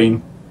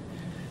downstream.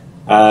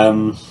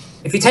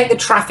 If you take the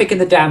traffic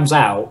and the dams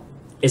out,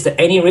 is there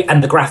any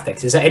and the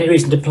graphics? Is there any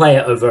reason to play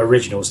it over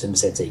original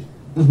SimCity?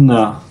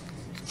 No.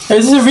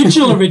 This is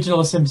original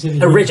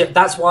SimCity.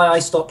 That's why I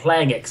stopped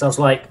playing it, because I was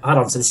like, hold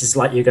on. So this is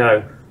like you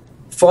go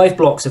 5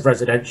 blocks of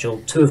residential,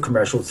 2 of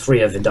commercial,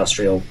 3 of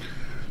industrial.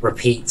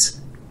 Repeat.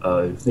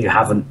 Oh, you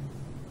haven't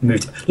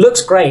moved.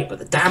 Looks great, but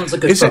the dams are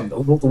good fun. The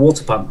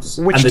water pumps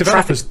and the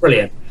traffic's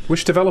brilliant.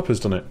 Which developer's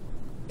done it?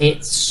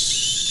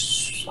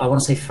 It's, I want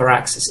to say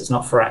Firaxis. It's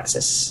not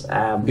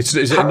Firaxis.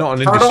 Is it not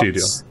an indie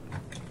studio?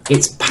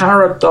 It's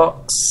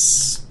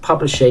Paradox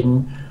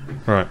Publishing.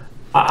 Right.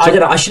 I don't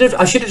know. I should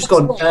have just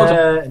gone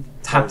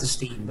tab to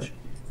Steam. But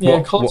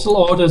yeah, Console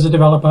Order's a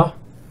developer.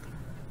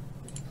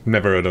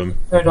 Never heard of them.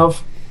 Heard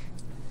of.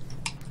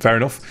 Fair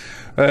enough.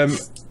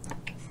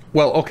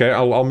 Well, okay,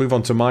 I'll move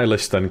on to my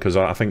list then, because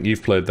I think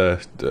you've played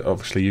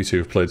obviously you two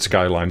have played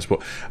Skylines,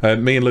 but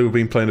me and Lou have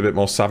been playing a bit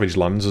more Savage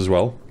Lands as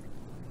well.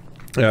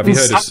 Have you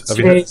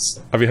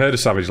heard of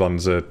Savage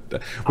Lands?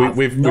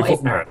 We've not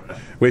even heard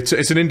of it.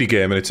 It's an indie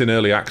game and it's in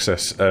early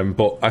access,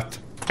 but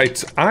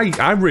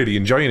I'm really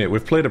enjoying it.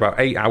 We've played about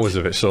 8 hours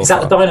of it so far. Is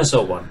that the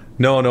dinosaur one?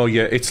 No,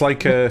 yeah, it's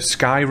like a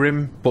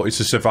Skyrim, but it's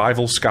a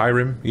survival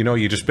Skyrim. You know,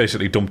 you're just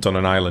basically dumped on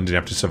an island and you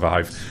have to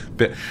survive.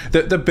 But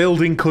the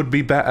building could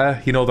be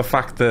better. You know, the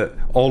fact that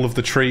all of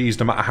the trees,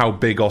 no matter how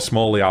big or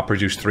small they are,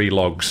 produce 3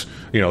 logs.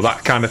 You know,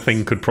 that kind of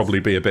thing could probably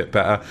be a bit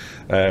better.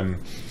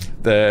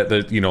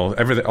 You know,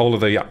 everything, all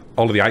of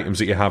the items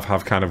that you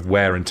have kind of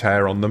wear and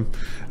tear on them.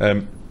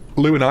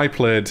 Lou and I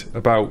played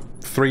about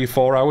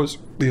 3-4 hours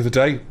the other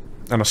day,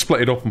 and I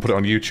split it up and put it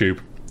on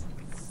YouTube.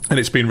 And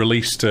it's been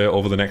released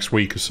over the next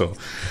week or so.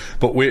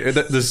 But we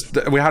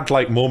had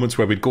like moments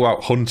where we'd go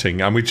out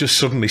hunting and we'd just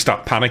suddenly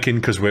start panicking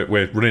because we're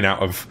running out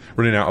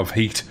of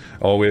heat,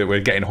 or we're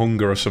getting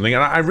hunger or something.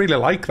 And I really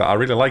like that. I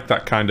really like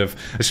that kind of,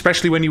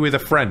 especially when you're with a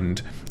friend.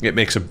 It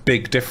makes a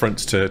big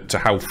difference to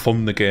how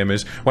fun the game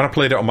is. When I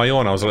played it on my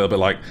own, I was a little bit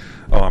like,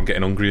 oh, I'm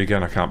getting hungry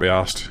again. I can't be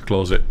arsed.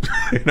 Close it.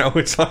 You know,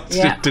 it's like,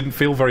 it didn't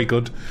feel very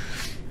good.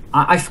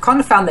 I've kind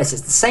of found this.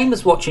 It's the same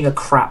as watching a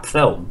crap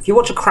film. If you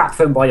watch a crap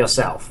film by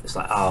yourself, it's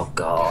like, oh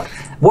god.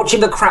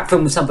 Watching a crap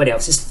film with somebody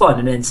else is fun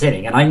and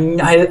entertaining, and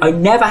I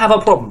never have a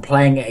problem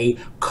playing a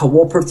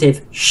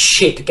cooperative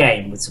shit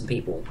game with some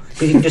people,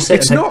 because you can just sit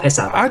and take a piss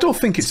out. I don't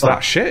think it's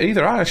that shit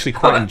either. I actually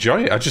quite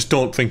enjoy it. I just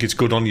don't think it's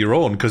good on your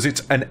own, because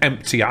it's an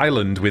empty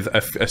island with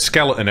a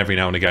skeleton every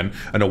now and again,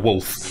 and a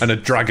wolf, and a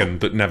dragon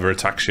that never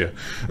attacks you.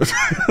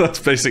 That's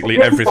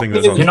basically everything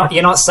that's on.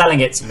 You're not selling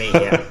it to me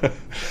here.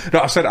 No,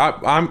 I said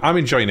I'm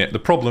enjoying it. The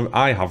problem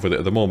I have with it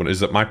at the moment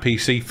is that my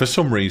PC, for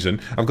some reason,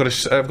 I've got a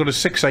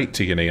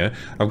 680 in here.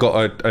 I've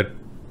got a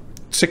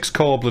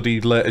 6-core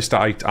bloody latest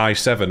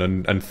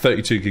i7 and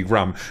 32 gig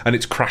RAM, and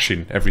it's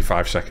crashing every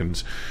 5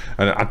 seconds.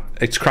 And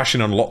it's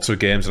crashing on lots of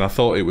games, and I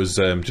thought it was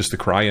just the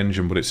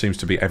CryEngine, but it seems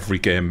to be every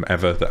game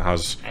ever that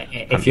has.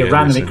 If you're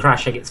randomly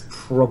crashing, it's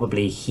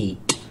probably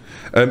heat.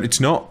 It's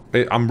not.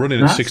 I'm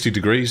running at 60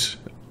 degrees.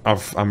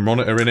 I'm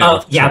monitoring it.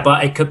 Oh, yeah,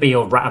 but it could be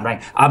your rat and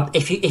rang.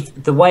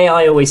 If the way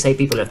I always say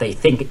people, if they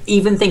think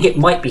it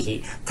might be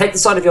heat, take the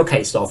side of your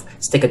case off,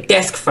 stick a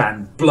desk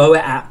fan, blow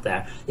it out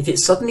there. If it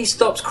suddenly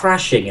stops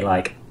crashing, you're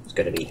like, it's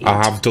going to be heat.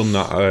 I have done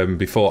that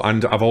before,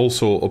 and I've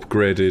also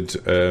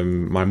upgraded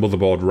my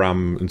motherboard,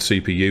 RAM, and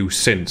CPU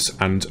since,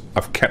 and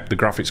I've kept the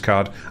graphics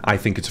card. I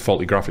think it's a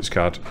faulty graphics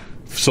card.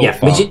 So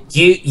far.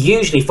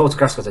 Usually faulty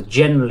graphics cards are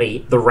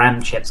generally the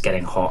RAM chips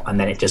getting hot, and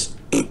then it just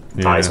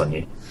dies on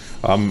you.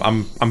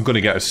 I'm going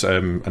to get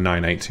a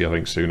 980, I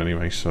think, soon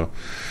anyway. So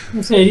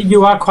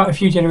you are quite a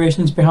few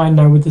generations behind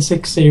now with the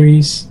 6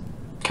 series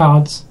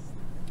cards.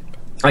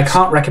 I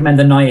can't recommend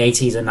the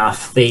 980s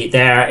enough.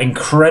 They're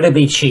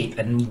incredibly cheap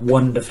and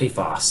wonderfully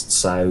fast.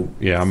 So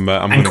yeah,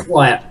 I'm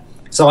quiet.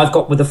 So I've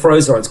got with the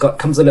Frozor,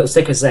 comes a little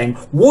sticker saying,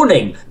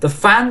 "Warning: the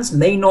fans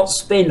may not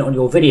spin on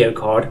your video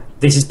card.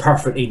 This is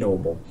perfectly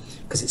normal."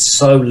 Because it's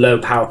so low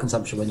power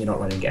consumption when you're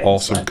not running games.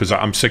 Awesome, because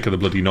I'm sick of the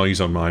bloody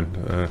noise on mine.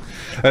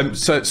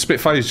 So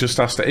Spitfire's just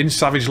asked, in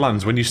Savage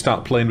Lands, when you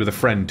start playing with a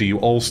friend, do you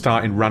all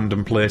start in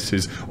random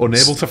places,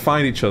 unable to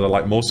find each other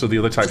like most of the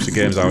other types of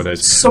games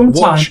nowadays?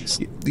 Sometimes.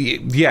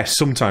 Yes,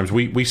 sometimes.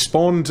 We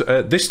spawned,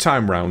 this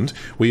time round,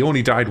 we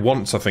only died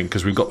once, I think,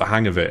 because we got the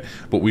hang of it.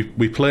 But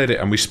we played it,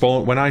 and we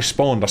spawned. When I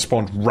spawned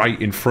right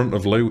in front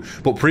of Lou.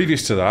 But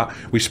previous to that,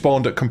 we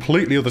spawned at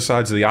completely other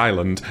sides of the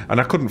island,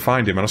 and I couldn't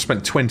find him, and I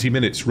spent 20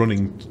 minutes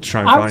running to try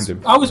and find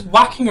him. I was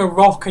whacking a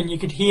rock and you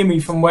could hear me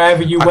from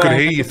wherever you were. I could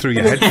hear you through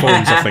your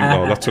headphones, I think,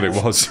 though. That's what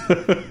it was.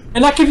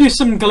 And that gives you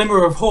some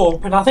glimmer of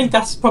hope, and I think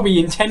that's probably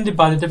intended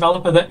by the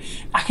developer, that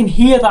I can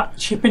hear that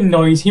chipping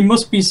noise. He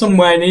must be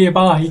somewhere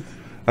nearby.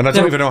 And I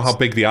don't even know how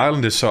big the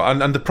island is. So,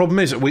 and the problem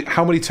is,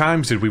 how many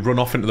times did we run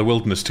off into the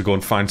wilderness to go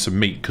and find some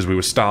meat because we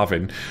were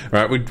starving?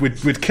 Right?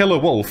 We'd kill a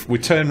wolf,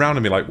 we'd turn around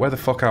and be like, where the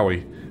fuck are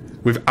we?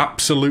 We've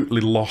absolutely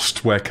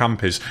lost where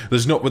camp is.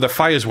 There's not where the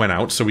fires went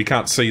out, so we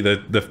can't see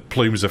the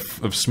plumes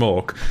of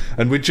smoke.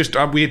 And we did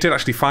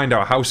actually find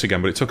our house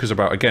again, but it took us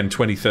about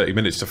 20-30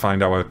 minutes to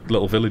find our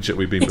little village that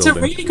we've been building. It's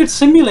a really good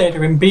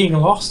simulator in being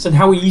lost and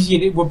how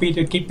easy it would be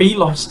to be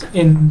lost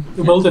in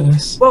the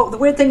wilderness. Well, the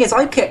weird thing is,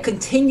 I get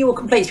continual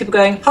complaints. People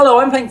going, "Hello,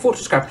 I'm playing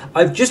Fortress Craft.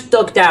 I've just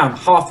dug down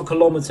half a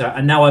kilometre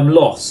and now I'm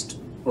lost."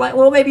 Like,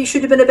 well, maybe you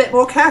should have been a bit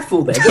more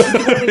careful there. What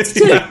did you want me to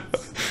do? Yeah.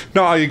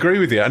 No, I agree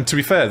with you. And to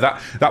be fair,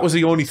 that was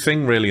the only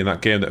thing really in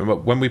that game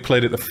that when we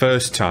played it the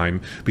first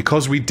time,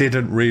 because we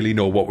didn't really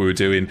know what we were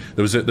doing,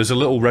 there's a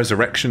little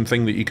resurrection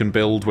thing that you can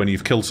build when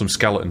you've killed some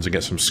skeletons and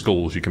get some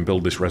skulls. You can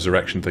build this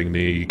resurrection thing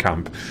near your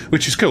camp,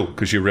 which is cool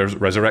because you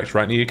resurrect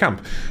right near your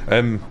camp.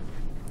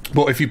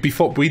 But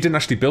before we didn't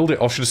actually build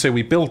it, or should I say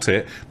we built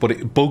it, but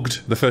it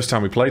bugged the first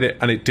time we played it,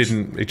 and it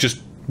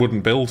just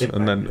wouldn't build,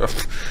 and then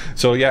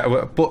so yeah.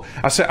 But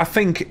I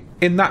think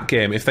in that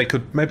game, if they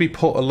could maybe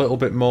put a little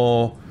bit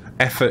more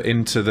effort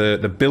into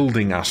the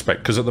building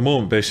aspect, because at the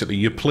moment basically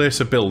you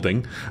place a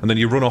building and then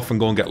you run off and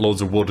go and get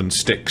loads of wood and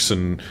sticks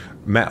and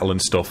metal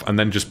and stuff, and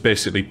then just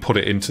basically put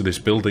it into this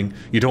building.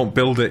 You don't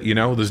build it,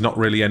 there's not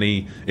really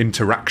any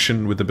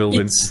interaction with the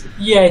building.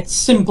 It's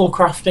simple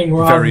crafting,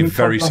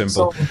 very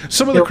simple.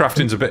 Some of the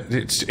crafting's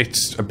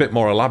it's a bit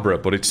more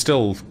elaborate, but it's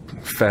still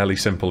fairly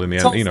simple in the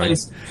end.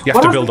 You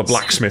have to build a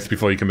blacksmith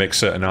before you can make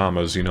certain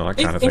armors, that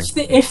kind of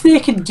thing. If they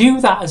could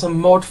do that as a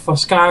mod for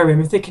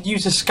Skyrim, if they could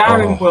use a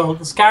Skyrim world,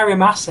 the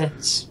Skyrim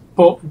assets,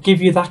 but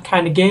give you that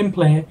kind of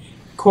gameplay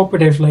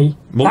cooperatively,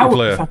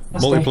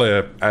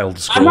 multiplayer Elder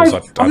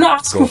Scrolls. I'm not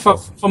asking for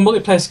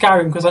multiplayer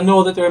Skyrim, because I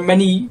know that there are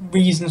many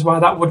reasons why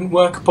that wouldn't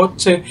work, but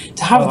to have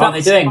that... What are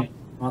they doing?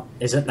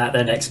 Isn't that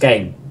their next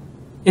game?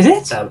 Is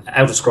it?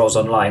 Elder Scrolls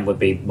Online would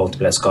be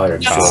multiplayer Skyrim.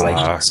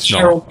 It's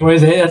terrible,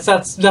 is it?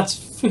 That's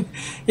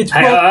it's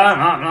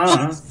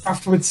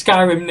after with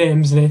Skyrim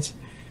names in it.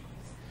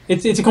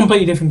 It's a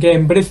completely different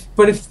game. But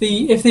if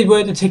they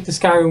were to take the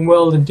Skyrim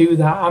world and do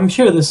that, I'm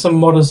sure there's some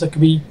modders that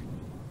could be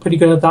pretty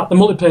good at that. The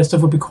multiplayer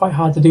stuff would be quite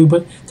hard to do,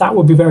 but that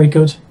would be very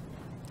good.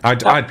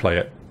 I'd play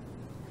it.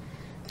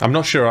 I'm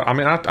not sure. I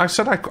mean, I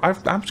said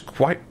I'm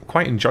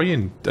quite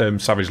enjoying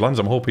Savage Lands.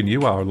 I'm hoping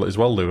you are as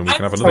well, Lou, and we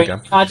can have another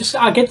game.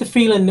 I get the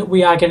feeling that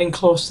we are getting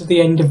close to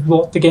the end of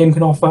what the game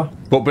can offer.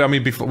 But I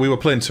mean, before we were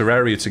playing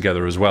Terraria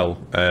together as well,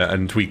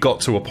 and we got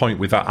to a point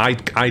with that.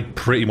 I'd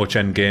pretty much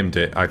endgamed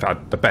it. I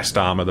had the best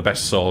armor, the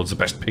best swords, the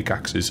best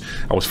pickaxes.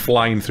 I was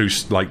flying through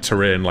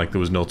terrain like there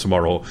was no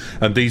tomorrow.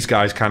 And these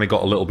guys kind of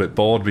got a little bit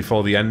bored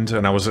before the end,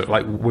 and I was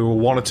we were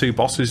one or two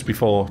bosses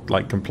before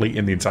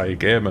completing the entire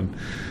game, and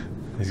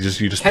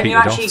you just can you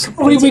actually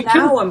complete it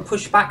now and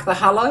push back the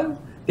Hallow?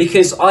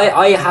 Because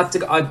I have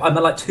to. I'm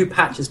like 2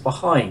 patches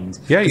behind.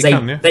 Yeah, you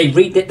can. Yeah. They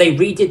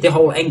redid the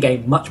whole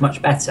endgame much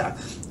better.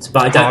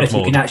 But I don't know if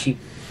you can actually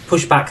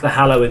push back the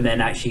Hallow and then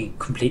actually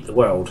complete the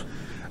world.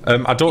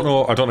 I don't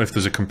know. I don't know if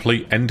there's a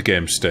complete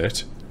endgame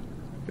state.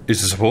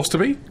 Is it supposed to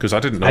be? Because I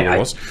didn't know there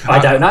was. I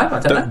don't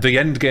know. The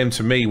end game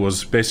to me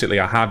was basically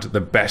I had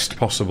the best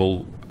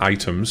possible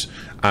items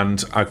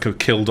and I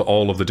killed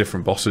all of the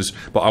different bosses,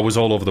 but I was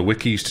all over the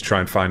wikis to try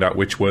and find out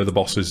which were the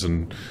bosses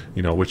and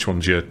which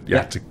ones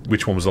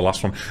which one was the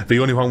last one. The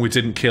only one we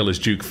didn't kill is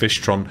Duke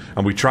Fishtron,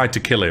 and we tried to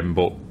kill him,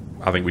 but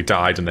I think we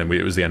died, and then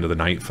it was the end of the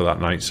night for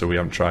that night, so we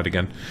haven't tried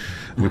again.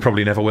 We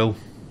probably never will.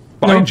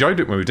 But I enjoyed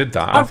it when we did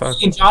that. I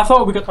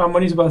thought we got our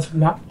money's worth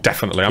from that.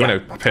 Definitely. I mean,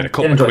 I paid a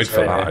couple of quid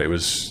for that. It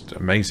was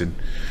amazing.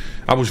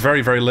 I was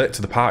very, very late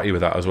to the party with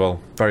that as well.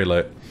 Very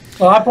late.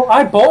 Well,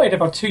 I bought it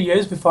about 2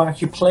 years before I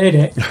actually played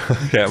it.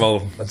 Yeah,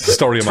 well, it's the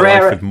story of my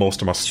life with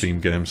most of my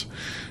Steam games.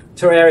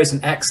 Terraria is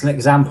an excellent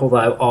example,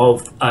 though,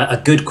 of a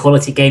good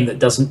quality game that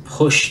doesn't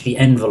push the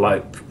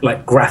envelope,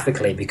 like,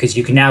 graphically, because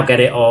you can now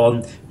get it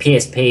on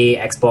PSP,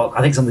 Xbox,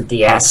 I think it's on the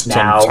DS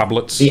now. On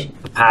tablets. The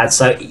pad.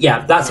 So,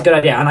 yeah, that's a good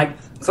idea. And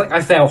something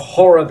I fail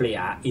horribly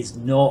at is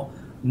not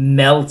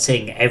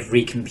melting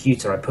every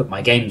computer I put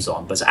my games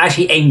on, but to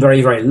actually aim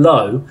very, very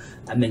low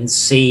and then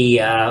see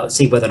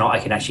whether or not I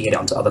can actually get it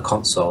onto other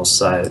consoles,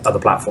 so other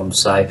platforms.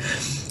 So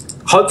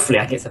hopefully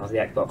I can get stuff onto the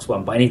Xbox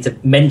One, but I need to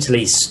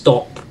mentally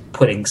stop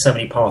putting so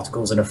many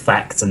particles and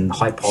effects and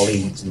high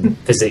polys and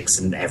physics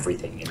and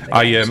everything in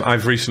there.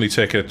 I've recently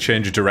taken a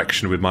change of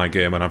direction with my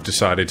game, and I've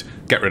decided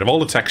get rid of all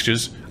the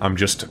textures. I'm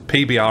just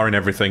PBR and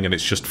everything, and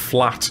it's just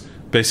flat.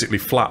 Basically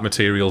flat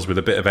materials with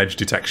a bit of edge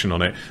detection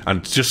on it,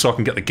 and just so I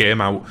can get the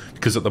game out,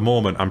 because at the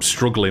moment I'm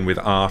struggling with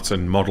art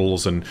and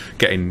models and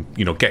getting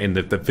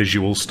the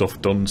visual stuff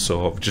done,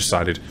 so I've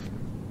decided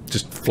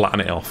just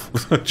flatten it off.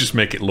 Just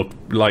make it look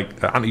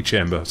like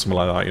Antichamber, something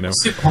like that,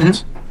 Super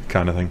hot.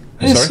 kind of thing.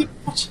 Sorry?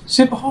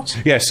 Super hot?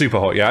 Yeah, super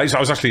hot, yeah. I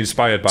was actually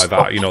inspired by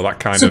that, that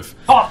kind of...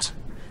 hot!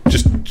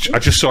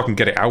 Just so I can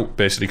get it out,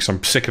 basically, because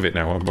I'm sick of it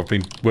now. I've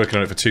been working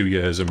on it for 2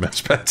 years in my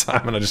spare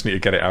time, and I just need to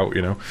get it out,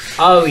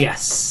 Oh,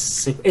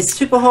 yes. It's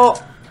super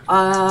hot.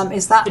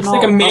 Is that it's not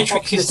like a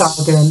Matrix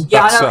style game?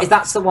 Yeah, I know.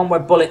 That's the one where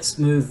bullets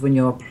move when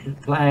you're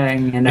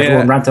playing, and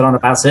everyone ranted on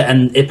about it,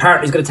 and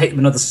apparently it's going to take them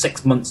another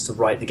 6 months to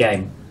write the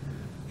game.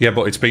 Yeah,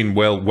 but it's been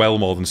well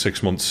more than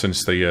 6 months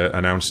since they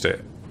announced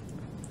it.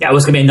 Yeah, it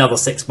was going to be another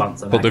 6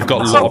 months. But they've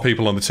got a lot of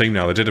people on the team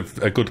now. They did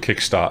a good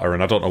Kickstarter,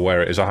 and I don't know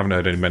where it is. I haven't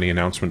heard many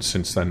announcements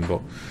since then.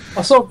 But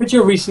I saw a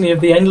video recently of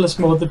the endless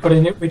mode they put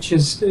in it, which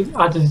has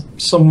added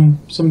some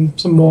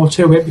more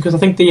to it, because I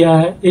think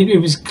it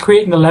was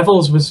creating the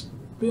levels was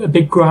a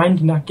big grind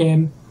in that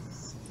game.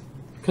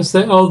 Because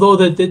although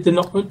they're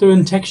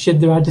untextured,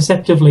 they are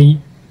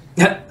deceptively.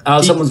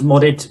 Someone's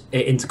modded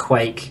it into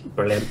Quake.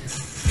 Brilliant.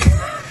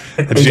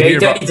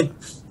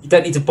 You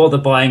don't need to bother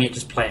buying it,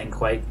 just play it in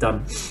Quake,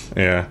 done.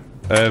 Yeah.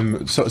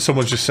 So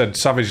someone just said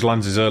Savage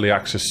Lands is early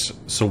access,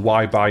 so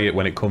why buy it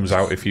when it comes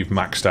out if you've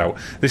maxed out?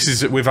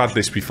 We've had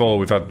this before.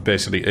 We've had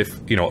basically, if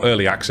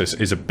early access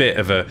is a bit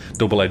of a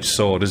double-edged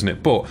sword, isn't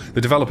it? But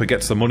the developer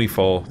gets the money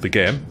for the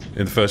game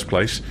in the first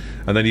place,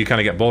 and then you kind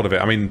of get bored of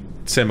it. I mean,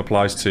 same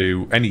applies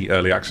to any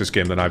early access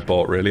game that I've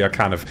bought, really. I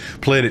kind of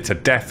played it to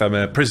death. I'm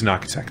a prison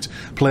architect.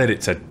 Played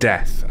it to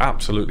death.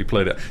 Absolutely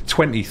played it.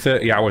 20,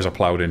 30 hours I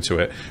ploughed into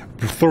it.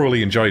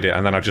 Thoroughly enjoyed it,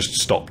 and then I just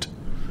stopped.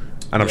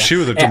 And I'm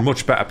sure they've done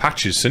much better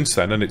patches since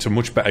then, and it's a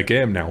much better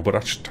game now, but I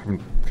just can't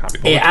be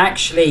bothered. It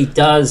actually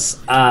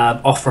does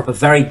offer up a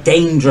very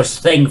dangerous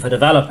thing for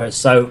developers.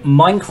 So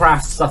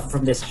Minecraft suffered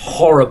from this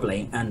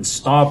horribly, and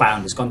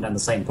Starbound has gone down the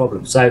same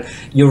problem. So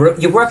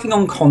you're working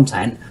on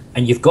content,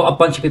 and you've got a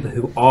bunch of people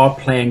who are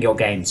playing your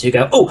game. So you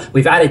go, oh,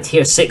 we've added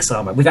tier 6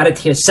 armor, we've added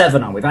tier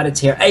 7 armor, we've added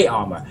tier 8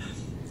 armor.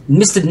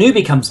 Mr.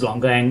 Newbie comes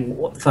along going,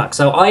 what the fuck?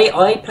 So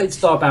I played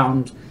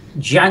Starbound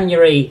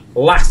January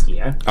last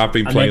year. I've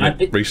been playing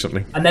it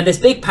recently. And then this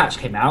big patch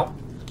came out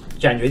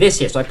January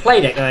this year. So I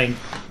played it going,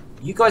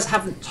 you guys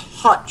haven't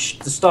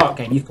touched the start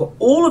game. You've put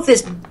all of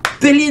this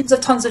billions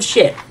of tons of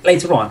shit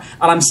later on.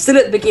 And I'm still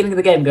at the beginning of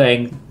the game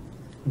going,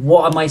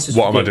 what am I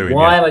supposed to do?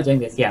 Why am I doing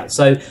this? Yeah,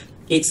 so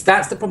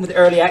that's the problem with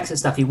early access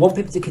stuff. You want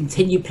people to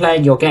continue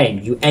playing your game.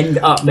 You end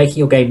up making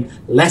your game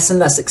less and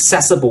less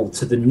accessible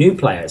to the new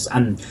players.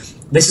 And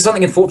this is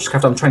something in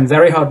Fortresscraft I'm trying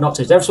very hard not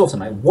to. Every so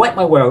often I wipe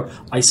my world,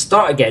 I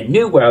start again,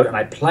 new world, and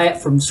I play it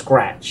from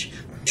scratch,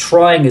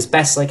 trying as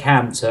best I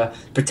can to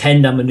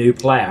pretend I'm a new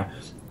player.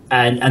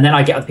 And then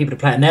I get other people to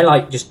play it, and they're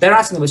like, they're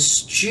asking the most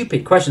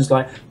stupid questions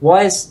like,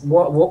 what's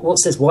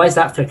this? Why is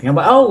that flickering? I'm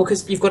like, oh,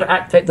 because you've got to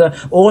activate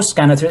the ore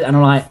scanner through it. And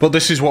I'm like, but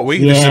this is this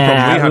is the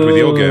problem we had with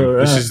your game.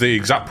 This is the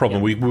exact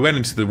problem. We went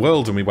into the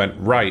world and we went,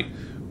 right,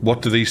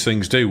 what do these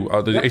things do?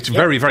 It's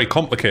very, very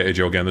complicated,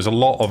 your game. There's a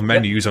lot of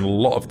menus and a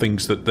lot of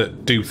things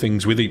that do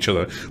things with each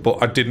other.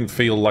 But I didn't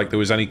feel like there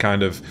was any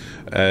kind of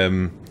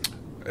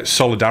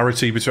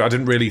solidarity between. I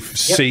didn't really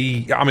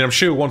see. I mean, I'm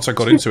sure once I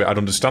got into it, I'd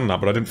understand that,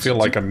 but I didn't feel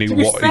like I knew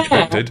what each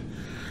bit did.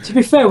 To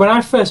be fair, when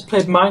I first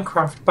played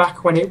Minecraft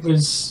back when it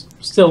was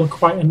still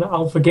quite an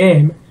alpha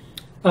game,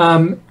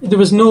 there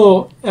was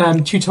no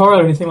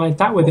tutorial or anything like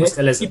that with it.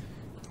 Still isn't.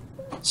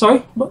 Sorry?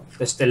 What?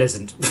 There still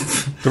isn't.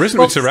 There isn't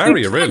with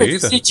Terraria, really,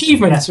 either. It's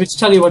achievements which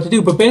tell you what to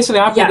do, but basically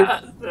I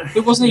played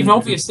it wasn't even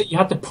obvious that you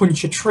had to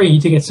punch a tree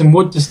to get some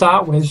wood to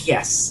start with.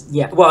 Yes,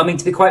 yeah. Well, I mean,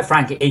 to be quite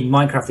frank, in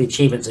Minecraft, the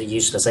achievements are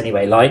useless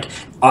anyway. Like,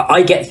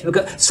 I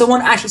get...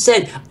 Someone actually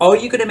said, are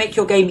you going to make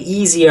your game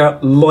easier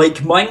like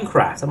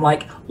Minecraft? I'm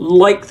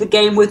like the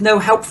game with no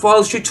help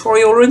files,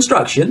 tutorial, or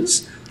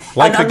instructions?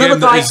 Like the game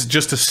that is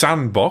just a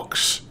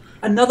sandbox?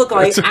 Another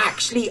guy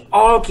actually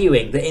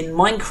arguing that in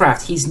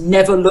Minecraft he's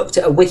never looked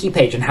at a wiki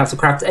page on how to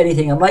craft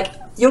anything. I'm like,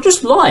 you're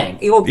just lying.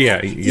 Either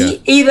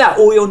that,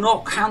 or you're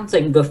not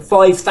counting the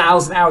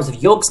 5,000 hours of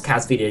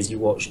DjArcas videos you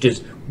watched,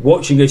 just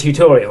watching a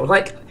tutorial.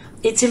 Like,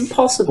 it's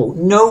impossible.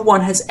 No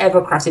one has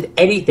ever crafted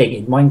anything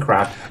in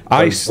Minecraft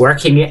by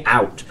working it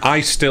out. I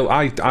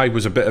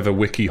was a bit of a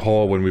wiki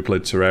whore when we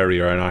played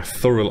Terraria, and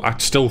I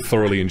still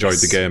thoroughly enjoyed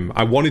the game.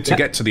 I wanted to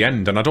get to the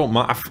end, and I don't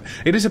mind.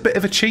 It is a bit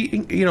of a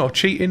cheating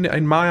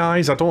in my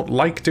eyes. I don't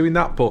like doing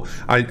that, but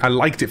I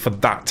liked it for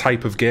that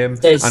type of game.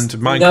 There's and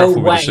Minecraft no will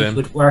be way the same. you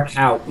would work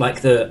out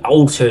like the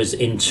altars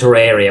in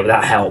Terraria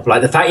without help.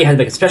 Like the fact you had to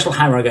make a special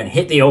hammer and go and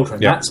hit the altar,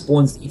 and that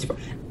spawns.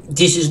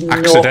 This is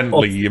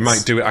accidentally. You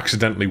might do it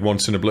accidentally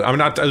once in a blue. I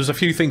mean, there was a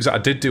few things that I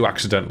did do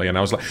accidentally, and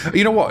I was like,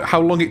 you know what? How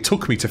long it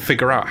took me to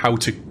figure out how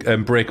to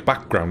break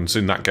backgrounds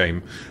in that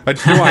game. I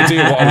had no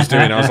idea what I was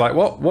doing. I was like,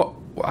 what?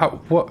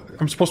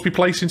 I'm supposed to be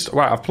placing.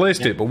 Right, I've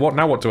placed it, but what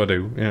now? What do I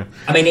do? Yeah.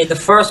 I mean, in the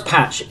first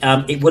patch,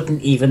 it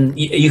wouldn't even.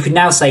 You can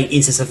now say,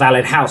 "Is this a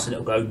valid house?" and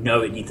it'll go,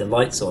 "No, it needs a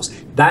light source."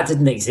 That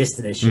didn't exist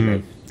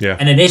initially. Yeah.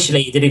 And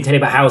initially, it didn't tell you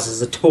about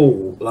houses at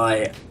all.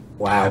 Like.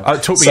 Wow.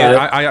 It took me.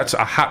 I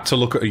had to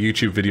look at a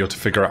YouTube video to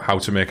figure out how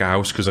to make a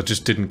house because I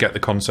just didn't get the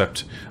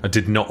concept. I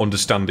did not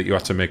understand that you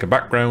had to make a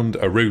background,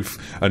 a roof,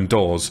 and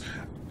doors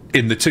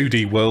in the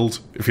 2D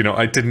world. If you know,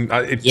 it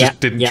just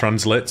didn't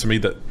translate to me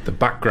that the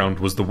background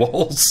was the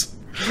walls.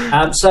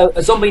 So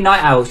a Zombie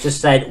Night Owl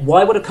just said,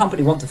 "Why would a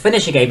company want to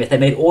finish a game if they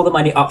made all the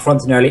money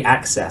upfront in early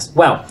access?"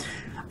 Well,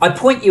 I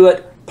point you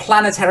at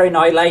Planetary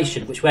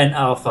Annihilation, which went,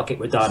 "Oh fuck it,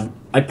 we're done."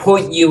 I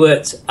point you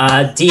at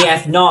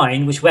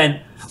DF9, which went,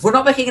 "We're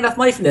not making enough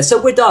money from this,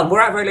 so we're done. We're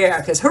out of early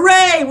access.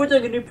 Hooray! We're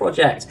doing a new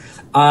project."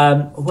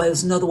 Well,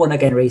 there's another one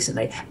again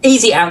recently.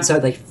 Easy answer: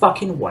 they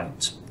fucking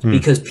won't.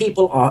 Because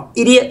people are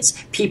idiots.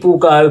 People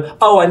go,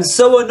 "Oh, I'm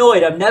so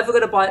annoyed. I'm never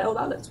going to buy it." Oh,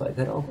 that looks quite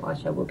good. Oh,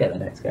 actually, we'll get the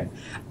next game.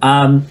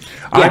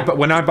 But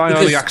when I buy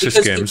early access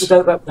games,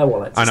 don't have no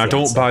wallets, and I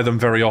don't buy them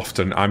very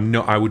often,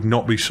 I would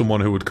not be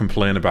someone who would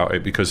complain about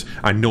it because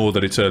I know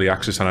that it's early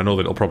access and I know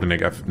that it'll probably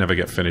never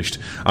get finished.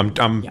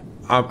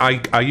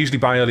 I usually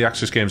buy early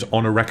access games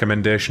on a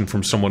recommendation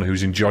from someone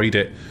who's enjoyed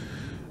it.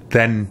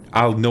 Then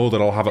I'll know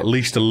that I'll have at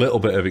least a little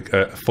bit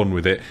of fun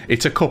with it.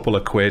 It's a couple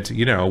of quid,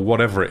 you know,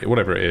 whatever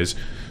it is.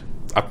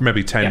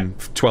 Maybe 10,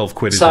 12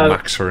 quid is the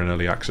max for an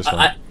early access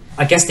one.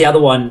 I guess the other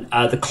one,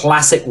 the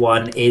classic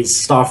one,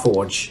 is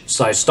Starforge.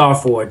 So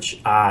Starforge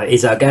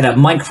is again a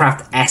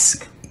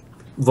Minecraft-esque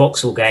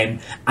voxel game,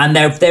 and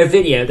their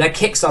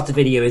Kickstarter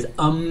video is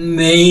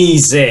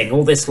amazing.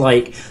 All this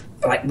like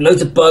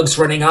loads of bugs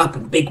running up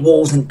and big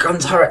walls and gun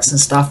turrets and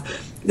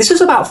stuff. This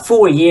was about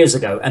 4 years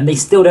ago, and they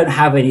still don't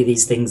have any of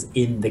these things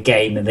in the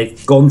game, and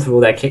they've gone through all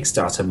their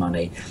Kickstarter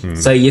money.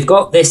 So you've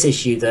got this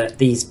issue that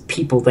these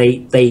people,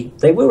 they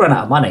will run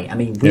out of money. I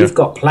mean, we've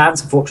got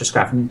plans for Fortress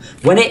Craft, and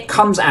when it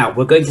comes out,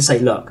 we're going to say,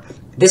 look,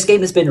 this game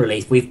has been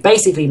released. We've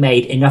basically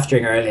made enough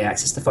during early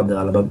access to fund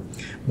development.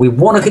 We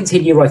want to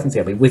continue writing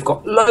the game. We've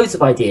got loads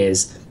of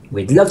ideas.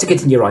 We'd love to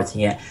continue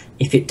writing it.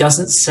 If it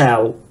doesn't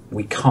sell,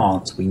 we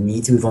can't. We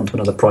need to move on to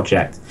another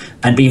project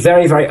and be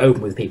very, very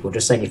open with people.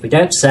 Just saying, if we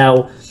don't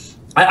sell,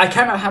 I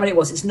can't remember how many it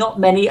was. It's not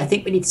many. I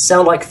think we need to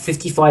sell like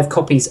 55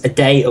 copies a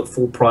day at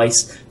full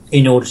price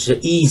in order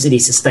to easily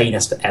sustain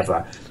us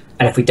forever.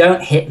 And if we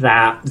don't hit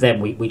that,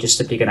 then we just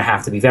simply going to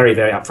have to be very,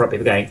 very upfront.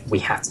 People going, we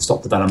have to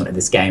stop development of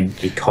this game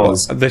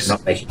because we're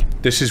not making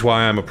it. This is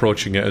why I'm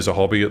approaching it as a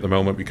hobby at the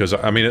moment, because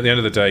I mean, at the end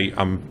of the day,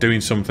 I'm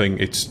doing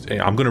something.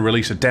 I'm going to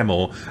release a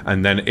demo,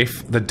 and then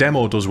if the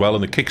demo does well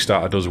and the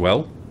Kickstarter does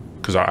well,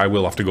 because I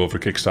will have to go for a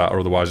Kickstarter,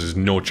 otherwise there's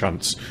no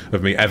chance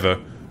of me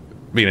ever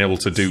being able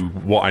to do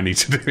what I need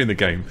to do in the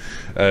game.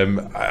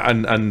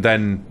 And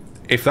then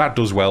if that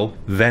does well,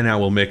 then I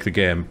will make the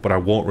game, but I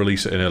won't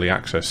release it in early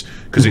access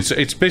because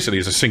it's basically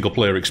a single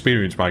player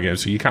experience, my game.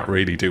 So you can't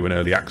really do an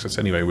early access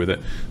anyway with it,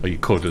 or you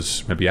could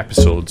as maybe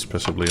episodes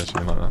possibly or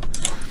something like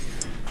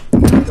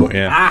that. But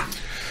yeah.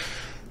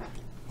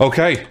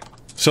 Okay,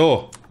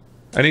 so.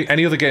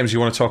 Any other games you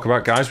want to talk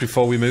about, guys,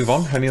 before we move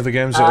on? Any other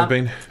games that have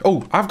been...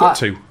 Oh, I've got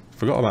two.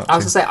 Forgot about two. I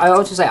was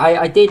going to say,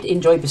 I did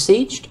enjoy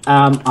Besieged.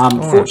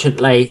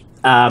 Unfortunately,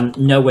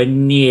 nowhere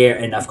near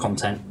enough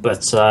content,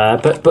 but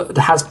it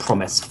has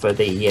promise for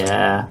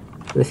the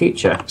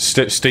future.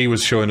 Steve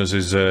was showing us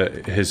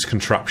his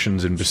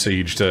contraptions in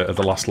Besieged at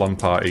the last LAN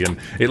party, and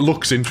it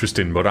looks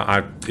interesting, but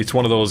it's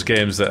one of those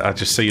games that I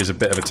just see as a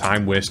bit of a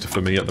time waster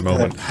for me at the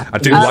moment. I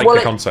do like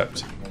the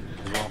concept.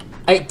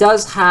 It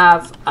does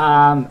have...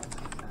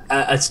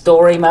 a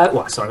story mode.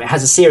 Well, sorry, it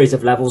has a series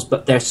of levels,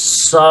 but they're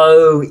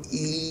so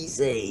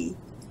easy.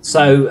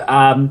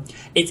 So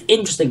it's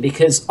interesting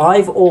because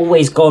I've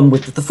always gone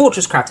with the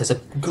Fortress Craft. There's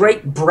a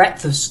great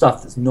breadth of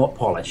stuff that's not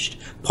polished.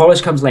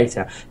 Polish comes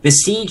later.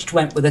 Besieged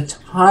went with a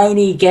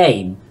tiny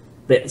game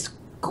that's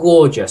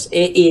gorgeous.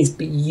 It is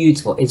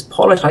beautiful. It's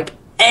polished like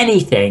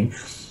anything.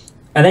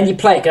 And then you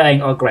play it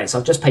going, oh great, so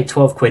I've just paid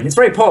 12 quid. It's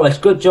very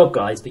polished, good job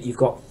guys, but you've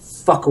got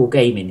fuck all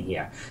game in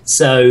here.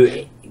 So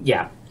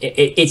yeah,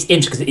 it's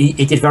interesting because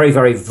it did very,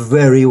 very,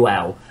 very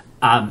well.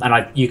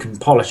 And you can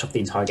polish off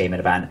the entire game in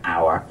about an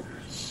hour.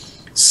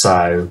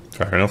 So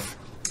fair enough.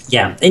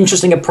 Yeah,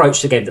 interesting approach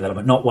to game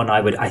development. Not one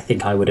I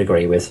think I would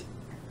agree with.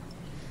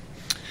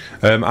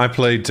 I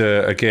played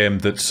a game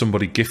that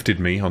somebody gifted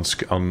me on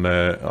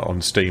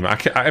Steam.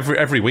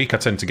 Every week I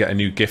tend to get a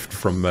new gift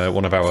from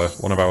one of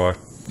our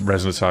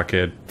Resonance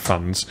Arcade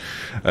fans.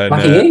 And,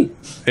 lucky you.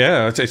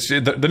 Yeah,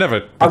 they're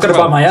never. I've got to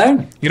buy my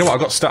own. You know what? I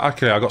got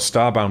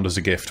Starbound as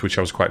a gift, which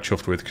I was quite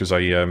chuffed with because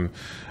I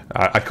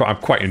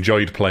quite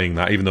enjoyed playing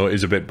that, even though it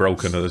is a bit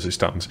broken as it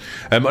stands.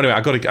 Anyway, I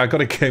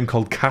got a game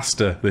called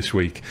Caster this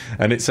week,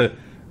 and it's an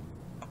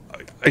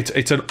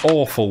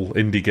awful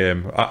indie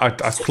game. I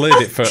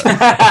played it for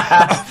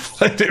I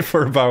played it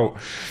for about.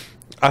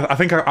 I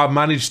think I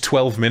managed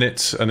 12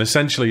 minutes, and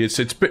essentially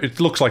it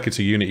looks like it's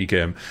a Unity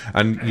game,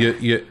 and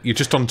you're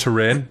just on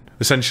terrain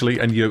essentially,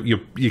 and you're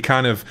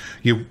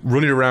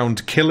running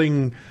around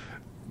killing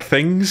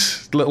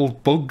things, little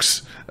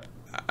bugs,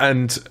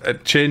 and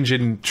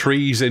changing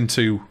trees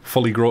into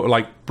fully grown,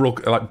 like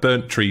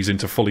burnt trees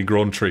into fully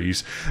grown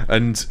trees,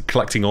 and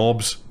collecting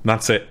orbs. And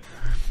that's it.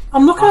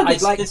 I'm looking at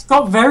this. It's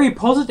got very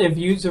positive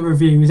user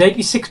reviews.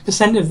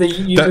 86% of the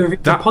user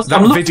reviews are positive.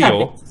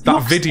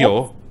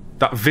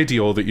 That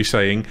video that you're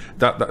saying,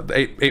 that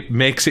it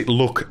makes it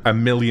look a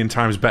million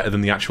times better than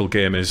the actual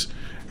game is,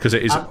 because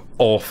it is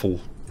awful.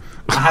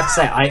 I have to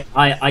say,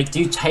 I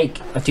do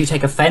take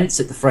offence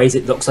at the phrase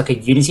 "it looks like a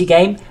Unity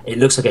game." It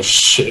looks like a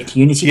shit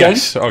Unity game.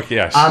 Yes,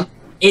 yes.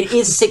 It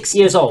is 6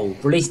 years old.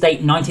 Release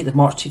date 19th of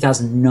March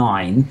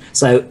 2009.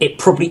 So it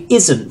probably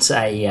isn't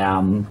a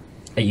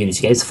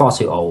Unity game. It's far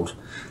too old,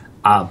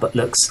 but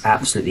looks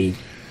absolutely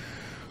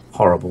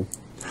horrible.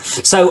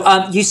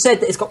 So you said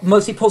that it's got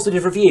mostly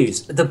positive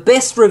reviews. The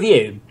best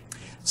review,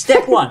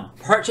 step 1,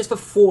 purchase for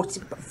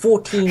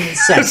 14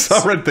 cents.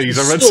 I read these.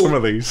 I read some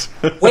of these.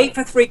 Wait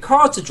for 3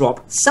 cards to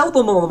drop. Sell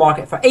them on the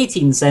market for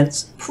 18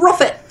 cents.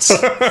 Profit.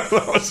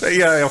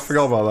 Yeah, I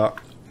forgot about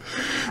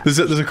that.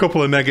 There's a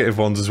couple of negative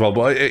ones as well,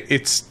 but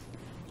it's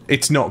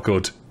not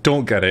good.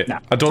 Don't get it. No.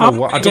 I don't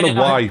know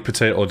why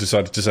Potato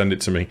decided to send it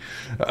to me.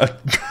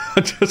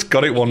 I just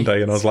got it one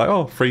day and I was like,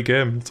 oh, free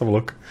game. Let's have a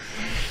look.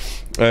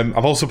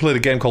 I've also played a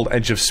game called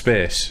Edge of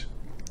Space.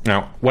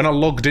 Now, when I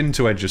logged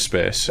into Edge of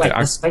Space... Wait,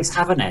 does Space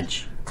have an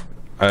edge?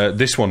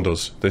 This one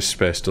does. This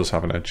space does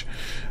have an edge.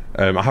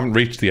 I haven't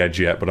reached the edge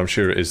yet, but I'm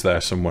sure it is there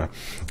somewhere.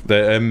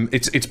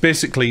 It's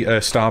basically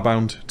a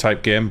Starbound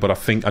type game, but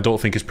I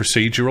don't think it's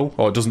procedural,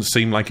 or it doesn't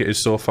seem like it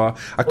is so far.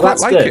 I quite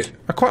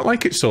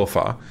like it so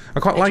far. I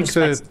quite like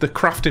the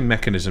crafting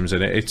mechanisms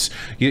in it.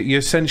 You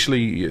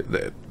essentially...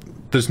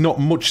 There's not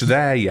much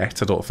there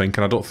yet, I don't think,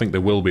 and I don't think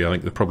there will be. I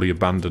think they probably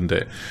abandoned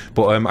it.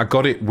 But I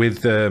got it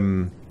with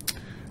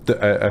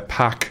a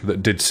pack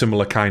that did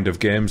similar kind of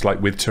games, like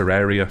with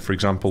Terraria, for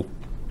example.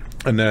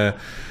 And I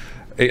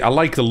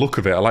like the look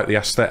of it. I like the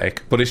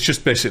aesthetic, but it's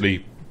just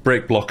basically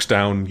break blocks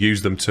down,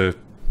 use them to,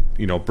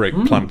 break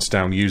plants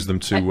down, use them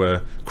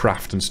to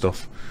craft and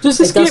stuff. Does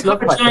this game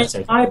have a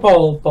giant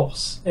eyeball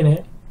boss in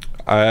it?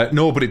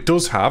 No, but it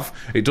does have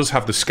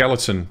the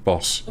skeleton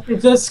boss.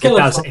 It does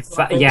skeleton.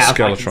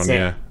 Skeletron,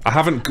 yeah. I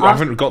haven't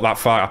got that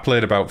far. I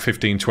played about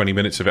 15-20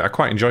 minutes of it. I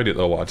quite enjoyed it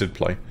though. What I did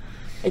play.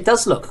 It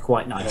does look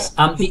quite nice.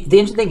 The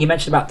interesting thing you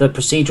mentioned about the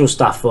procedural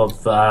stuff of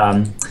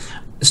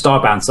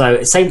Starbound.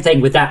 So same thing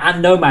with that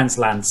and No Man's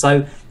Land.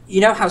 So you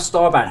know how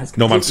Starbound has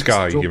No Man's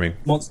Sky. You mean?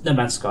 No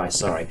Man's Sky.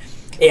 Sorry.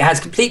 It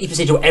has completely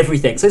procedural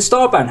everything. So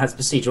Starbound has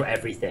procedural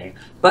everything,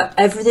 but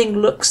everything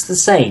looks the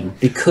same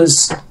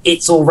because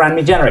it's all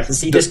randomly generated.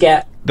 So you just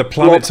get the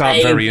planets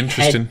aren't very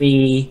interesting.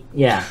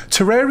 Yeah,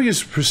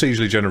 Terraria's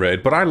procedurally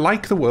generated, but I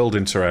like the world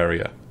in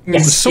Terraria.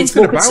 Yes, there's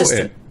something about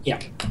it. Yeah.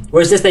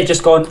 Whereas this, they've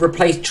just gone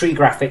replace tree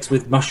graphics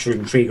with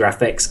mushroom tree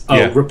graphics.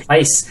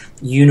 Replace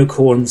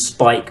unicorn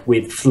Spike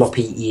with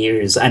floppy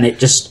ears, and it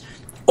just.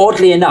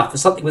 Oddly enough, for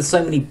something with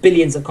so many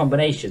billions of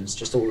combinations,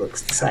 just all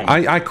looks the same.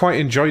 I quite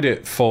enjoyed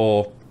it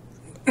for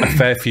a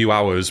fair few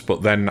hours,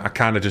 but then I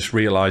kind of just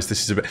realised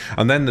this is a bit...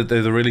 And then they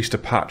released a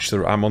patch.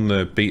 I'm on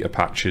the beta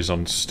patches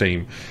on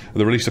Steam.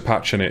 They released a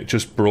patch and it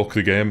just broke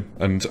the game,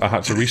 and I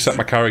had to reset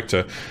my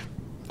character.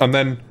 And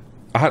then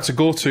I had to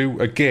go to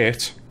a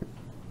gate,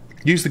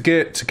 use the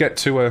gate to get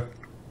to an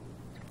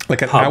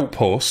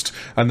outpost,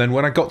 and then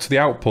when I got to the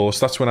outpost,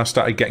 that's when I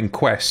started getting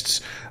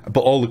quests,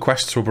 but all the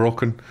quests were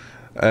broken.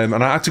 And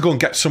I had to go and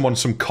get someone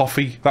some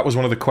coffee. That was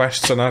one of the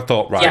quests, and I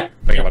thought, right,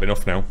 I think I've had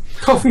enough now.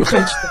 Coffee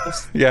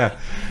vegetables. Yeah.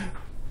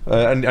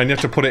 And you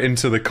have to put it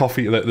into the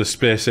coffee, the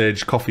space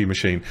age coffee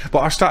machine.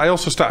 But I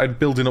also started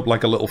building up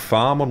like a little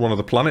farm on one of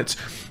the planets.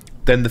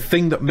 then the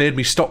thing that made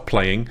me stop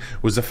playing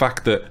was the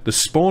fact that the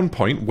spawn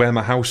point where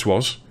my house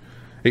was,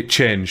 it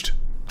changed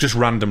just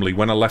randomly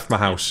when I left my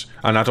house,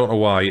 and I don't know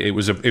why. It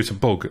was a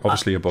bug,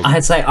 obviously a bug.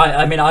 I'd say,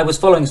 I mean, I was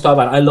following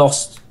Starbound. I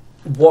lost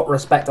what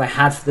respect I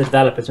had for the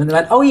developers when they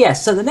went, "Oh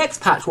yes, so the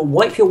next patch will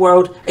wipe your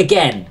world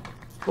again."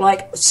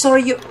 Like,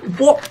 sorry,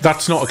 what?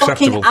 That's not fucking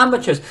acceptable.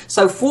 Amateurs.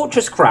 So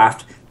Fortress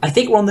Craft, I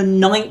think we're on the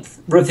 9th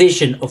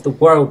revision of the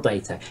world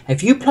data.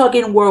 If you plug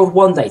in World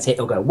 1 data,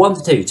 it'll go 1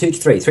 to 2, 2 to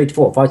 3, 3 to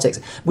 4, 5 to 6.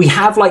 We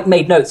have like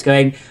made notes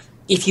going,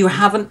 if you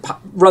haven't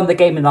run the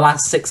game in the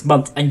last 6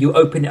 months and you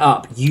open it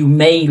up, you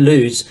may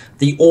lose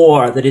the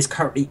ore that is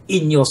currently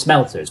in your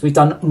smelters. We've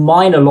done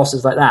minor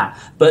losses like that.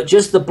 But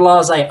just the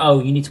blasé,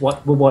 oh, you need to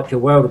wipe your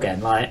world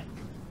again. Like,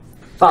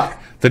 fuck.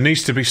 There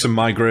needs to be some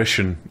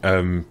migration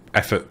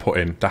effort put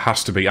in. There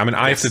has to be. I mean,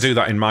 I have to do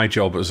that in my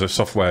job as a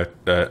software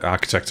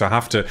architect. I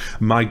have to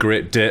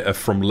migrate data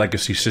from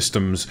legacy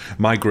systems,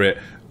 migrate,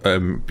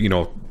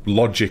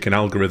 logic and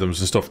algorithms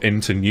and stuff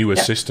into newer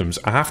systems.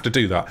 I have to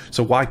do that.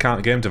 So why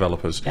can't game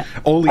developers?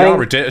 All they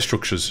are data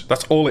structures.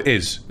 That's all it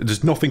is.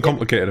 There's nothing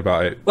complicated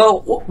about it. Well,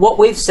 what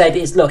we've said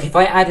is, look, if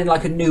I add in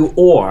like a new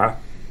ore,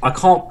 I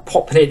can't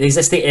populate the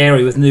existing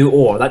area with new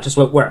ore. That just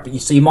won't work.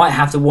 But so you might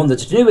have to wander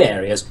to new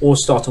areas or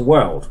start a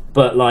world.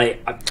 But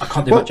like, I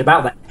can't do much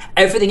about that.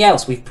 Everything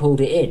else we've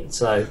pulled it in.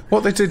 So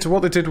what they did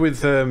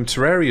with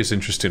Terraria is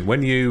interesting.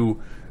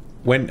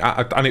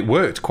 And it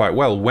worked quite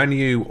well. When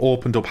you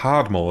opened up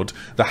hard mode,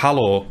 the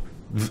Halo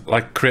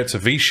like creates a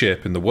V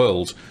shape in the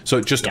world, so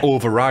it just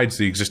overrides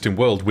the existing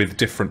world with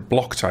different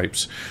block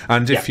types.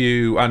 And if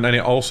you and it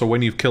also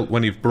when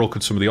you've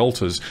broken some of the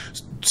altars,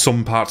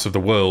 some parts of the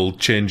world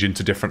change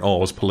into different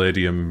ores,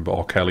 palladium,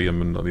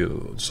 orchelium,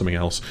 and something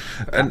else.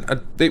 And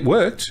it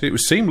worked. It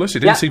was seamless. It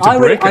didn't seem to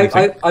break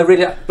anything. I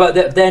really,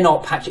 but they're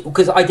not patching,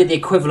 because I did the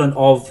equivalent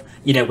of,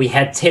 we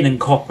had tin and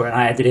copper, and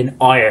I added in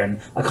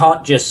iron. I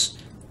can't just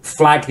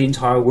flag the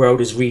entire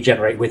world as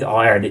regenerate with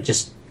iron. It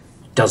just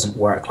doesn't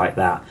work like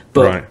that.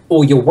 But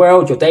all your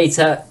world, your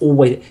data,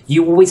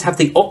 you always have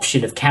the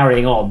option of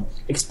carrying on,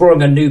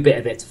 exploring a new bit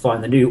of it to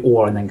find the new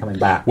ore, and then coming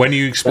back. When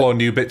you explore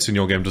new bits in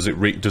your game, is it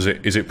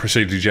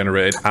procedurally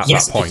generated at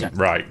that point? Exactly.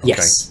 Right. Okay.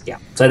 Yes. Yeah.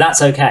 So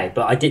that's okay.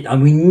 But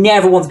we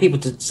never want people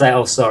to say,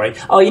 "Oh, sorry.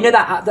 Oh, you know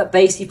that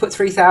base you put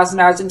 3,000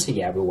 hours into?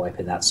 Yeah, we're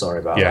wiping that. Sorry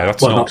about that." Yeah,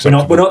 that's not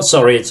acceptable. We're not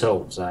sorry at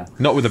all. So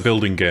not with a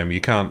building game.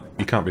 You can't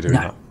be doing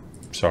that.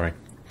 Sorry.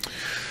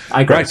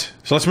 I agree. Right.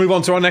 So let's move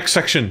on to our next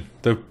section.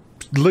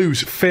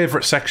 Lou's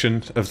favourite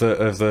section of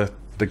the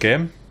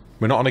game.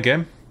 We're not on a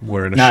game.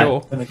 We're in a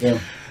show. In a game.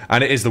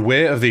 And it is the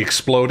way of the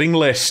exploding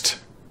list.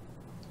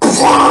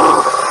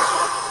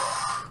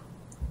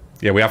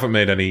 Yeah, we haven't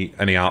made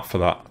any art for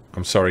that.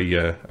 I'm sorry.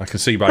 I can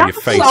see by your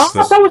face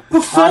that was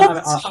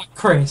performance,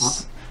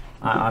 Chris.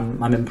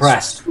 I'm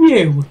impressed.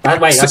 You.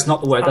 Wait, that's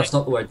not the word. That's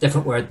not the word.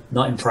 Different word.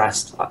 Not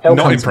impressed.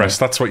 Not impressed.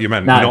 That's what you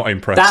meant. No, not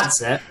impressed.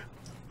 That's it.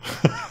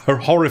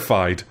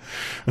 Horrified.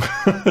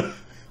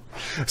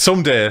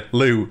 Someday,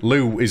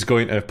 Lou is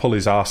going to pull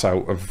his arse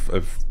out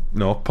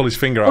pull his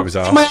finger out of his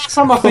arse. My ass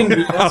on my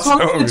finger. Arse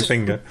out of his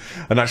finger,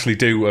 and actually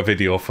do a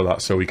video for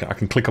that, so I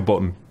can click a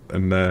button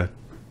and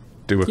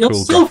do a You'll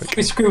cool still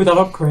graphic. screw that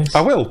up, Chris.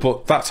 I will,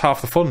 but that's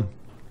half the fun.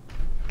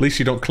 At least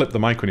you don't clip the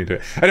mic when you do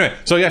it. Anyway,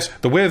 so yes,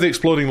 the way of the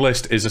exploding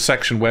list is a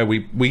section where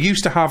we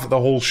used to have the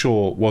whole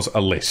show was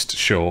a list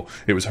show.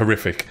 It was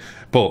horrific,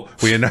 but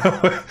we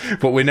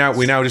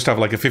now just have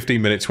like a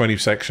 15-minute,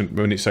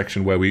 20-minute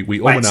section where we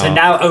so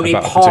now only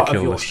part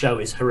of your show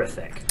is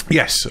horrific.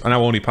 Yes, and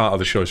now only part of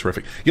the show is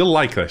horrific. You'll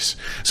like this.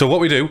 So what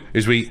we do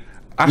is we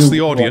ask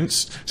the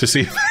audience to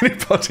see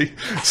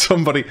if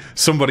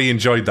somebody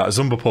enjoyed that.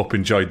 Zumba Pup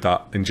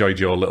enjoyed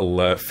your little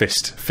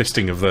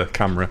fisting of the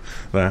camera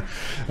there.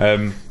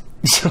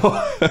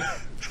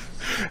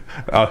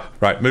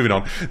 Right, moving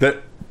on.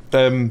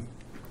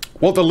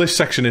 What the list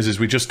section is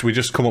we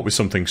just come up with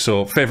something.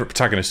 So favourite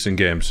protagonists in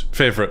games,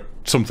 favourite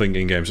something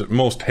in games,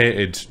 most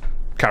hated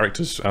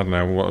characters, I don't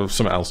know,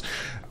 something else.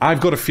 I've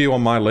got a few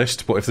on my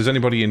list, but if there's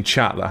anybody in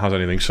chat that has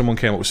anything, someone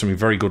came up with something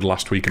very good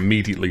last week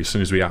immediately as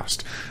soon as we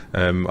asked.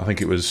 I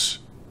think it was,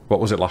 what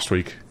was it last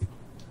week?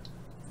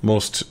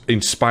 Most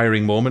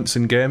inspiring moments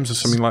in games or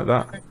something like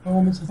that.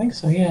 Moments, I think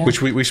so, yeah.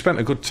 Which we spent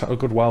a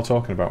good while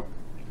talking about.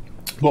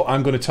 But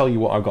I'm going to tell you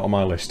what I've got on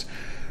my list.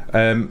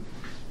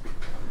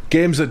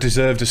 Games that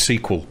deserved a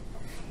sequel.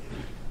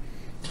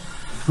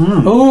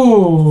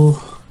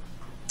 Oh,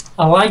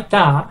 I like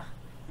that.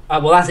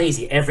 Well, that's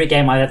easy. Every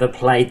game I've ever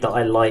played that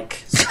I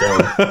like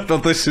still.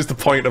 This is the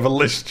point of a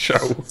list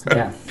show.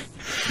 Yeah.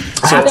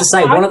 I have to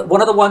say,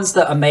 one of the ones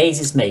that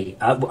amazes me,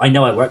 I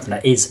know I worked on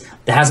it, is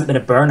there hasn't been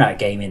a Burnout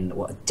game in,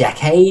 a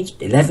decade?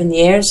 11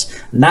 years?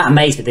 And that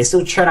amazed me. They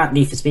still churn out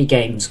Need for Speed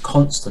games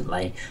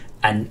constantly,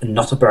 and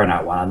not a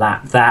Burnout one. And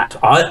that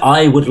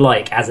I would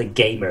like, as a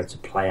gamer, to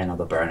play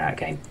another Burnout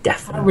game.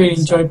 Definitely. I really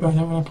enjoyed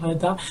Burnout when I played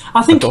that.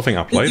 I don't think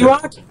I played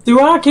it. There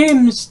are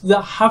games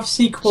that have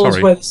sequels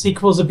where the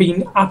sequels have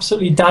been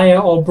absolutely dire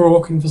or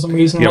broken for some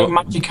reason, like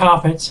Magic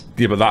Carpet.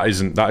 Yeah, but that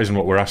isn't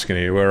what we're asking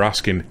here. We're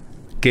asking,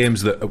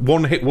 games that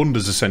one-hit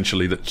wonders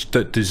essentially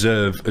that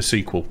deserve a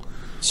sequel.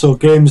 So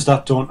games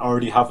that don't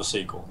already have a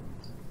sequel.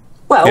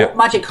 Well, Yeah.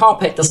 Magic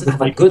Carpet doesn't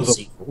have a good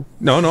sequel.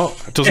 No,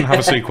 it doesn't have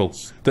a sequel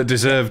that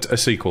deserved a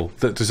sequel.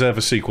 That deserve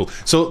a sequel.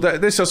 So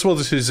this, I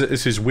suppose,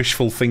 this is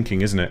wishful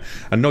thinking, isn't it?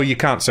 And no, you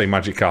can't say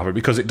Magic Carpet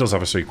because it does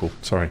have a sequel.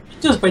 Sorry.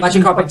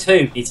 Magic Carpet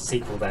 2 needs a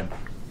sequel then.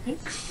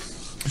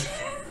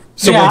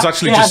 Someone's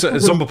actually just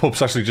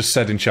Zumba actually just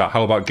said in chat,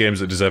 how about games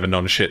that deserve a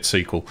non-shit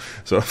sequel?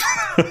 So,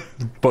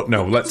 but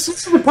no, let's.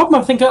 This is the problem.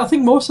 I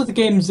think most of the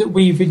games that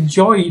we've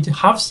enjoyed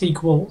have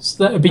sequels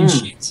that have been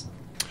shit.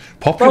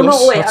 Populous. Well,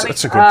 no, wait.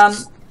 That's a good.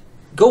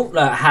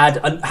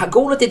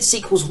 Gauntlet did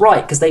sequels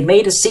right because they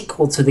made a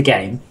sequel to the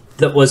game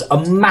that was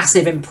a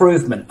massive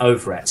improvement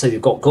over it. So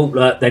you've got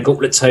Gauntlet, then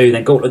Gauntlet 2,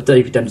 then Gauntlet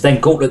Divisions,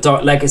 then Gauntlet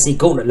Dark Legacy,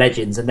 Gauntlet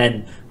Legends, and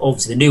then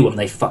obviously the new one,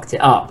 they fucked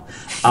it up.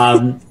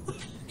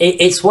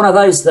 It's one of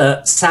those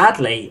that,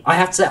 sadly, I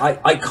have to say,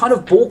 I kind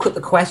of balk at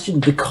the question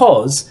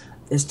because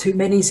there's too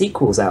many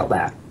sequels out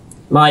there.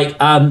 Like,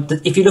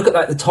 if you look at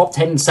like the top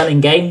 10 selling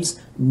games,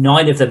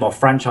 9 of them are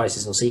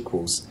franchises or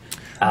sequels.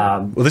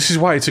 Well, this is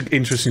why it's an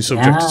interesting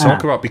subject to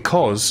talk about,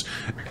 because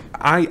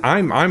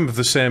I'm of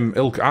the same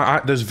ilk.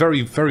 There's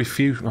very, very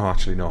few. Oh,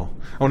 actually, no.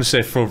 I want to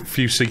say for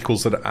few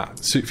games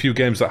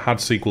that had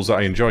sequels that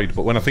I enjoyed.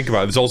 But when I think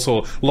about it, there's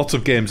also lots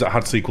of games that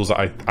had sequels that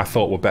I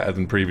thought were better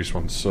than previous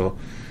ones. So.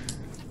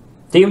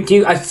 Someone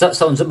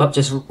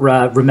just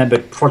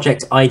remembered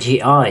Project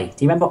IGI.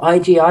 Do you remember what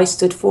IGI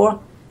stood for?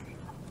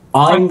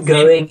 I'm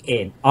going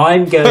in.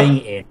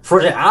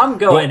 Project, I'm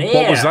going in.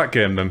 What was that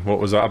game then? What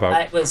was that about?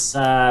 It was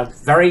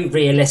very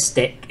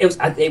realistic. It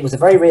was a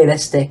very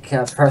realistic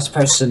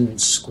first-person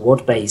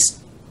squad-based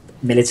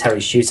military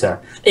shooter.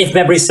 If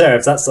memory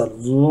serves, that's a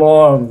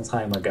long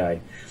time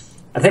ago.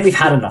 I think we've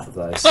had enough of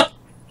those.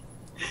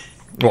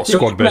 What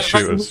squad-based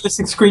shooters? Just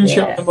a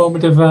screenshot at the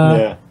moment of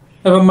a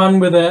man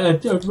with a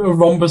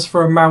rhombus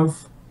for a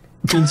mouth.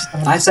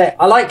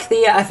 I like the.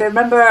 If I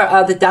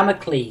remember the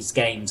Damocles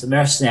games, the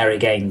mercenary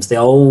games, the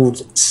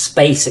old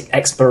space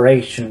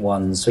exploration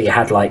ones, where you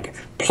had like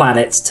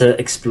planets to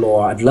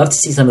explore. I'd love to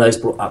see some of those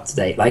brought up to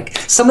date. Like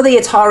some of the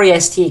Atari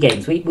ST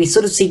games, we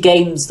sort of see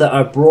games that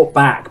are brought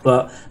back,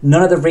 but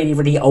none of the really,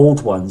 really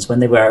old ones when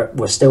they were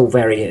still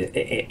very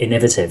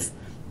innovative.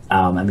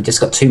 And we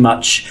just got too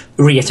much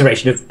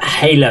reiteration of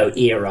Halo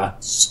era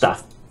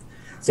stuff.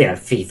 So,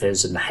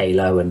 FIFAs and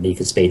Halo and Need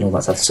for Speed and all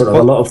that stuff. Sort of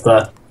a lot of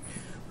the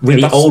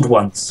really old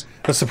ones.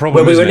 That's the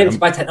problem. Where we were limited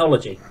by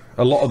technology.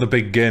 A lot of the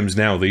big games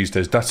now these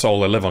days, that's all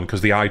they live on,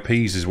 because the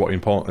IPs is what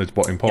important,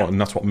 and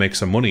that's what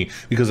makes them money,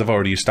 because they've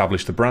already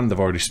established the brand, they've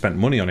already spent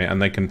money on it,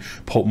 and they can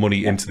put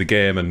money into the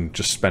game and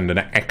just spend an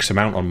X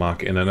amount on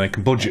marketing, and they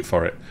can budget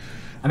for it.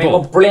 I mean,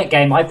 one brilliant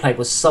game I played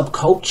was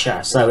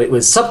Subculture. So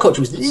Subculture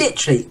was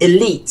literally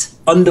elite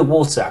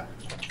underwater.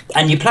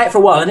 And you play it for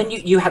a while, and then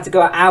you had to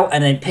go out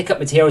and then pick up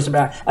materials, and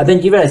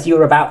then you realised you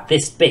were about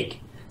this big.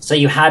 So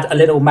you had a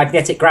little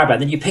magnetic grabber,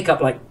 and then you pick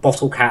up like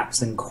bottle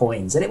caps and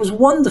coins, and it was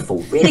wonderful.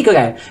 Really good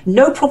game.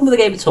 No problem with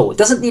the game at all. It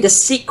doesn't need a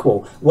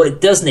sequel. What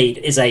it does need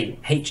is a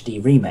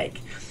HD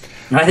remake.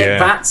 And I think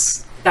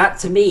that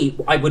to me,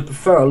 I would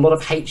prefer a lot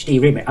of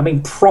HD remake. I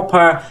mean,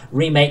 proper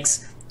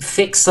remakes,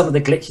 fix some of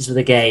the glitches of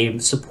the game,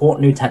 support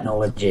new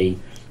technology,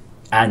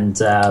 and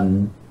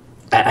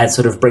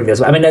sort of bring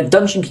this. I mean,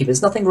 Dungeon Keeper.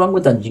 There's nothing wrong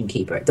with Dungeon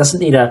Keeper. It doesn't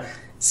need a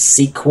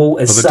sequel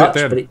as such,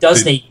 but it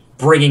does need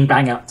bringing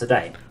bang up to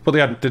date. Well,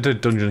 they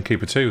did Dungeon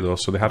Keeper 2 though,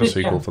 so they had a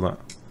sequel for that.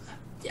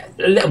 Yeah,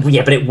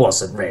 but it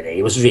wasn't really.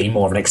 It was really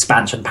more of an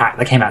expansion pack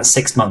that came out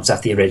 6 months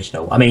after the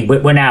original. I mean,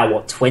 we're now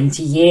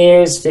 20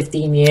 years,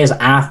 15 years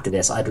after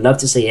this. I'd love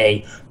to see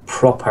a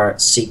proper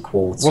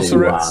sequel to.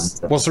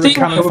 Was there a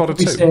canon fodder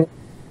 2?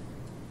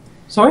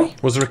 Sorry?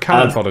 Was there a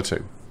canon fodder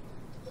 2?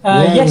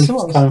 Yes, it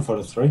was. Canon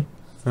fodder 3.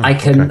 Oh,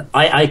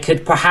 I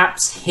could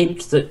perhaps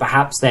hint that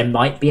perhaps there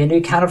might be a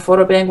new canon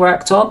fodder being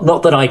worked on.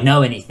 Not that I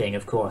know anything,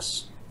 of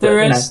course.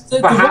 There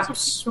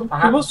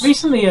was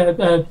recently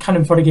a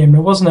canon fodder game,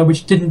 wasn't there,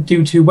 which didn't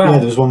do too well. Yeah,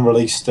 there was one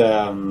released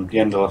the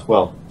end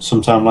of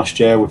sometime last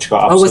year, which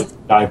got absolutely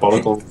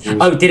diabolical.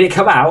 Did it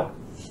come out?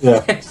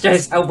 Yeah. It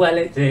shows how well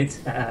it did.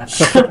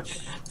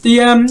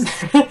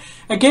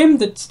 A game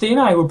that Ste and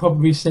I would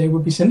probably say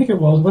would be Syndicate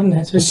Wars, wouldn't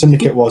it?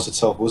 Syndicate Wars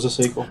itself was a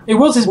sequel. It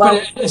was,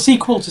 but a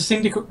sequel to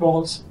Syndicate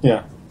Wars.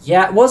 Yeah.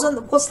 Yeah,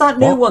 what's that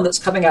new one that's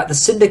coming out? The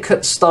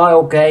Syndicate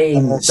style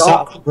game.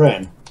 Satellite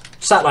Rain.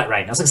 Satellite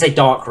Rain. I was going to say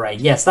Dark Rain.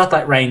 Yes,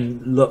 Satellite Rain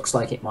looks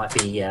like it might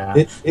be.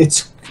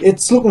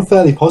 It's looking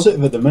fairly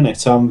positive at the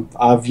minute.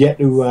 I've yet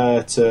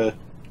to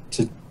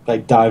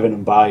dive in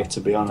and buy it,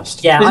 to be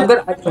honest. Yeah,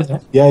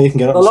 yeah, you can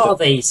get it. A lot of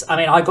these. I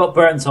mean, I got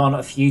burnt on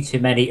a few too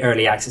many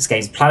early access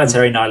games.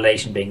 Planetary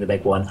Annihilation being the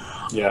big one.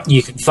 Yeah,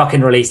 you can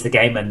fucking release the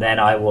game, and then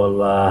I will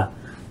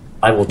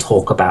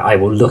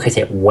look at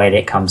it when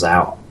it comes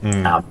out.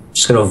 I'm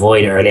just going to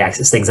avoid early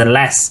access things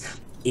unless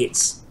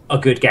it's a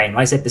good game.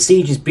 Like I said,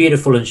 Besiege is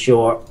beautiful and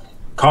short.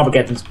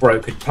 Carmageddon's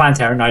broken.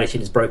 Planetary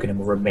Annihilation is broken and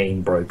will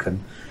remain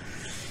broken.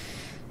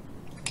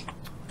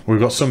 We've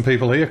got some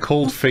people here.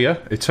 Cold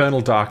Fear,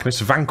 Eternal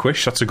Darkness,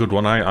 Vanquish. That's a good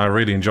one. I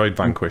really enjoyed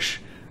Vanquish.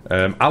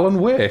 Alan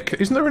Wake.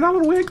 Isn't there an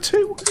Alan Wake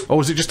too? Or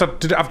was it just?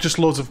 Did it have just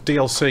loads of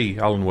DLC?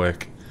 Alan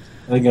Wake.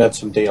 I think it had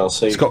some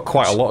DLC. It's got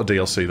quite a lot of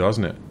DLC though,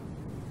 hasn't it?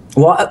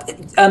 What?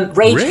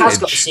 Rage has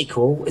got a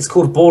sequel. It's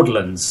called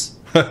Borderlands.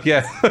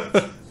 Yeah.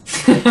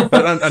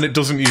 and it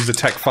doesn't use the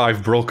Tech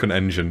 5 broken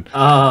engine.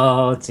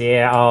 Oh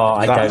dear! Oh,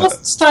 I don't.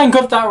 Stan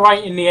got that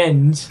right in the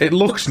end. It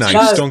looks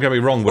nice. Don't get me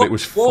wrong, but it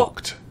was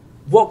fucked.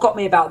 What got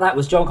me about that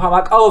was John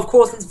Carmack. Oh, of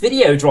course, it's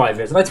video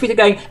drivers. And I tweeted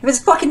going, if it's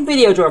fucking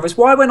video drivers,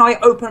 why when I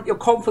open up your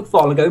config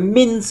file and go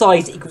min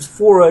size equals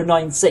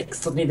 4096,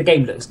 suddenly the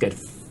game looks good?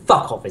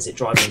 Fuck off, is it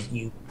drivers?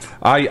 You.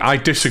 I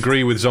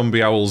disagree with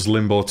Zombie Owl's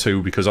Limbo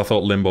 2 because I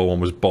thought Limbo 1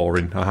 was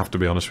boring. I have to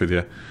be honest with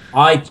you.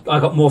 I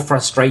got more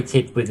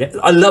frustrated with it.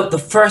 I love the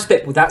first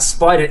bit with that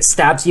spider that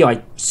stabs you.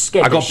 I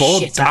scared the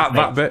shit out of me.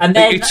 That bit. And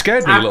then it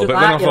scared me a little bit.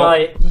 Then I thought,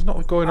 like, there's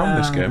nothing going on in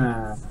this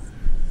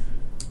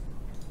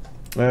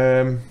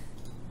game.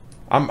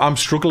 I'm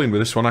struggling with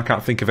this one. I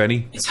can't think of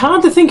any. It's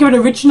hard to think of an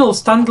original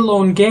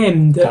standalone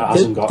game that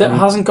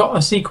hasn't got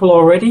a sequel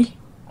already.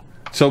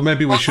 So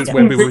maybe we should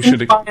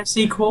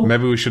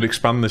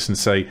expand this and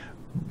say,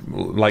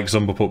 like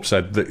Zumbapup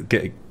said, that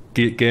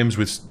get games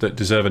that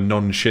deserve a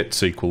non-shit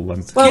sequel.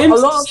 Then. Well, a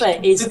lot of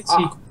it is.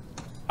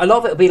 A lot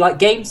of it will be like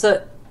games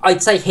that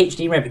I'd say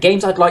HD remake, but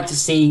games I'd like to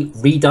see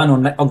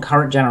redone on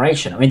current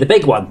generation. I mean, the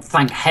big one,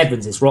 thank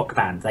heavens, is Rock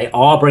Band. They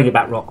are bringing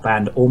back Rock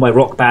Band. All my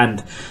Rock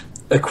Band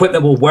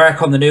equipment will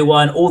work on the new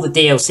one. All the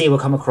DLC will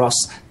come across.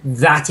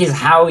 That is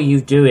how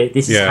you do it.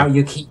 This is how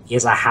you keep me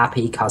as a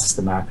happy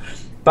customer.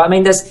 But I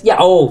mean, there's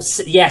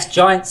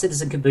Giant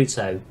Citizen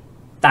Kabuto.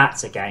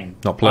 That's a game.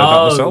 Not played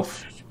that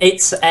myself.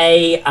 It's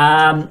a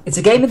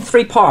game in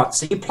 3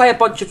 parts. So you play a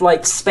bunch of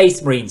like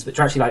space marines, which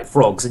are actually like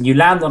frogs, and you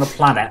land on a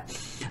planet.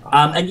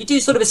 And you do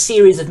sort of a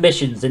series of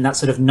missions in that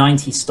sort of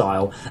 90s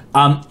style.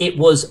 It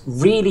was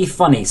really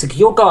funny. So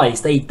your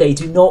guys, they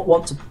do not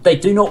want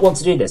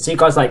to do this. So you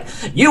guys like,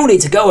 you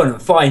need to go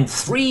and find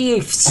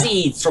 3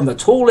 seeds from the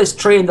tallest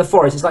tree in the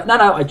forest. It's like, no,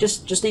 I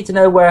just need to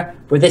know where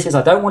this is.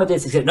 I don't want to do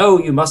this. He said, no,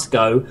 you must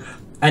go.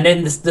 And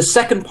then the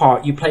second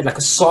part, you played like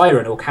a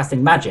siren or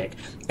casting magic.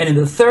 And in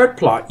the third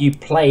part, you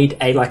played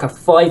a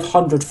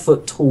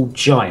 500-foot tall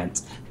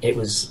giant. It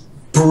was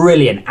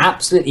brilliant,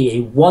 absolutely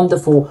a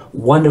wonderful,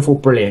 wonderful,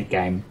 brilliant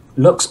game.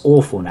 Looks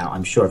awful now,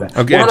 I'm sure of it.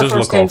 Okay, it does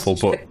look awful,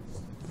 but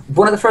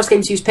one of the first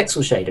games used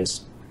pixel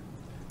shaders.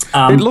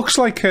 It looks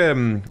like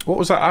what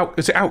was that?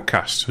 Is it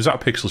Outcast? Was that a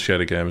pixel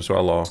shader game as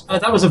well? Or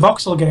that was a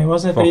voxel game,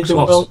 wasn't it?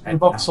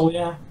 Voxel,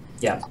 yeah.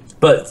 Yeah,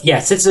 but yeah,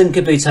 Citizen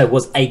Kabuto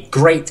was a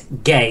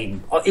great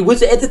game. It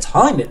was at the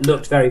time. It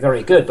looked very,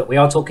 very good. But we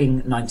are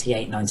talking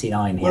 98,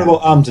 99 here. What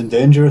about Armed and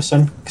Dangerous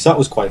then? Because that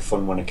was quite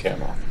fun when it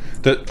came out.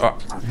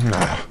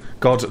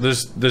 God,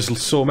 there's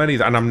so many,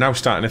 and I'm now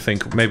starting to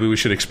think maybe we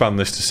should expand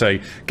this to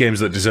say games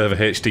that deserve a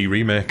HD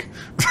remake.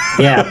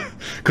 Yeah,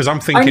 because I'm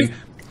thinking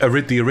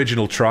the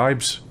original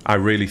Tribes. I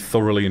really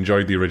thoroughly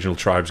enjoyed the original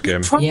Tribes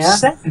game. Yeah,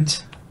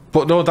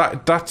 but no,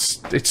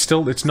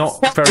 it's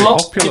not very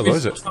popular, though,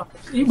 is it?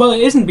 Well,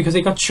 it isn't because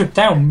it got shut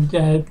down.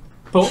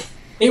 But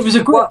it was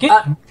a great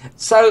game.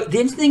 So the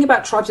interesting thing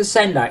about Tribes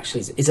Ascend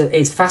actually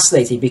is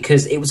fascinating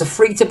because it was a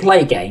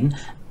free-to-play game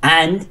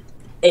and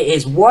it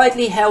is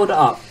widely held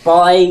up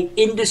by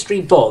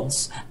industry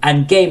bods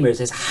and gamers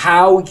as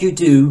how you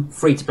do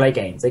free-to-play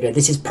games. They go,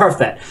 this is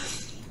perfect.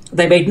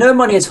 They made no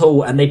money at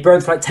all, and they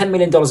burned for like $10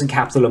 million in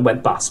capital and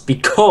went bust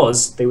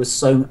because they were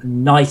so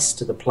nice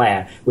to the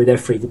player with their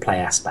free-to-play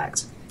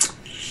aspect.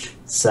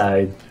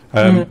 So...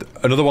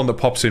 another one that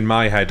pops in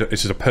my head,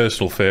 this is a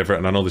personal favourite,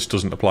 and I know this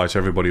doesn't apply to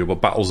everybody,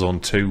 but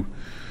Battlezone 2.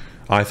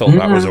 I thought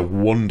that was a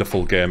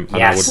wonderful game. And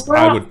yes.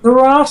 There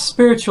are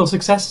spiritual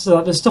successors to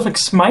that. There's stuff like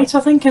Smite,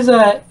 I think, is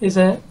a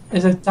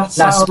that's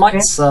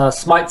Smite's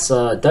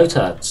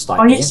Dota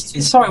style. Oh,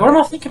 yes. Sorry, what am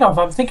I thinking of?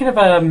 I'm thinking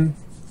of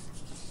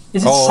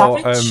is it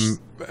Savage?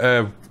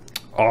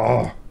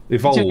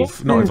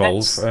 Evolve, not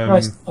Evolve.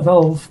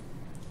 Evolve.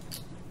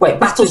 Wait,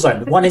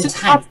 Battlezone, one in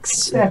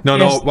tanks.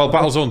 No. Well,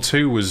 Battlezone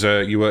 2 was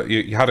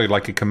you had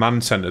a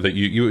command center that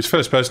it was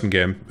first person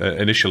game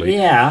initially.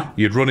 Yeah.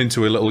 You'd run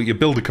into you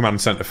build a command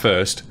center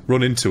first,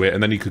 run into it,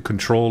 and then you could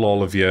control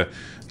all of your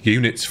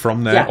units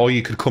from there, or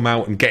you could come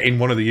out and get in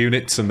one of the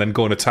units and then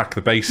go and attack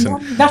the base.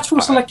 And natural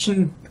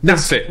selection.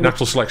 That's it.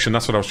 Natural selection.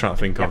 That's what I was trying to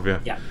think of.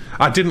 Yeah.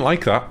 I didn't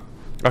like that.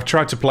 I've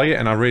tried to play it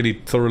and I really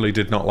thoroughly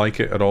did not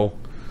like it at all.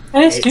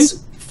 And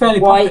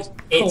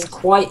it's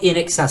quite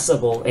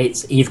inaccessible.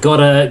 You've got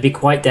to be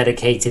quite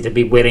dedicated and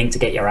be willing to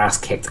get your ass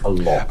kicked a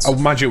lot. I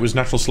imagine it was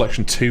Natural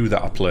Selection 2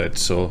 that I played,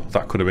 so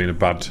that could have been a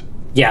bad.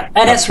 Yeah,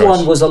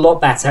 NS1 was a lot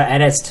better.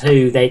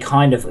 NS2, they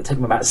kind of, it took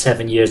them about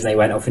 7 years and they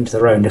went off into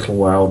their own little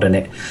world, and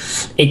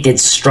it did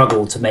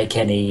struggle to make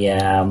any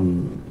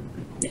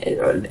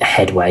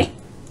headway.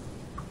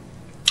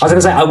 I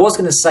was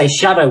going to say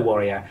Shadow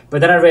Warrior,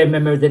 but then I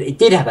remembered that it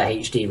did have a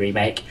HD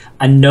remake,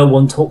 and no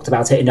one talked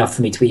about it enough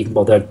for me to even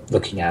bother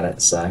looking at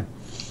it. So,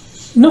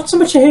 not so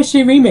much a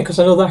HD remake, because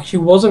I know there actually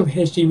was a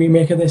HD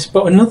remake of this,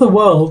 but another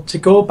world, to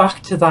go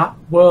back to that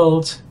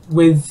world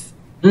with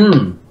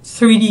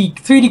 3D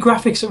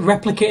graphics that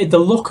replicated the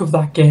look of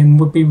that game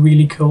would be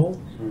really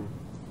cool.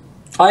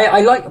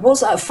 I like, what was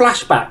that,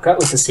 Flashback? That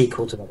was the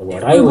sequel to Another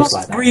World. I always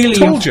like that. Really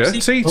Told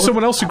you. See,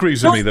 someone else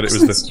agrees with me that it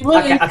was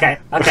the...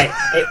 Okay.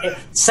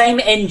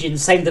 Same engine,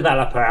 same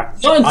developer.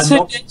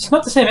 It's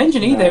not the same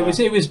engine either.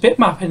 It was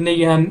bitmap, and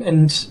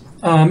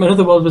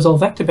Another World was all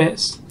vector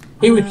based.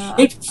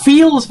 It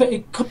feels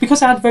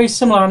because it had very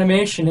similar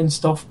animation and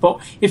stuff. But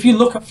if you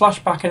look at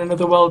Flashback and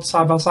Another World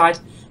side by side,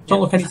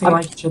 don't look anything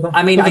like each other.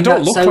 I mean, they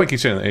don't look like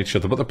each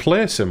other, but they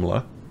play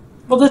similar.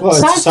 Well, the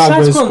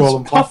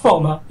side-scrolling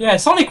platformer. Yeah,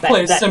 Sonic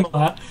plays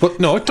similar. But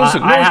no, it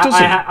doesn't. I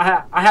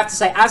have to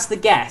say, as the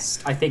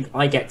guest, I think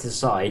I get to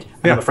decide.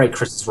 And I'm afraid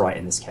Chris is right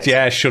in this case.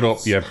 Yeah, shut up.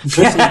 Yeah.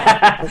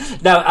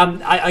 No,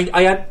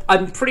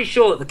 I'm pretty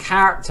sure that the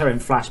character in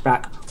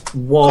Flashback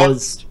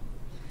was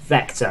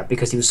vector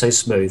because he was so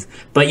smooth.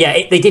 But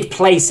yeah, they did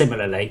play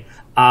similarly.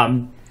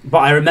 But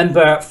I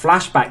remember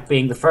Flashback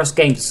being the first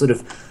game to sort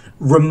of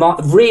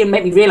really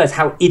make me realise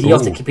how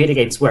idiotic computer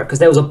games were, because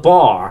there was a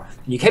bar,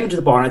 and you came into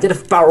the bar and I did a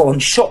barrel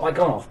and shot my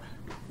gun off.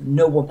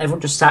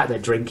 Everyone just sat there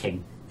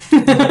drinking.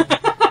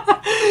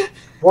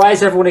 Why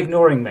is everyone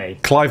ignoring me?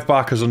 Clive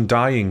Barker's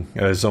Undying,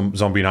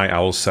 Zombie Night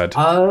Owls said.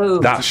 Oh,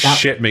 that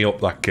shit me up,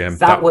 that game.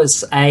 That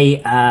was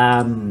a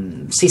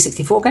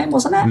C64 game,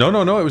 wasn't it?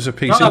 No, it was a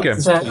PC game. It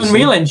was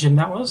Unreal Engine,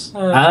 that was.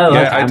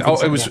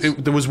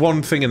 There was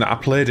one thing in that I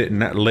played it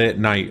late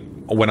night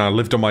when I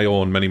lived on my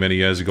own many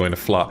years ago in a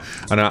flat,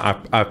 and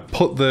I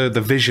put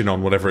the vision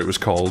on, whatever it was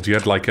called. You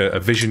had like a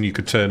vision you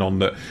could turn on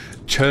that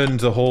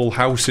turned the whole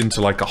house into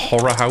like a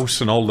horror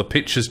house, and all the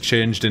pictures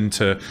changed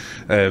into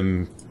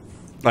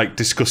like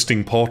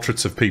disgusting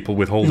portraits of people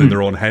with holding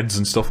their own heads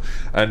and stuff.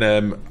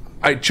 And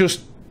it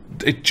just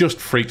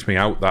freaked me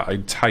out, that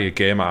entire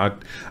game. I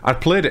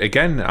played it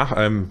again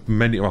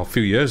a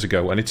few years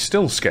ago, and it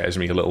still scares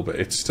me a little bit.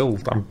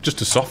 I'm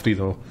just a softie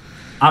though.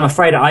 I'm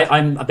afraid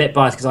I'm a bit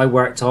biased because I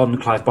worked on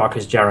Clive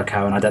Barker's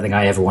Jericho, and I don't think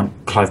I ever want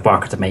Clive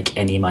Barker to make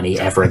any money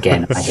ever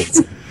again. I hate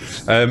it.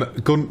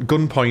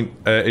 Gunpoint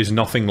is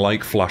nothing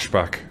like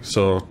Flashback,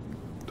 so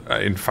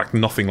in fact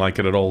nothing like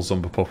it at all,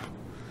 Zumbapup.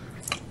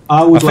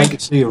 I would like to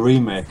see a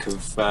remake of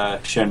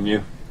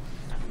Shenmue.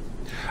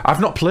 I've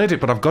not played it,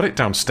 but I've got it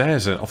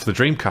downstairs off the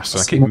Dreamcast,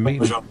 and I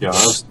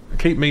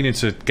keep meaning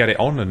to get it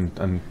on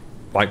and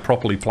like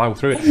properly plough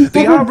through it.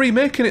 They are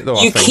remaking it though.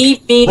 I think.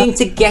 Keep needing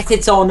to get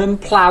it on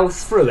and plough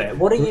through it.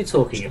 What are you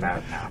talking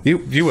about now? You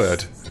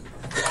heard.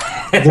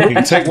 You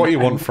can take what you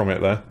want from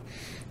it there.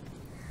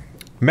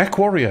 Mech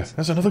Warrior,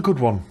 that's another good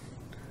one.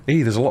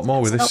 There's a lot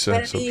more with this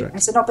subject.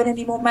 Has there not been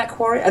any more Mech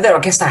Warrior? I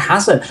guess there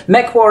hasn't.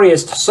 Mech Warrior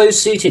is so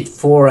suited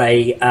for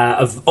a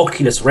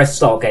Oculus Rift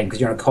style game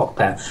because you're in a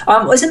cockpit.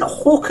 Isn't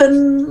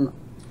Hawken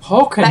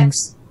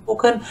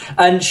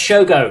and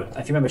Shogo?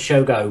 If you remember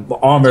Shogo,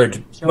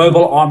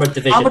 mobile armored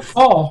division. Armored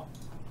Core.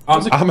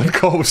 Armored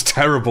Core was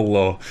terrible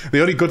though.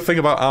 The only good thing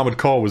about Armored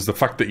Core was the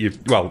fact that you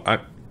paid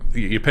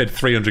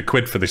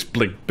 £300 for this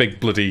big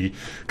bloody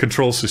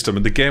control system,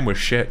 and the game was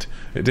shit.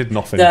 It did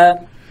nothing.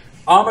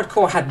 Armored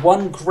Core had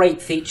one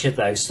great feature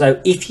though, so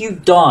if you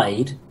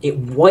died, it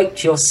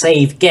wiped your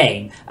save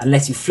game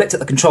unless you flicked at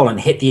the controller and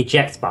hit the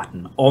eject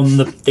button on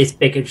this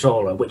big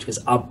controller, which was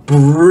a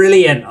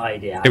brilliant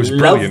idea. It was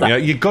brilliant. Yeah,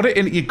 you got it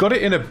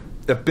in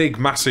a big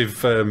massive.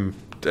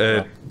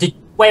 Did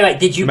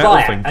you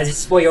buy it? As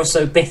it's why you're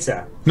so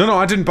bitter. No,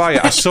 I didn't buy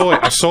it. I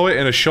saw it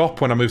in a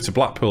shop when I moved to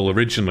Blackpool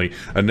originally,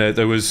 and it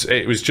was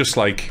just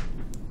like.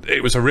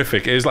 It was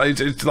horrific. It's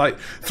like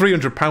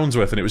 £300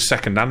 worth, and it was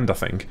second hand, I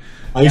think.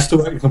 I used to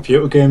work in a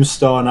computer games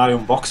store, and I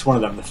unboxed one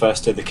of them the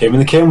first day they came,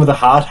 and they came with a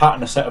hard hat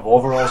and a set of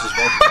overalls as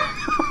well.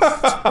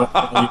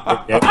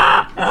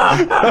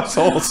 That's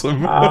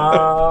awesome.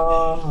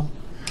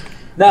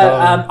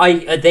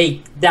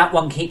 That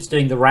one keeps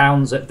doing the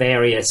rounds at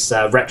various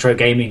retro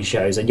gaming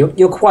shows, and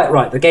you're quite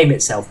right. The game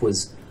itself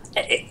was.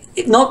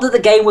 Not that the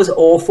game was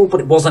awful, but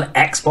it was an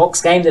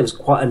Xbox game. There was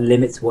quite a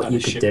limit to what you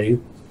could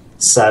do.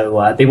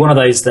 So it'd be one of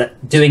those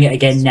that doing it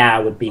again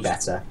now would be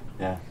better.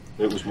 Yeah,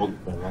 it was more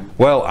wrong.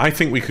 Well, I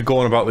think we could go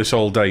on about this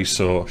all day,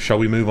 so shall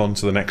we move on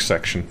to the next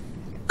section?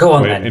 Go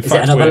on then. Is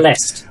it another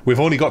list? We've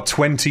only got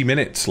 20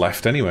 minutes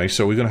left anyway,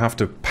 so we're going to have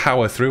to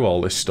power through all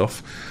this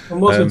stuff.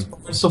 And most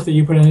of the stuff that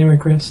you put in anyway,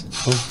 Chris.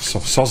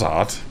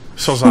 Sozard.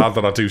 Sozard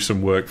that I do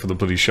some work for the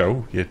bloody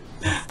show. You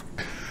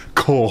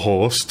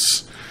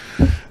co-hosts.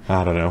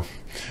 I don't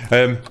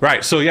know.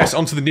 Right, so yes,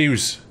 onto the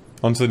news.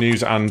 Onto the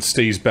news and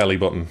Steve's belly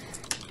button.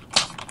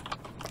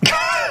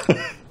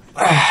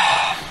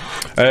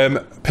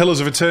 Pillars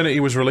of Eternity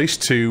was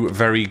released to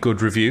very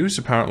good reviews,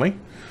 apparently.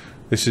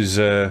 This is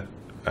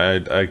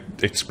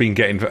it's been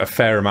getting a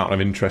fair amount of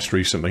interest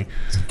recently.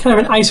 It's kind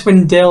of an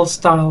Icewind Dale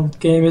style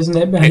game, isn't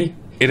it?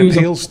 It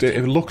appeals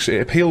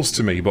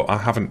to me, but I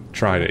haven't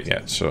tried it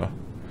yet. So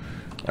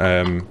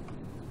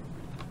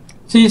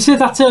you say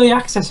that's early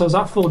access, or is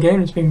that full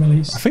game that's being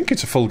released? I think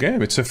it's a full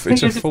game. It's a full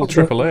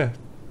AAA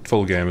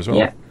full game as well.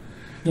 Yeah.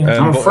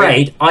 Yeah. I'm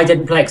afraid I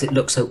didn't play because it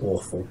looks so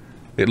awful.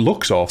 It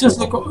looks awful. Just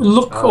look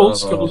old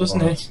school,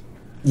 doesn't it?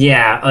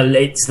 Yeah,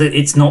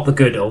 it's not the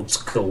good old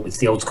school. It's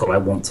the old school I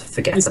want to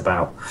forget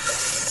about.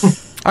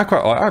 I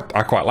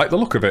quite like the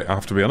look of it, I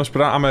have to be honest.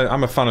 But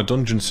I'm a fan of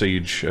Dungeon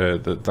Siege,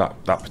 that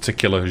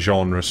particular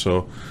genre.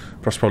 So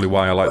that's probably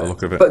why I like the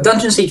look of it. But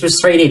Dungeon Siege was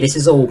 3D. This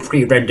is all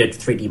pre-rendered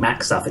 3D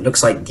Max stuff. It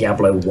looks like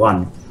Diablo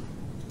 1.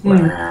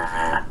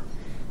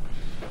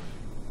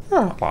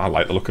 Oh, I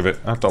like the look of it.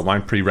 I don't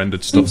mind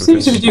pre-rendered stuff. It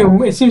seems to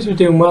be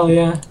doing well,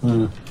 yeah.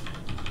 I'm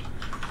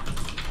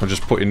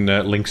just putting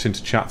links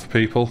into chat for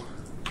people.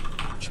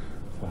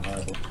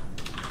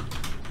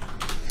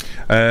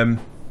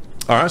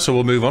 Alright, so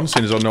we'll move on,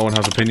 seeing as though no one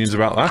has opinions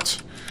about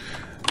that.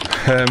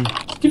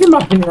 Give me my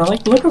opinion, I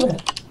like the look of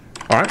it.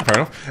 Alright, fair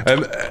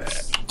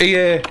enough.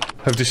 EA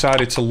have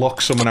decided to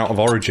lock someone out of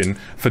Origin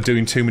for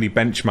doing too many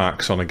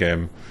benchmarks on a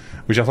game,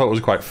 which I thought was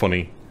quite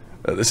funny.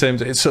 At the same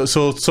time,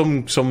 so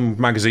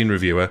some magazine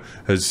reviewer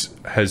has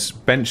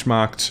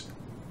benchmarked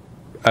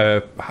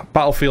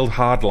Battlefield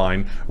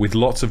Hardline with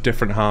lots of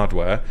different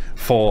hardware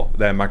for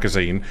their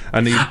magazine,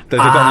 and they got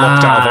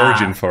locked out of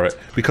Origin for it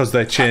because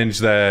they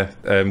changed their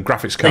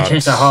graphics cards. They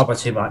changed their hardware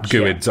too much.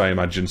 GUIDs, I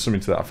imagine,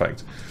 something to that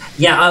effect.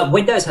 Yeah,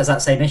 Windows has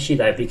that same issue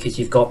though, because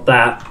you've got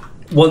that.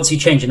 Once you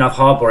change enough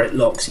hardware, it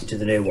locks you to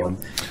the new one.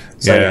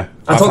 So yeah,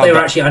 I thought they were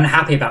actually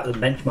unhappy about them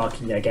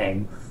benchmarking their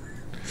game.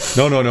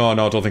 No, I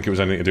don't think it was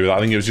anything to do with that. I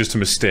think it was just a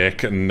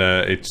mistake, and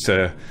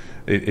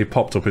it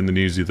popped up in the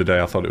news the other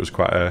day. I thought it was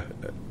quite a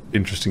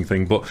interesting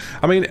thing, but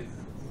I mean,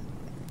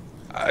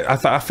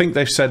 I think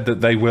they've said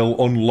that they will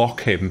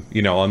unlock him,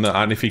 you know,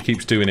 and if he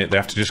keeps doing it, they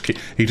have to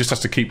he just has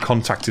to keep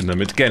contacting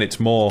them. Again, it's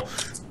more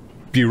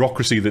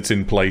bureaucracy that's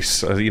in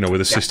place, you know,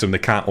 with a system they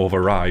can't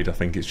override. I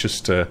think it's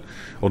just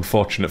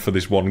unfortunate for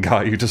this one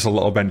guy who does a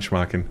lot of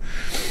benchmarking.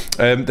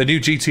 The new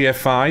GTA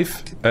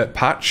 5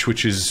 patch,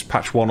 which is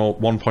patch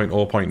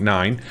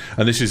 1.0.9,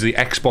 and this is the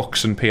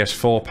Xbox and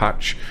PS4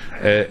 patch,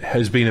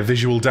 has been a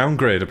visual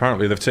downgrade.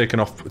 Apparently, they've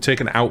taken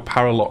out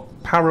parallax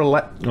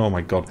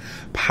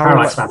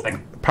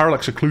mapping.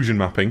 Parallax occlusion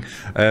mapping.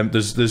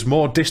 There's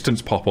more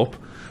distance pop-up.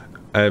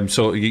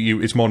 So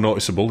it's more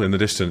noticeable in the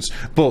distance,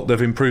 but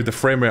they've improved the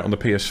frame rate on the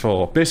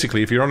PS4.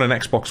 Basically, if you're on an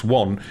Xbox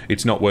One,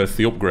 it's not worth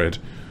the upgrade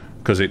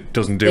because it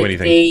doesn't do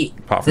anything.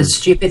 The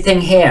stupid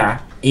thing here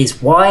is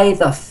why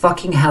the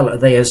fucking hell are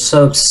they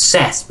so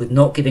obsessed with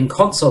not giving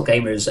console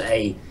gamers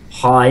a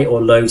high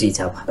or low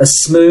detail, a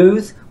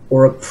smooth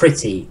or a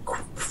pretty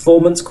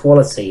performance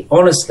quality?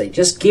 Honestly,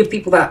 just give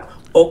people that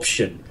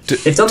option.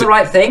 They've done the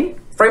right thing.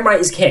 Frame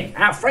rate is king.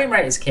 Frame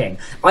rate is king.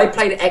 I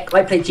played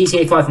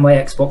GTA 5 on my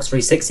Xbox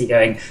 360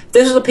 going, if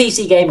this was a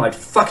PC game, I'd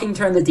fucking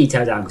turn the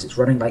detail down because it's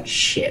running like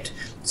shit.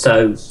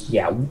 So,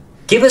 yeah,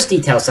 give us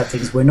detail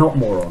settings. We're not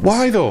morons.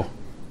 Why, though?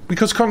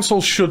 Because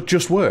consoles should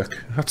just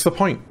work. That's the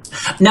point.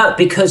 No,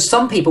 because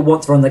some people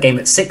want to run the game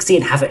at 60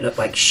 and have it look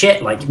like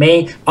shit, like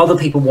me. Other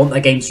people want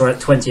their games to run at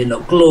 20 and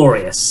look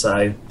glorious,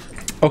 so...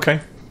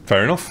 Okay,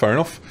 fair enough.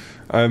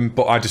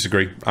 But I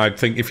disagree. I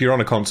think if you're on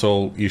a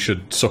console, you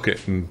should suck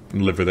it and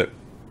live with it.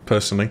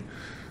 Personally,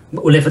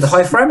 or live with the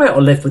high frame rate,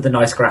 or live with the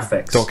nice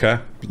graphics. Don't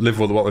care. Live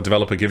with what the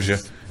developer gives you.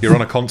 You're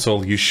on a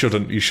console. You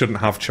shouldn't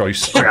have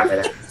choice.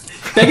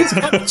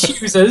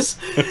 Choosers.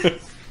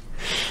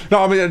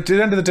 No, I mean at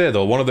the end of the day,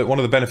 though, one of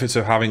the benefits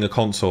of having a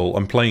console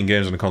and playing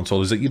games on a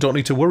console is that you don't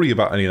need to worry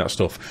about any of that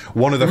stuff.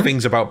 One of the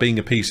things about being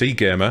a PC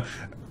gamer,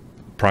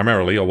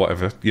 primarily or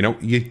whatever, you know,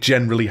 you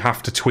generally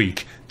have to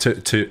tweak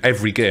to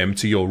every game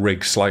to your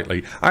rig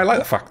slightly. I like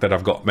the fact that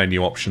I've got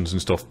menu options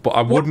and stuff, but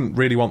I wouldn't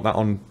really want that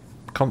on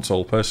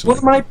console personally. One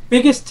of my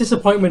biggest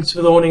disappointments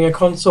with owning a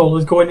console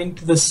is going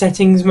into the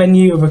settings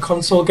menu of a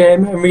console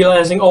game and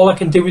realising all I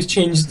can do is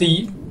change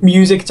the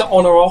music to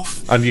on or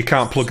off. And you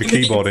can't plug a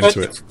keyboard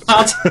into it.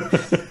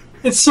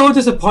 It's so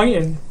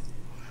disappointing.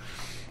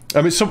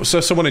 I mean, so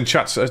someone in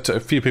chat, a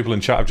few people in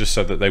chat have just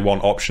said that they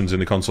want options in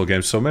the console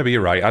games, so maybe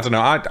you're right. I don't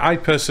know. I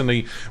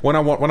personally, when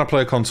I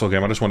play a console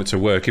game, I just want it to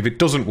work. If it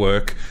doesn't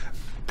work,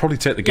 probably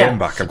take the game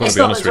back. I've got to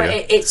be honest with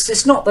you.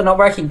 It's not they're not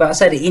working, but I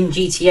said in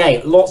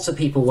GTA, lots of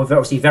people were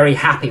obviously very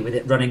happy with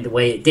it running the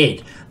way it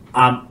did.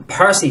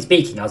 Personally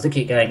speaking, I was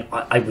looking at going,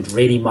 I would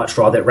really much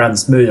rather it ran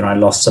smooth and I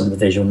lost some of the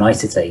visual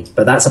nicety.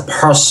 But that's a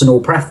personal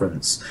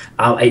preference.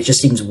 It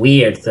just seems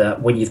weird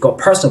that when you've got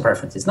personal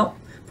preferences, not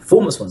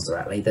performance ones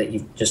directly, that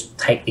you just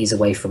take these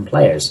away from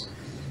players.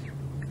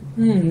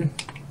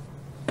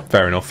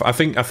 Fair enough. I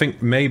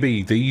think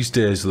maybe these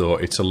days though,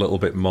 it's a little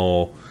bit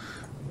more.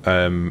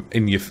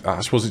 I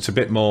suppose it's a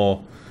bit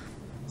more.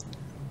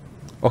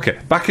 Okay,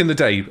 back in the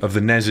day of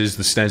the NESs,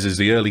 the SNESs,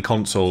 the early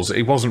consoles,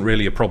 it wasn't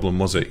really a problem,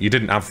 was it? You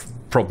didn't have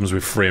problems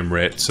with frame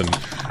rates, and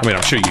I mean,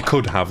 I'm sure you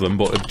could have them,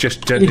 but it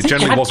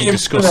generally wasn't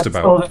discussed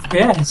about.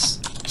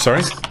 FPS.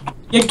 Sorry?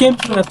 You had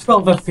games with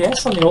 12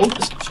 FPS on the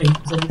oldest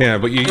machines. Yeah,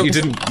 but you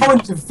didn't. Going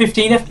to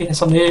 15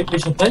 FPS on the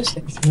original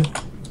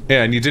PlayStation.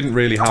 Yeah, and you didn't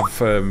really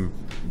have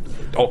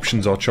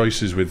options or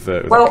choices with.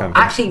 Well,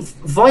 actually,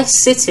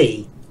 Vice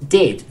City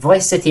did.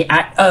 Vice City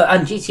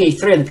and GTA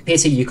 3 on the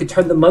PC, you could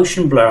turn the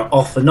motion blur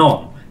off and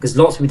on. because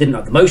lots of people didn't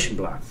like the motion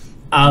blur.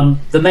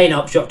 The main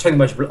upshot, turning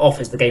the motion blur off,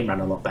 is the game ran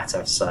a lot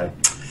better. So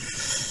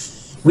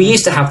we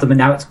used to have them, and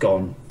now it's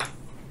gone.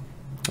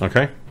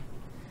 Okay.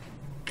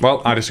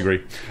 Well, I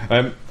disagree.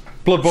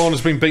 Bloodborne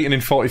has been beaten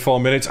in 44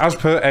 minutes, as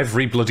per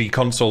every bloody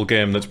console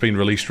game that's been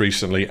released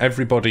recently.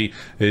 Everybody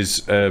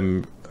is...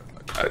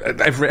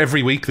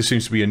 every week there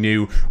seems to be a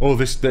new...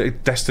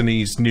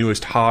 Destiny's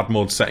newest hard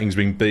mode setting's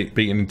been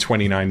beaten in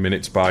 29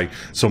 minutes by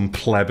some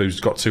pleb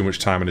who's got too much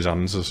time in his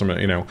hands or something,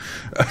 you know.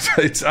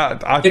 You're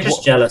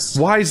just jealous.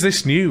 Why is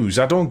this news?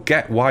 I don't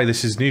get why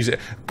this is news.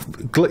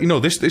 You know,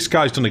 this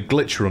guy's done a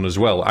glitch run as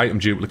well, item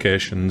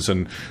duplications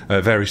and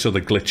various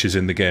other glitches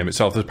in the game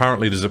itself.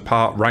 Apparently there's a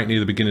part right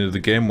near the beginning of the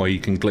game where you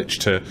can glitch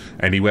to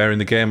anywhere in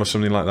the game or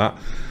something like that.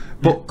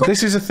 But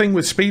this is a thing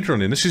with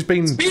speedrunning. This has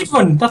been...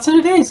 Speedrun, that's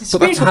what it is. It's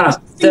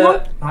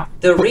speedrun.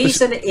 The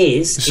reason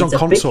is it's a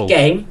console. big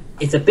game.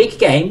 It's a big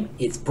game.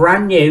 It's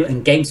brand new,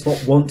 and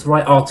GameSpot want to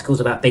write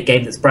articles about big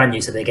game that's brand new,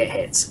 so they get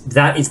hits.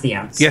 That is the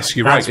answer. Yes,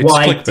 you're That's right. It's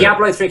why clickbait.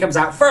 Diablo 3 comes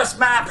out. First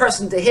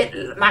person to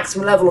hit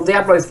maximum level of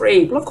Diablo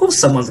 3. Well, of course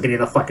someone's going to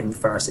be the fucking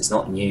first. It's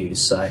not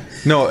news, so...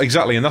 No,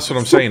 exactly, and that's what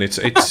I'm saying.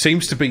 It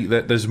seems to be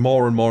that there's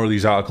more and more of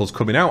these articles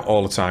coming out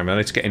all the time, and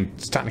it's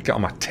starting to get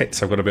on my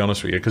tits, I've got to be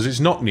honest with you, because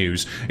it's not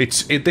news.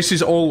 This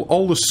is all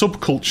the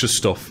subculture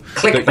stuff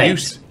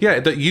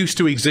that used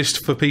to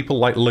exist for people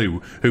like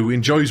Lou, who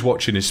enjoys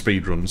watching his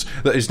speedruns,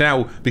 that is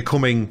now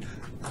becoming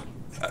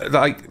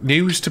like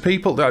news to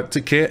people, to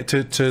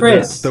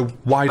the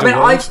wider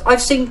world. I've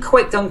seen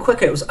Quick done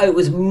quicker. It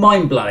was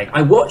mind blowing.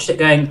 I watched it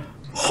going,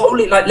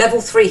 holy, like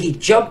level 3, he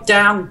jumped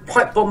down,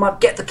 pipe bomb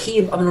up, get the key,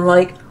 and I'm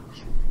like,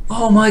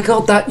 oh my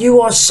god, that you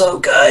are so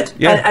good.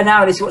 Yeah. And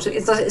now it's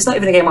not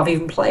even a game I've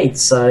even played,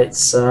 so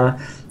it's not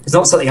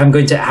something I'm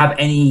going to have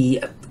any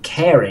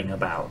caring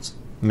about.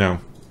 No.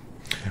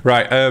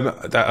 Right,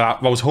 I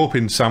was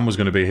hoping Sam was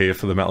going to be here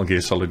for the Metal Gear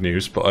Solid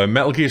news, but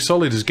Metal Gear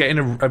Solid is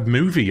getting a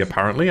movie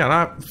apparently,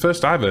 and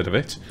first I've heard of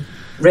it.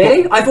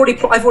 Really? I've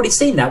already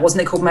seen that.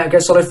 Wasn't it called Metal Gear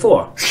Solid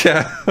 4?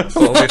 Yeah.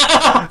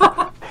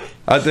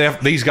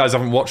 These guys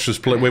haven't watched us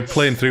play. We're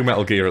playing through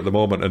Metal Gear at the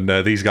moment,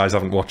 and these guys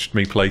haven't watched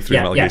me play through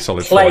Metal Gear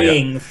Solid 4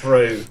 playing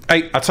through.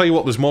 Hey, I tell you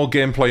what, there's more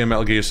gameplay in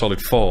Metal Gear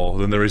Solid 4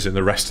 than there is in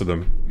the rest of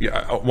them.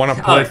 Yeah, when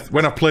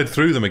I played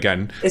through them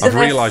again, I've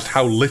realised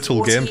how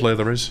little gameplay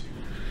there is.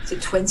 Is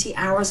it 20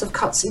 hours of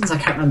cutscenes? I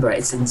can't remember.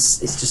 It's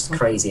just a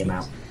crazy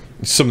amount.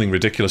 It's something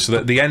ridiculous.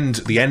 So the end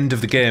of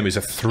the game is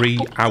a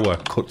 3-hour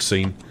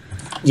cutscene.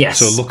 Yes.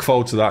 So look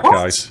forward to that,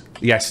 guys.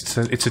 Yes,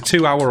 it's a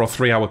 2-hour or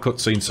 3-hour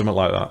cutscene, something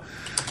like that.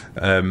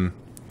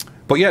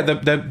 But yeah,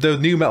 the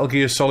new Metal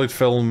Gear Solid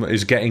film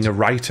is getting a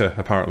writer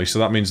apparently, so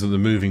that means that they're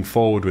moving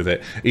forward with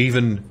it.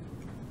 Even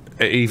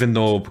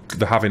though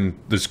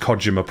there's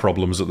Kojima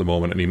problems at the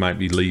moment, and he might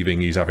be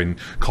leaving, he's having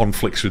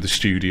conflicts with the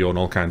studio and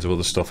all kinds of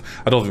other stuff.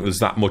 I don't think there's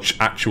that much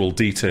actual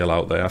detail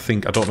out there. I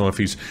don't know if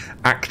he's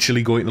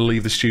actually going to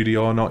leave the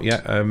studio or not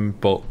yet,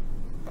 but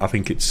I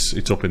think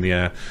it's up in the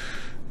air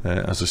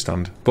as I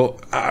stand. But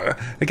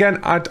again,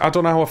 I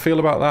don't know how I feel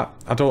about that.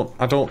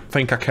 I don't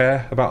think I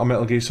care about a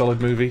Metal Gear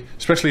Solid movie,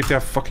 especially if they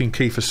have fucking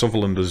Kiefer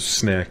Sutherland as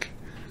Snake.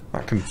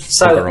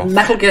 So,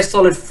 Metal Gear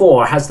Solid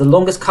 4 has the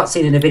longest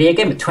cutscene in a video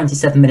game at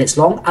 27 minutes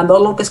long, and the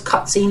longest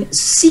cutscene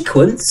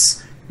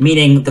sequence,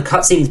 meaning the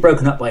cutscene is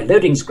broken up by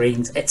loading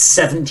screens, at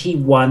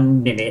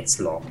 71 minutes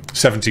long.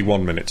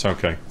 71 minutes,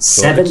 okay.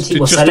 So let's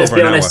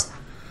be honest,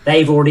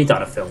 they've already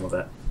done a film of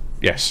it.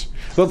 Yes.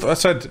 Well, I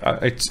said,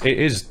 it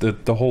is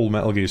the whole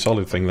Metal Gear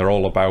Solid thing, they're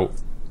all about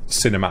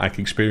cinematic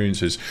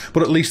experiences,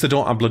 but at least they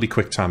don't have bloody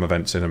QuickTime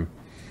events in them.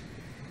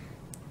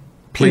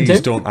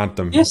 Please don't add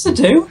them. Yes, they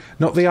do.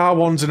 Not the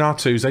R1s and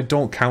R2s. They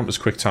don't count as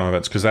QuickTime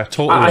events because they're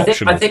totally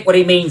optional. I think what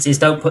he means is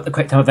don't put the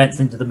QuickTime events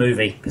into the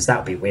movie because that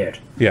would be weird.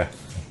 Yeah.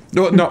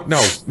 No. I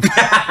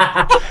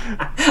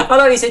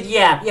know you said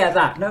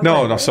that.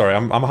 No, sorry.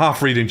 I'm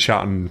half reading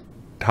chat and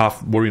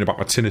half worrying about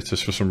my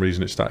tinnitus for some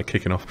reason. It started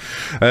kicking off.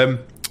 And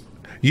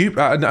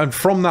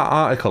from that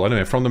article,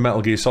 anyway, from the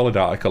Metal Gear Solid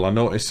article, I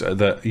noticed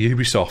that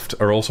Ubisoft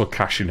are also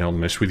cashing in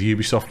on this with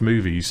Ubisoft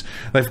movies.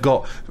 They've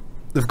got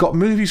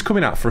movies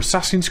coming out for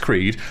Assassin's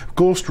Creed,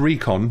 Ghost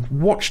Recon,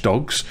 Watch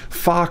Dogs,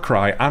 Far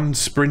Cry, and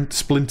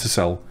Splinter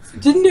Cell.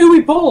 Didn't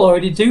Uwe Boll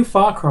already do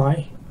Far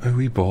Cry?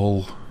 Uwe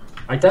Boll.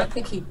 I don't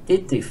think he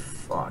did do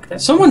Far Cry.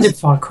 Someone did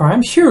Far Cry,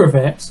 I'm sure of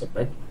it.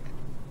 Possibly.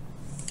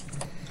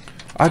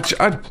 I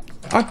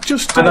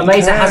just I'm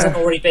amazed care. It hasn't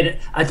already been.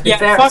 To be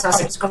fair,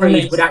 Assassin's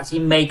Creed would actually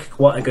make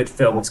quite a good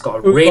film. It's got a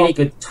really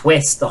good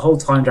twist. The whole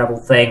time travel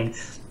thing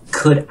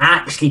could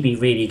actually be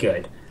really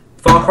good.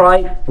 Far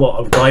Cry,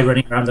 what, a guy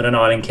running around on an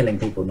island killing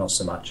people? Not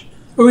so much.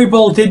 Uwe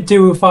Boll did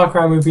do a Far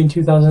Cry movie in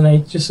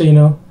 2008, just so you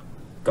know.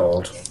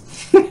 God.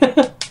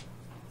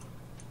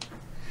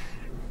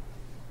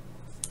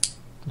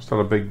 Just had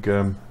a big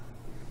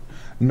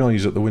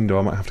noise at the window.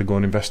 I might have to go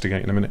and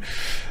investigate in a minute.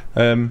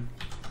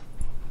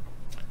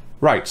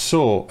 Right,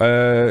 so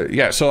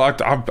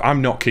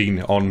I'm not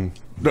keen on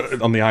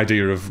the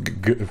idea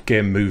of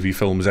game movie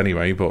films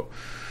anyway, but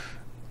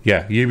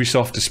Yeah,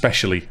 Ubisoft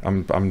especially.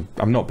 I'm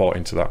not bought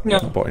into that. No,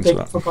 not bought into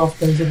that. Fuck off,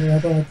 basically. I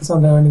don't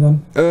understand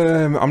anything.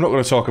 I'm not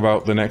going to talk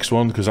about the next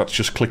one because that's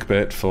just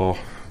clickbait for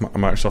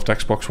Microsoft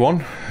Xbox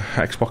One,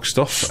 Xbox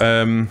stuff.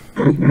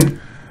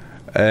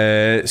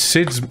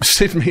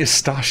 Sid Meier's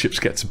Starships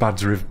gets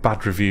bad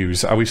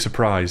reviews. Are we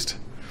surprised?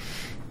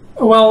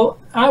 Well,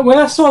 when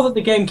I saw that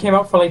the game came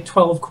out for like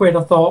 £12,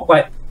 I thought,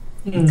 wait,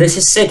 this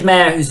is Sid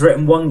Meier who's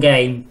written one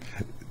game,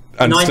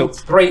 and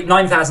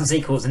 9,000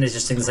 sequels, and is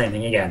just doing the same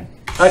thing again.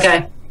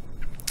 Okay.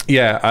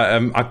 Yeah,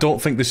 I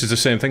don't think this is the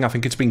same thing. I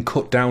think it's been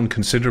cut down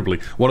considerably.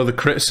 One of the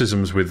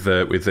criticisms with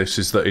this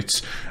is that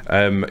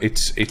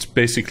it's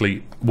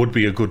basically would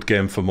be a good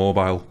game for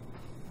mobile.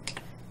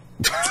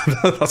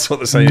 That's what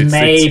they're saying.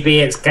 Maybe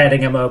it's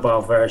getting a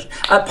mobile version.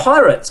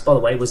 Pirates, by the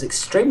way, was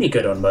extremely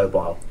good on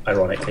mobile,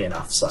 ironically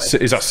enough. So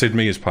is that Sid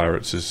Meier's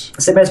Pirates?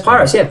 Sid Meier's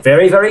Pirates, yeah,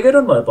 very, very good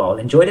on mobile.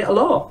 Enjoyed it a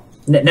lot.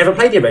 Never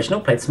played the original,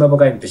 played this mobile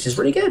game, which is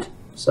really good.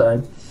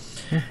 So,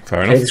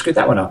 fair enough. They screwed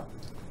that one up.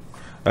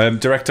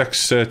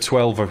 DirectX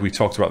 12, we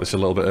talked about this a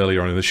little bit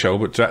earlier on in the show,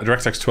 but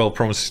DirectX 12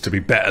 promises to be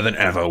better than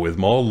ever with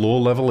more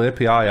low-level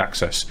API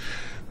access.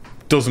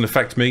 Doesn't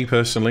affect me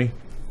personally.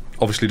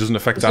 Obviously doesn't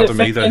affect Adam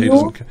either. He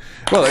doesn't.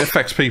 Well, it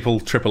affects people,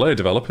 AAA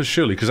developers,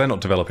 surely, because they're not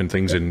developing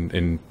things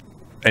in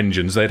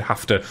engines. They'd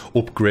have to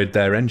upgrade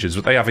their engines,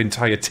 but they have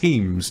entire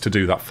teams to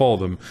do that for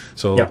them.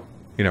 So,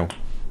 you know,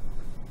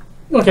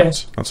 okay,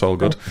 that's all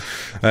good.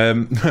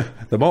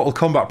 The Mortal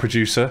Kombat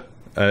producer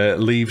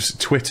leaves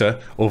Twitter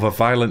over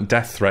violent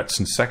death threats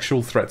and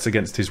sexual threats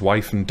against his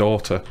wife and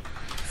daughter.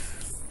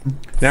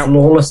 Now,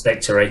 flawless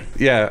victory.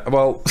 Yeah,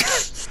 well,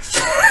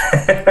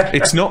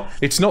 it's not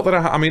that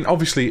I mean,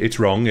 obviously it's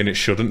wrong and it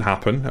shouldn't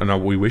happen,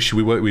 and we wish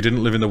we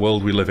didn't live in the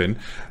world we live in,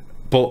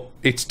 but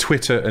it's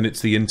Twitter and it's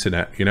the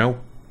internet, you know.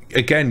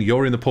 Again,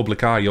 you're in the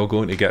public eye, you're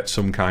going to get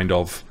some kind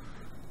of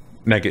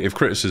negative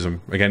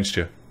criticism against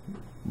you,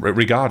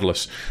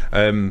 regardless.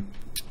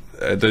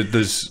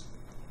 There's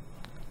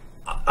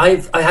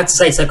I had to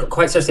say, so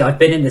quite seriously, I've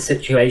been in this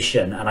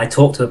situation, and I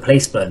talked to a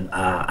policeman,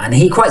 and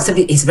he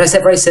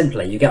said very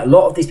simply, you get a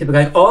lot of these people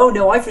going, oh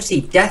no, I've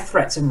received death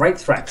threats and rape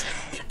threats.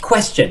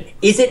 Question,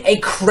 is it a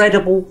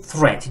credible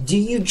threat? Do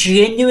you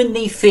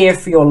genuinely fear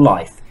for your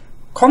life?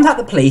 Contact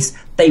the police.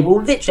 They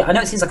will literally, I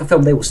know it seems like a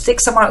film, they will stick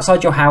someone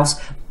outside your house,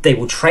 they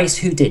will trace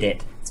who did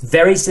it. It's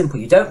very simple.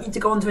 You don't need to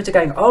go on Twitter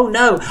going, oh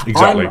no,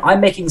 exactly.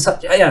 I'm making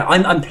such,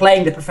 I'm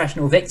playing the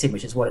professional victim,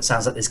 which is what it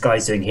sounds like this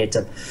guy's doing here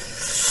to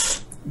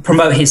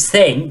promote his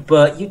thing,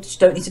 but you just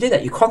don't need to do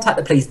that. You contact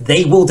the police,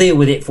 they will deal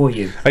with it for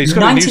you. Hey, he's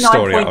got a news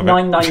story out of it.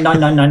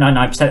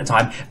 99.99999% of the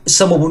time,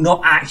 someone will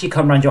not actually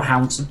come around your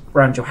house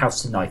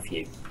to knife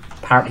you.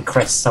 Apparently,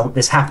 Chris,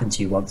 this happened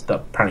to you once, but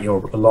apparently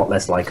you're a lot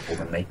less likable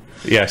than me.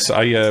 Yes,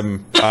 I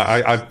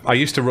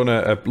used to run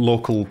a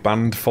local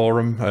band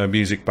forum, a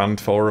music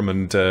band forum,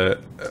 and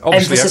obviously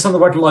emphasis on the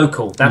word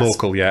local. That's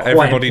local, yeah.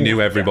 Everybody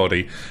knew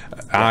everybody. Yeah.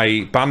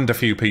 I banned a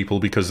few people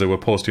because they were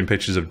posting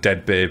pictures of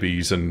dead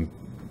babies and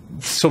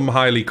some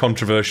highly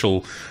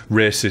controversial,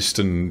 racist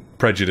and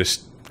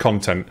prejudiced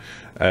content,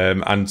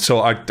 and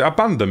so I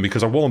banned them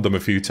because I warned them a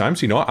few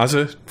times, you know, as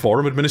a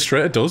forum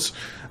administrator does.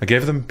 I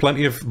gave them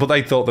plenty of, but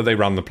they thought that they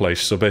ran the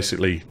place, so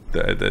basically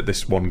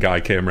this one guy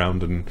came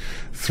around and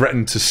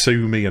threatened to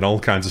sue me and all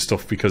kinds of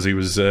stuff because he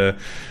was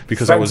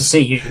because I was to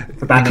see you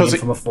for banning him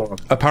from a forum.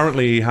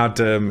 Apparently he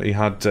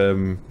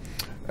had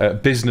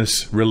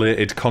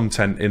business-related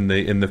content in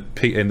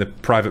the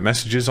private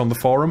messages on the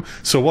forum.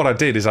 So what I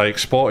did is I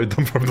exported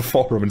them from the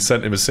forum and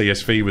sent him a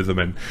CSV with them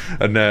in,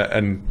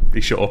 and he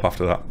shut up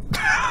after that.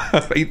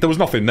 There was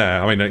nothing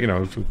there. I mean, you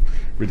know, it was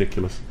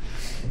ridiculous.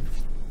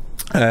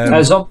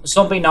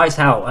 Zombie Night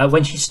Out.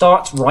 When she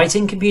starts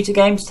writing computer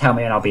games, tell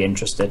me and I'll be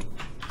interested.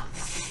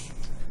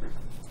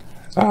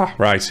 Ah,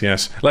 right,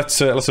 yes. Let's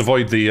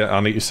avoid the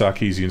Anita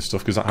Sarkeesian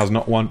stuff because that has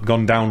not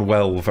gone down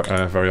well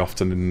very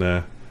often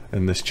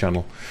in this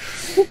channel,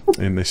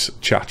 in this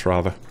chat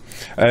rather.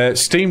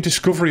 Steam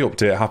Discovery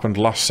update happened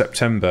last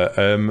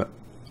September.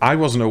 I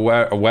wasn't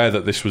aware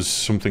that this was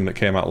something that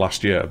came out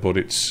last year, but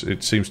it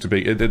seems to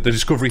be the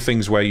Discovery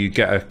thing's where you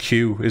get a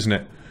queue, isn't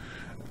it,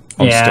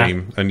 on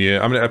Steam? And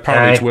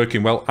apparently it's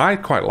working well. I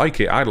quite like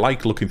it. I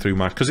like looking through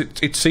my, because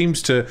it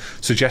seems to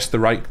suggest the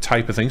right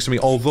type of things to me.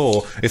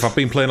 Although if I've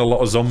been playing a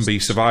lot of zombie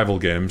survival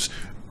games,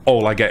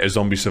 all I get is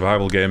zombie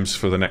survival games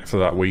for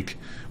that week.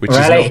 Which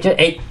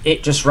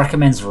it just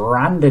recommends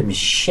random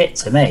shit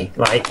to me,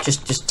 like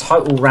just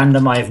total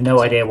random. I have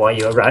no idea why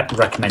you're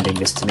recommending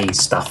this to me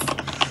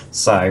stuff.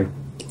 So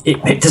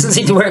it doesn't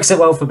seem to work so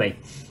well for me.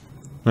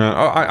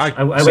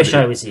 I wish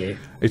I was you.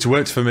 It's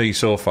worked for me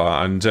so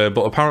far, and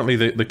but apparently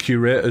the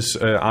curators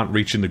aren't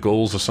reaching the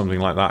goals or something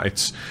like that.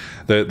 It's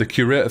the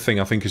curator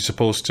thing. I think is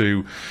supposed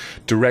to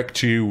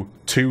direct you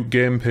to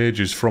game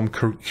pages from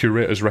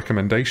curators'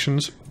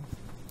 recommendations.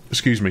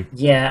 Excuse me.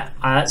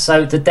 Yeah.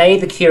 So the day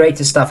the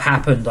curator stuff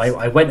happened,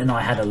 I went and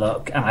I had a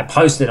look, and I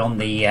posted on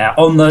the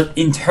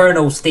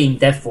internal Steam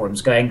dev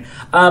forums, going,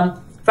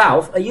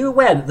 Valve, are you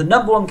aware that the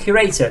 #1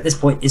 curator at this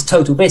point is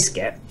Total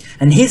Biscuit,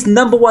 and his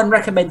 #1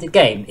 recommended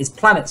game is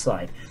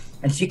PlanetSide?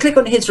 And if you click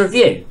on his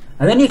review,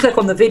 and then you click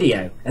on the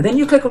video, and then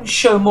you click on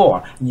show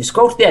more, and you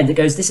scroll to the end, it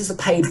goes, this is a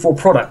paid for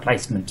product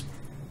placement.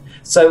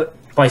 So,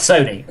 by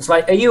Sony. It's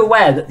like, are you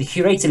aware that the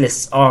curator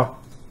lists are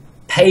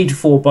paid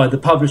for by the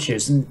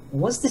publishers? And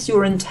was this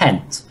your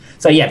intent?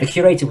 So yeah, the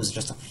curator was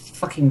just a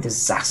fucking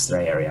disaster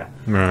area.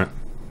 Right.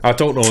 I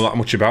don't know that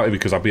much about it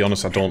because I'll be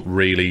honest, I don't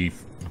really...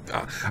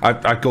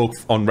 I go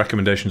on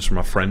recommendations from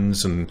my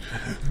friends and,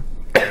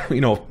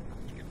 you know,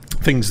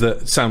 things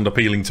that sound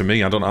appealing to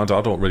me. I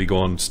don't really go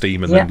on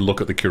Steam and then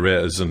look at the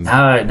curators and...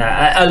 No.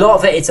 A lot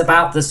of it, it's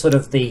about the sort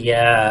of the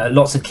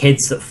lots of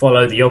kids that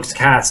follow the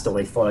DjArcas or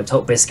they follow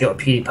Top Biscuit or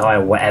PewDiePie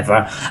or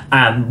whatever,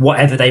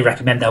 whatever they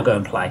recommend, they'll go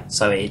and play.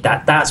 So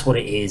that's what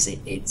it is.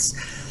 It's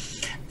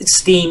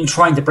Steam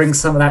trying to bring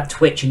some of that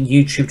Twitch and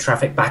YouTube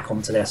traffic back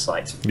onto their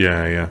site.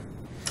 Yeah.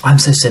 I'm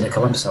so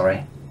cynical. I'm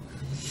sorry.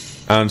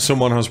 And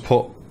someone has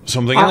put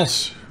something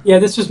else. Yeah,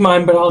 this was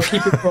mine, but I'll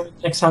keep it going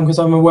next time because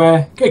I'm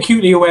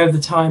acutely aware of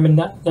the time and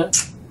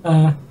that.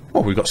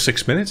 Well, we've got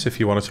 6 minutes if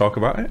you want to talk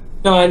about it.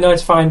 No,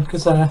 it's fine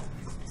because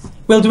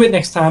we'll do it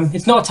next time.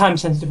 It's not a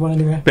time-sensitive one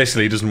anyway.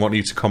 Basically, he doesn't want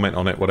you to comment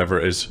on it, whatever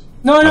it is.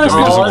 No, it's Adam,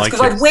 not. It's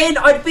because I'd win.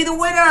 I'd be the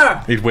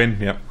winner. He'd win.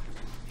 Yeah.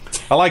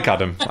 I like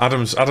Adam.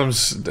 Adam's.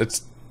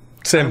 It's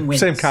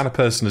same kind of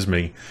person as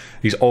me.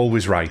 He's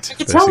always right. I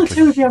can tell the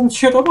two of you haven't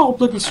shut up all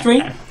bloody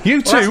street.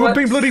 You two have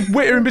been bloody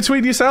whittering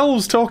between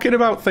yourselves, talking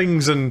about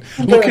things and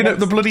looking at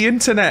the bloody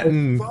internet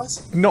and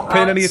not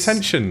paying any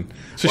attention.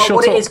 So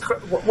what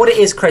it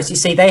is, Chris, you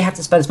see, they have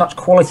to spend as much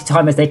quality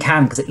time as they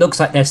can because it looks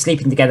like they're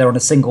sleeping together on a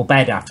single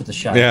bed after the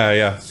show.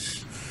 Yeah.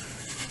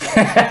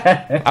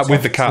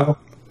 With the cat. On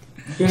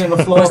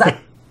the floor.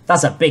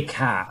 That's a big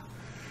cat.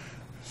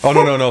 Oh,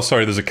 no,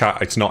 sorry, there's a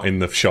cat. It's not in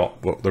the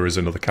shop, but there is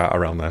another cat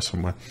around there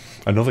somewhere.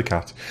 Another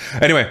cat.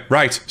 Anyway,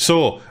 right,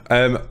 so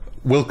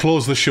we'll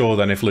close the show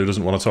then if Lou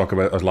doesn't want to talk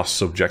about a last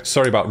subject.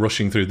 Sorry about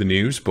rushing through the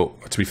news,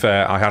 but to be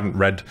fair, I hadn't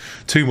read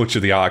too much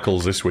of the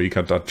articles this week.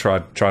 I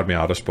tried my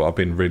hardest, but I've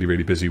been really,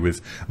 really busy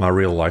with my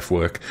real-life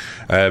work.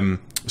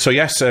 So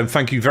yes,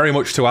 thank you very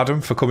much to Adam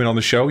for coming on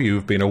the show.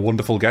 You've been a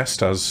wonderful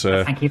guest.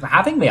 Thank you for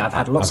having me. I've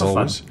had lots of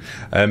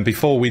fun.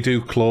 Before we do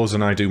close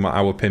and I do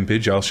our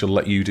pimpage, I shall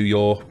let you do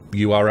your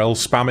URL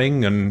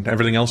spamming and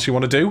everything else you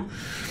want to do.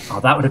 Oh,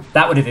 that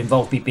would have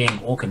involved me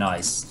being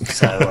organised.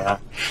 So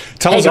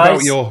tell us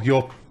about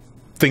your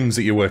things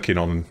that you're working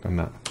on and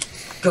that.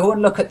 Go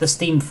and look at the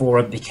Steam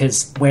forum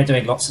because we're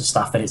doing lots of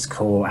stuff and it's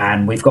cool,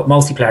 and we've got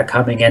multiplayer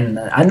coming in,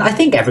 and I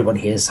think everyone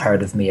here has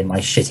heard of me and my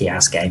shitty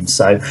ass games,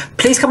 so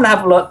please come and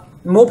have a look.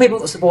 More people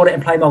that support it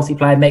and play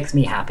multiplayer makes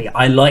me happy.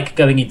 I like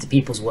going into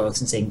people's worlds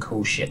and seeing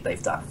cool shit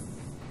they've done.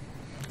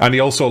 And he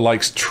also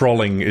likes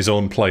trolling his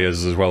own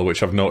players as well,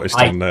 which I've noticed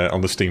on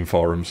the Steam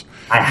forums.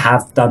 I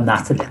have done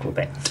that a little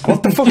bit.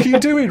 What the fuck are you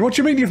doing? What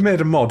do you mean you've made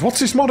a mod?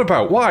 What's this mod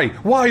about? Why?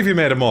 Why have you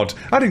made a mod?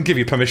 I didn't give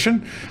you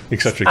permission,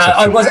 etc.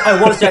 I was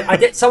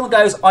joking. Someone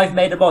goes, "I've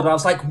made a mod," and I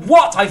was like,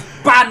 "What? I've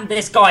banned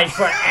this guy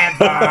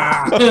forever."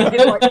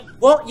 Like,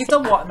 what? You've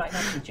done what? I'm like, "No,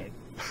 joke."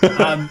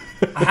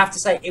 I have to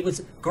say it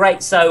was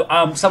great. So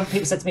some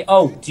people said to me,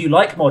 "Oh, do you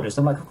like modders?"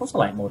 I'm like, "Of course I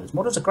like modders.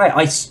 Modders are great."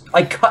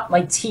 I cut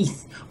my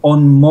teeth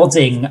on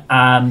modding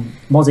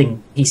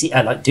PC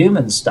like Doom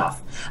and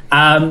stuff.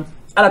 And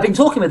I've been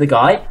talking with the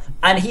guy,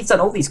 and he's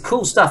done all these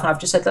cool stuff. And I've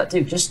just said,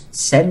 "Dude, just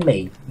send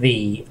me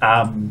the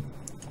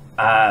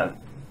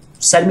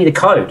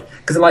code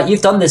because like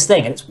you've done this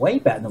thing and it's way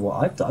better than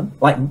what I've done.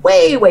 Like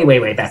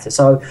way better."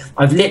 So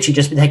I've literally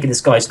just been taking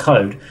this guy's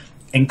code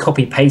and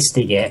copy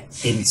pasting it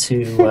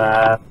into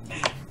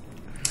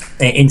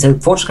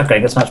Fortress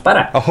going, that's much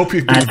better. I hope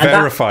you've been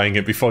verifying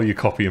it before you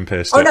copy and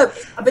paste it. Oh no,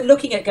 I've been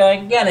looking at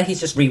going, yeah, no,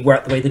 he's just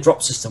reworked the way the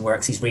drop system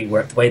works, he's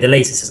reworked the way the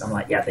laser system. I'm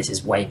like, yeah, this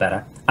is way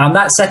better.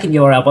 That second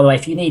URL, by the way,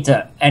 if you need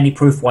any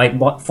proof why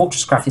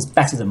Fortress Craft is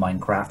better than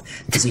Minecraft,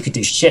 because you could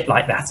do shit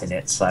like that in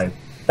it. So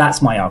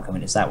that's my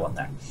argument, is that one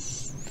there.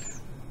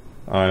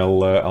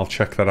 I'll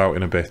check that out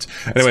in a bit.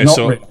 Anyway,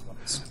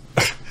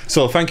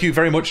 so thank you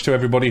very much to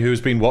everybody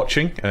who's been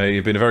watching.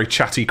 You've been a very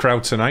chatty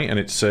crowd tonight, and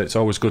it's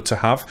always good to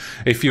have.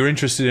 If you're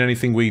interested in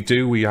anything we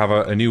do, we have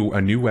a newish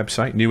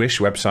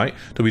website,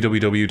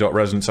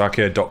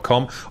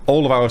 www.resonancearcade.com.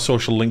 All of our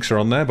social links are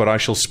on there, but I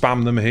shall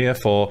spam them here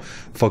for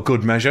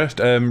good measure.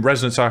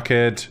 Resonance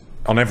Arcade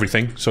on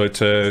everything, so it's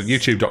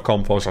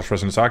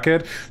youtube.com/Resonance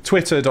Arcade,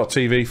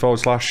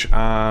 twitter.tv/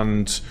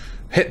 and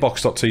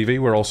hitbox.tv.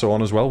 We're also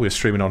on as well. We're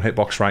streaming on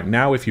Hitbox right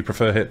now if you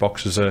prefer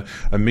Hitbox as a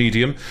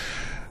medium.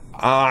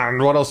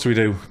 And what else do we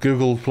do?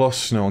 Google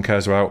Plus, no one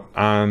cares about,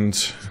 and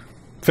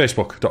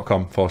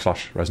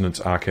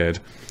facebook.com/Resonance Arcade.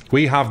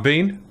 We have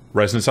been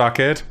Resonance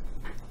Arcade.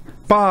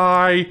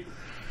 Bye!